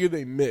to a nigga,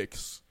 they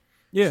mix.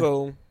 Yeah.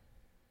 So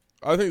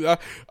I think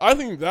that's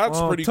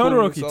Well, pretty cool. in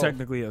Todoroki itself.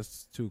 technically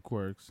has 2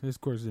 quirks. His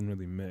quirks didn't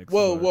really mix.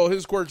 Well, but-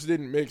 his quirks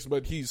didn't mix,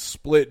 but he's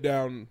split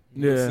down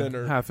the yeah,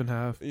 center. half and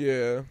half.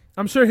 Yeah.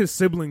 I'm sure his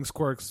siblings'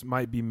 quirks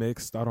might be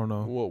mixed. I don't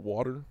know. What,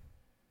 water?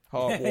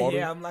 Hot water?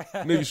 Yeah, I'm like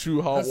Niggas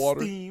shoot hot water.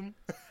 Steam.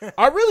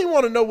 I really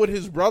want to know what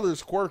his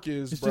brother's quirk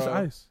is, It's bro. just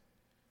ice.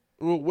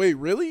 Well, wait,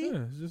 really?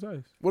 Yeah, it's just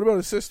ice. What about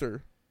his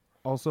sister?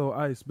 Also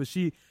ice, but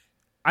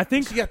I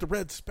think She got the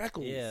red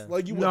speckles. Yeah.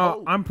 Like you would no.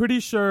 hope. I'm pretty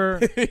sure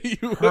You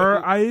would her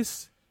hope.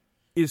 ice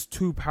is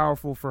too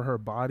powerful for her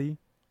body,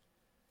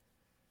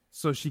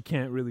 so she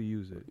can't really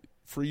use it.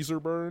 freezer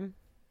burn.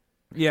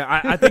 Yeah,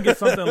 I think it's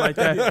something like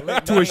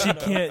that to where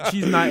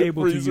she's not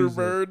able to Freezer use it.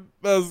 burn.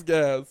 That's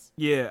gas.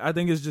 Yeah, I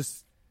think it's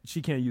just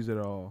she can't use it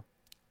at all.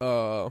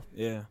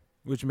 Yeah,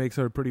 which makes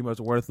her pretty much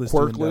worthless to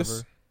Quirkless.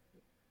 Endeavor.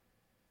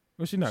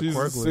 Well, she's not She's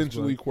quirkless.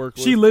 essentially but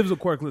quirkless. she lives a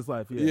quirkless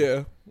life. Yeah,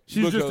 yeah.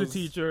 she's just a because-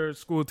 teacher,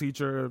 school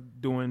teacher,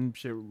 doing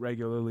shit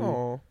regularly.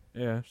 Aw,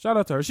 Yeah, shout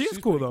out to her. She's She's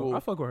cool pretty though. cool. I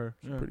fuck with her.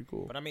 Yeah. pretty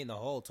cool. But I mean, the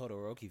whole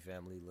Todoroki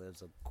family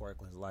lives a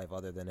quirkless life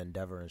other than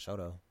Endeavor and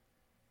Shoto.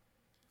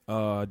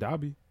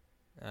 Dobby.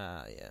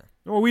 Yeah.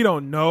 Well, we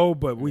don't know,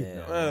 but we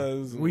Yeah.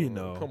 know. We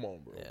know. Come on,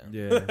 bro.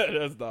 Yeah. Yeah,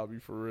 That's Dobby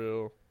for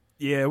real.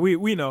 yeah,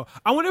 we know.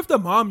 I wonder if the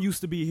mom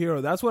used to be a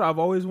hero. That's what I've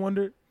always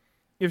wondered.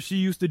 If she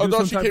used to do I some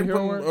thought she type of came hero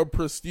from work. a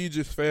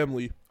prestigious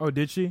family. Oh,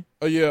 did she?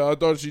 Yeah, I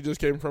thought she just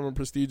came from a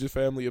prestigious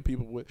family of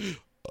people with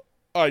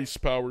ice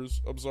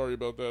powers. I'm sorry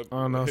about that.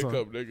 Oh, no,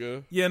 hiccup,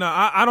 nigga. Yeah, no,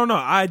 I don't know.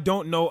 I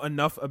don't know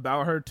enough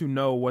about her to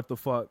know what the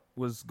fuck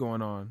was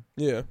going on.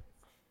 Yeah.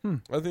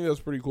 I think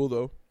that's pretty cool,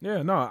 though.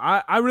 Yeah, no,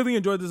 I really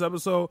enjoyed this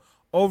episode.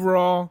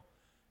 Overall,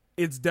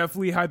 it's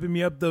definitely hyping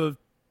me up.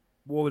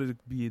 What would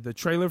it be? The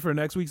trailer for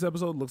next week's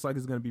episode looks like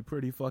it's going to be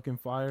pretty fucking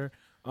fire.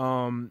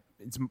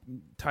 It's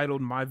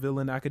titled My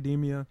Villain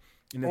Academia,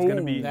 and it's going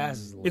to be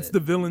That's lit. it's the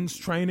villain's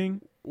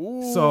training.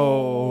 Ooh.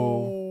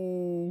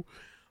 So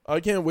I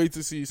can't wait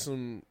to see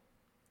some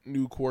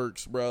new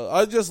quirks, bro.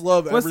 I just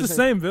love what's everything. the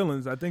same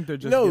villains? I think they're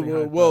just No, getting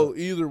hyped well, up.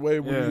 either way,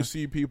 when Yeah. you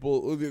see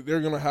people,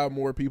 they're gonna have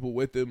more people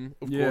with them,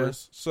 of Yeah.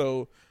 course.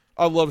 So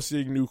I love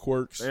seeing new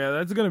quirks. Yeah,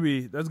 that's gonna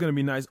be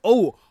nice.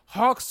 Oh,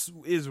 Hawks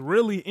is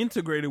really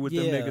integrated with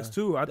them Yeah. niggas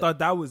too. I thought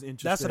that was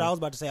interesting. That's what I was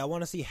about to say. I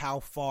want to see how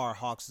far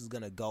Hawks is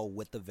gonna go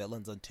with the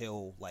villains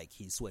until like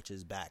he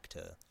switches back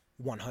to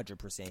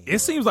 100%. It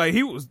seems like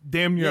he was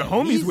damn near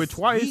homies with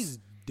Twice. He's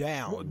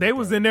down. They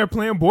was in there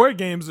playing board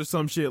games or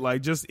some shit,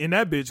 like just in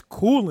that bitch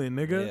cooling,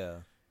 nigga. Yeah.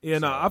 Yeah,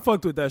 no, I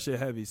fucked with that shit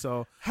heavy.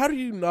 So How do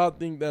you not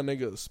think that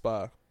nigga is a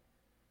spy?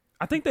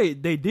 I think they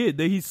did.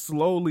 He's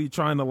slowly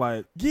trying to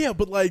like. Yeah,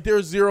 but like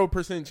there's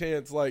 0%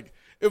 chance. Like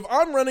if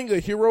I'm running a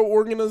hero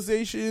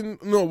organization,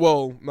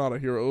 not a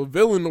hero, a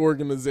villain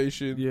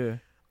organization. Yeah,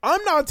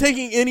 I'm not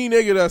taking any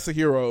nigga that's a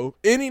hero.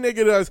 Any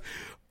nigga that's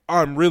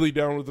I'm really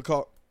down with the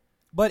call.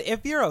 But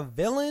if you're a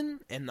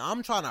villain and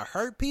I'm trying to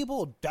hurt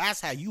people,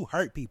 that's how you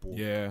hurt people.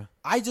 yeah.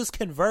 I just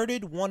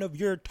converted one of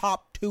your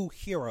top 2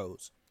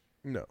 heroes.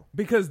 No,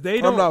 Because they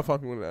I'm don't. not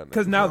fucking with that.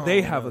 Because Nigga. now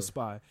they have a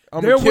spy.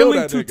 I'ma They're kill willing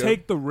that to nigga.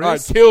 take the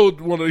risk. I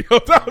killed one of your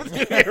top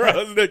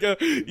heroes,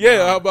 nigga.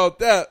 Yeah, how about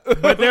that?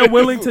 But they're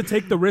willing to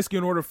take the risk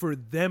in order for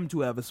them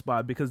to have a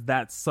spy because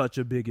that's such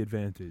a big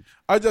advantage.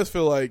 I just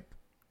feel like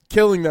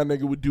killing that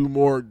nigga would do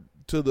more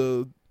to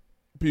the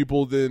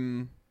people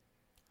than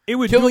It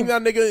would killing do,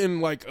 that nigga in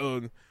like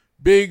a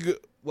big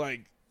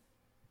like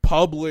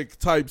public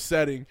type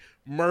setting.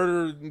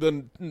 Murder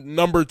the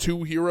number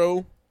 2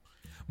 hero.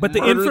 but the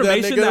murder that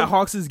information nigga. that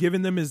Hawks is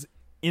giving them is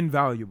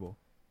invaluable.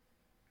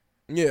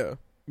 Yeah,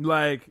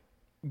 Like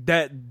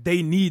that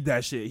they need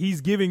that shit. He's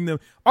giving them,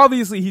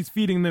 obviously he's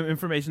feeding them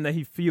information that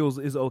he feels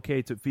is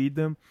okay to feed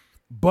them,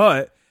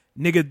 but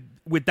nigga,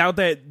 without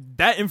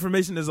that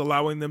information is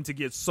allowing them to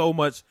get so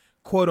much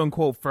quote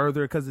unquote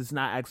further, because it's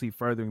not actually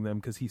furthering them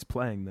because he's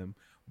playing them,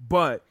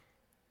 but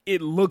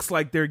it looks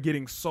like they're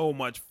getting so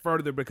much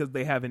further because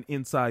they have an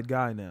inside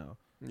guy now.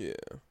 yeah.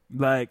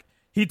 Like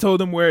he told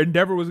them where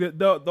Endeavor was good.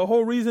 The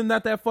whole reason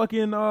that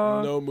fucking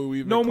Nomu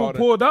even Nomu caught it.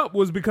 pulled up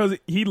was because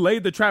he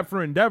laid the trap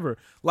for Endeavor.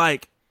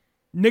 Like,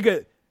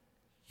 nigga,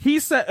 he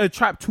set a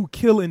trap to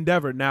kill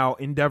Endeavor. Now,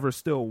 Endeavor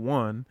still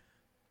won,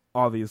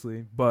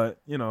 obviously, but,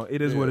 you know,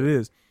 it is what it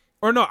is.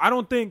 Or no, I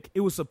don't think it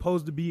was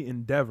supposed to be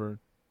Endeavor.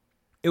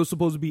 It was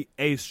supposed to be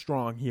a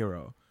strong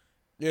hero.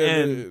 Yeah,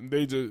 And-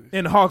 they just.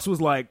 And Hawks was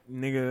like,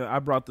 nigga, I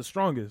brought the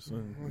strongest.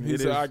 And He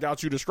it said, is- "I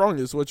got you the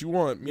strongest. What you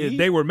want?" Me? Yeah,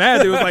 they were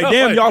mad. They was like,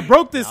 damn, y'all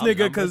broke this I'm nigga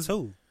number because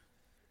 2.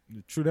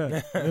 True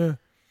that. Yeah.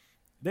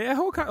 They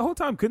whole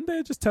time couldn't they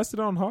have just tested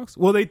on Hawks?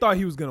 Well, they thought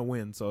he was gonna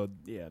win, so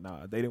yeah,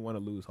 they didn't want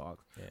to lose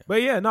Hawks. Yeah.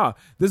 But yeah,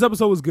 this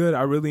episode was good.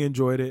 I really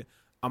enjoyed it.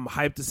 I'm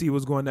hyped to see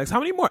what's going next. How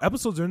many more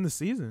episodes are in the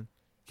season?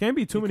 Can't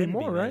be too many Couldn't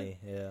be more, right?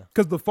 many, yeah.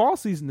 Because the fall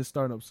season is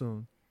starting up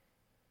soon.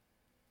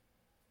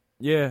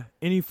 Yeah.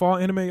 Any fall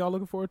anime y'all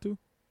looking forward to?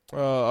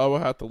 I will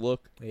have to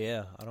look.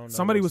 Yeah, I don't know.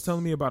 Somebody was what's-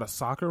 telling me about a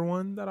soccer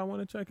one that I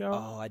want to check out.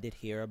 Oh, I did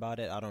hear about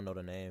it. I don't know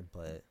the name,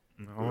 but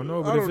I don't know,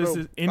 I but if don't it's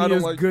know. any I don't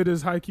as like- good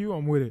as Haikyuu,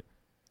 I'm with it.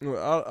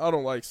 I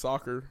don't like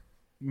soccer.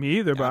 Me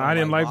either, but I don't I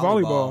didn't like like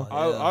volleyball.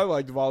 volleyball. Yeah. I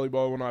liked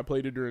volleyball when I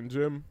played it during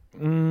gym.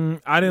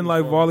 I didn't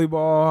like fun.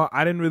 volleyball.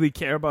 I didn't really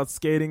care about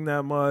skating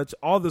that much.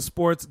 All the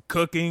sports,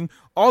 cooking,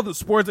 all the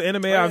sports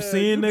anime I've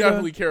seen, you nigga.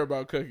 definitely care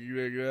about cooking,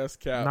 nigga. That's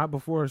cap. Not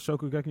before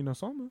Shokugeki no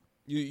Soma.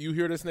 You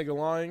hear this nigga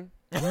lying?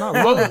 I'm not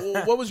lying.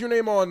 what was your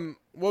name on?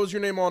 What was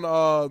your name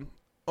on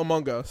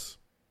Among Us?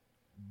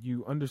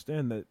 You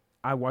understand that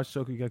I watched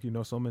Shokugeki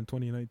no Soma in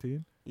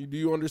 2019? Do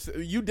you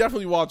understand? You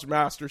definitely watched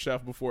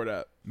MasterChef before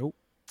that. Nope.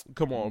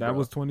 Come on, That bro.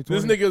 was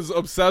 2020. This nigga's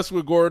obsessed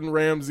with Gordon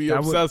Ramsay. That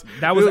was- obsessed.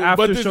 that was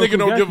after But this nigga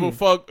don't give a Shokugeki.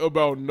 fuck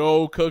about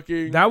no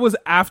cooking. That was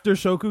after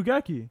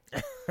Shokugeki.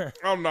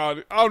 I'm not.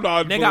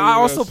 Nigga, believing I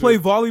also that play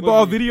shit. volleyball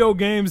Look at me. video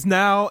games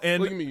now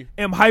and Look at me.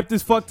 am hyped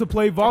as fuck to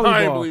play I ain't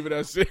volleyball. believing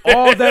that shit.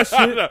 All that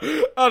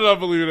shit. I'm not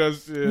believing that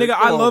shit. Nigga,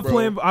 Come I on, love bro.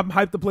 playing. I'm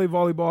hyped to play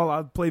volleyball.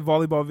 I play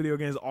volleyball video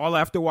games all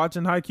after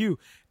watching Haikyuu.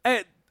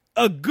 And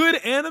a good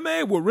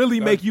anime will really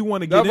make you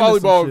want to get That into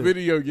some volleyball shit.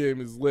 video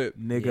game is lit.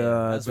 Nigga,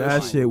 Yeah, that's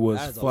that fun. shit was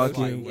That is a fun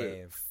fucking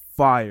game.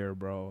 fire,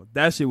 bro.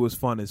 That shit was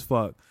fun as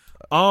fuck.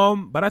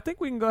 But I think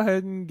we can go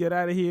ahead and get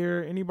out of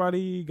here.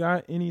 Anybody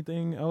got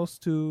anything else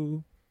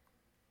to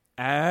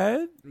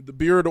add? The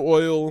beard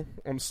oil.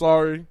 I'm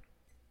sorry.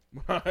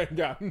 I ain't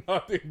got nothing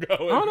going. I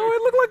don't know.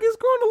 It looked like it's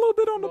growing a little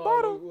bit on the No,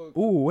 bottom. look.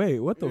 Ooh, wait,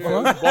 what the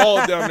Yeah, fuck? it's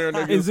bald down there,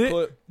 nigga. Is It's it?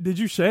 clip. Did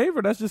you shave,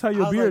 or that's just how I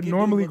your was beard like, it do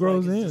normally look like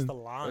grows it's in? just a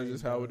line, That's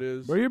just how it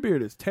is. Bro, your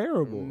beard is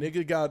terrible.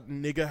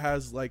 Nigga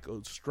has like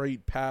a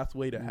straight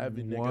pathway to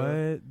heaven,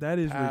 nigga. What? That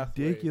is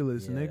Pathway.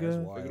 ridiculous, Yeah, that's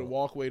nigga. wild. Nigga, the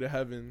walkway to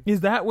heaven.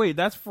 Is that wait?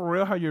 That's for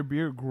real? How your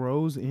beard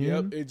grows in?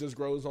 Yep, it just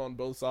grows on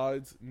both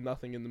sides,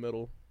 nothing in the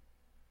middle.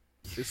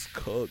 It's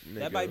cooked, nigga.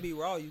 That might be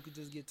raw. You could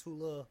just get two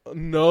little.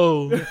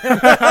 No.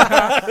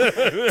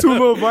 Two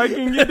little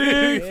Viking, you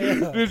dig?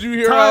 Yeah. Did you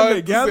hear Tie how them I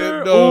together?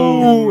 said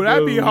no? Ooh,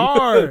 that'd be no.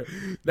 hard.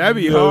 That'd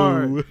be No.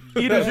 hard.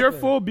 Does your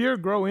full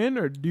beard grow in,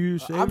 or do you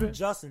shave I'm it?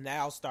 just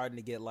now starting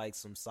to get like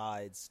some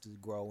sides to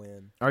grow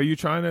in. Are you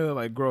trying to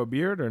like grow a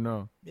beard or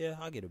no? Yeah,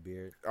 I'll get a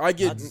beard. I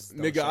get just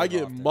don't nigga, I shave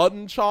get often.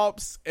 mutton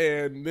chops,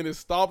 and then it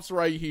stops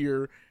right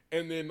here,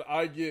 and then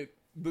I get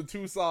the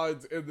two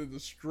sides, and then the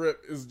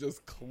strip is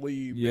just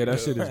clean. Yeah, that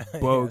nigga. shit is Yeah,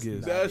 bogus.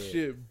 it's That Yeah.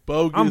 shit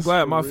bogus. I'm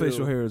glad for my real.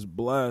 facial hair is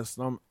blessed.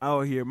 I'm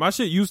out here. My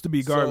shit used to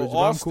be garbage, So but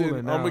I'm Austin,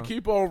 cooling now. I'm gonna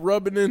keep on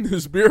rubbing in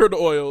this beard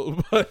oil,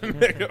 but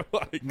nigga,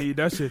 like Need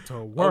that shit to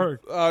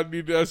work. I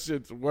need that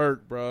shit to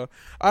work, bro.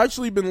 I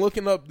actually been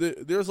looking up.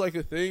 There's like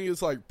a thing.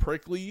 It's like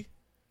prickly.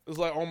 It's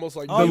like almost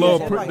like Oh, The yeah, little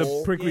yeah, pri- like-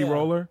 the prickly yeah.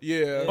 roller.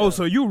 Yeah. Oh,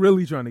 so you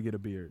really trying to get a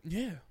beard?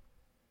 Yeah.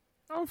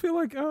 I don't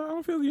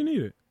feel you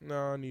need it. No,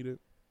 I need it.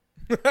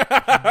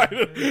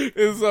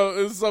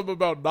 It's something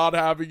about not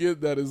having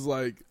it that is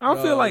like. I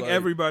don't feel nah, like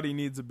everybody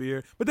needs a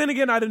beard. But then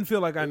again, I didn't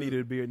feel like I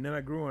needed a beard. And then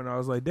I grew one. And I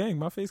was like, dang,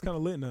 my face kind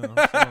of lit now.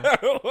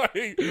 So,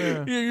 like,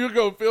 Yeah. you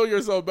go feel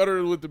yourself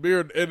better with the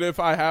beard, and if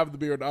I have the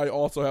beard, I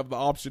also have the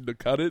option to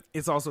cut it.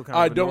 it's also kind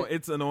I of don't-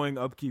 it's annoying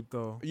upkeep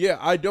though. Yeah,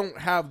 I don't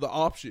have the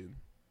option,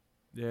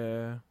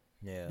 Yeah,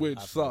 Yeah, which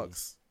I feel you.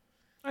 sucks.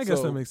 I guess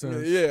So, that makes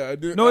sense. Yeah, I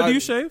do. No, do you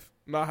shave?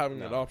 Not having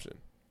No. that option.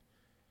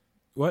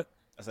 What?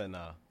 I said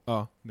nah.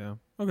 Oh, damn.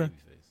 Okay.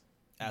 Babyface.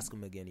 Ask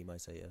him again. He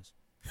might say yes.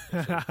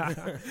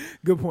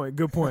 Good point.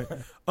 Good point.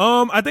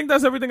 I think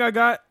that's everything I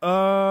got.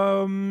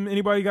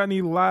 Anybody got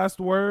any last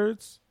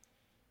words?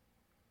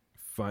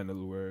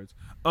 Final words.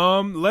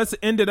 Let's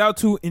end it out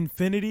to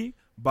Infinity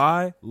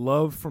by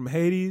Love from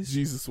Hades.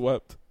 Jesus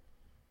wept.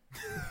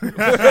 those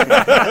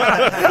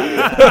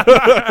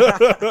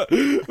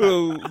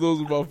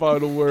are my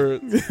final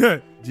words.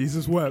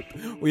 Jesus wept.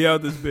 We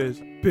out this bitch.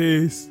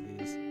 Peace.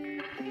 Peace.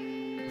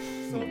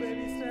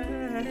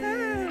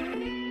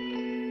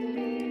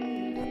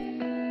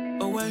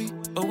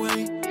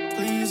 Away,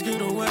 please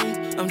get away.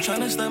 I'm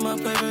tryna stack my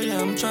paper, yeah,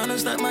 I'm tryna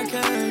stack my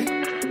cash.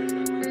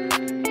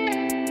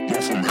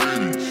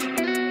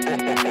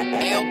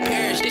 Ayo,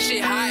 Parrish, this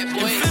shit high,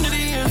 boy.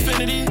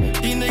 Infinity,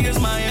 these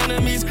niggas my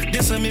enemies.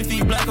 Diss him if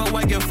he black or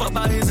white, give fuck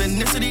about his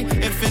ethnicity.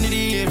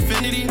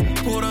 Infinity,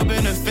 pulled up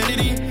in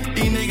Infinity.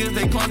 These niggas,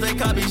 they clones, they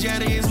copies, yeah,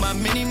 they is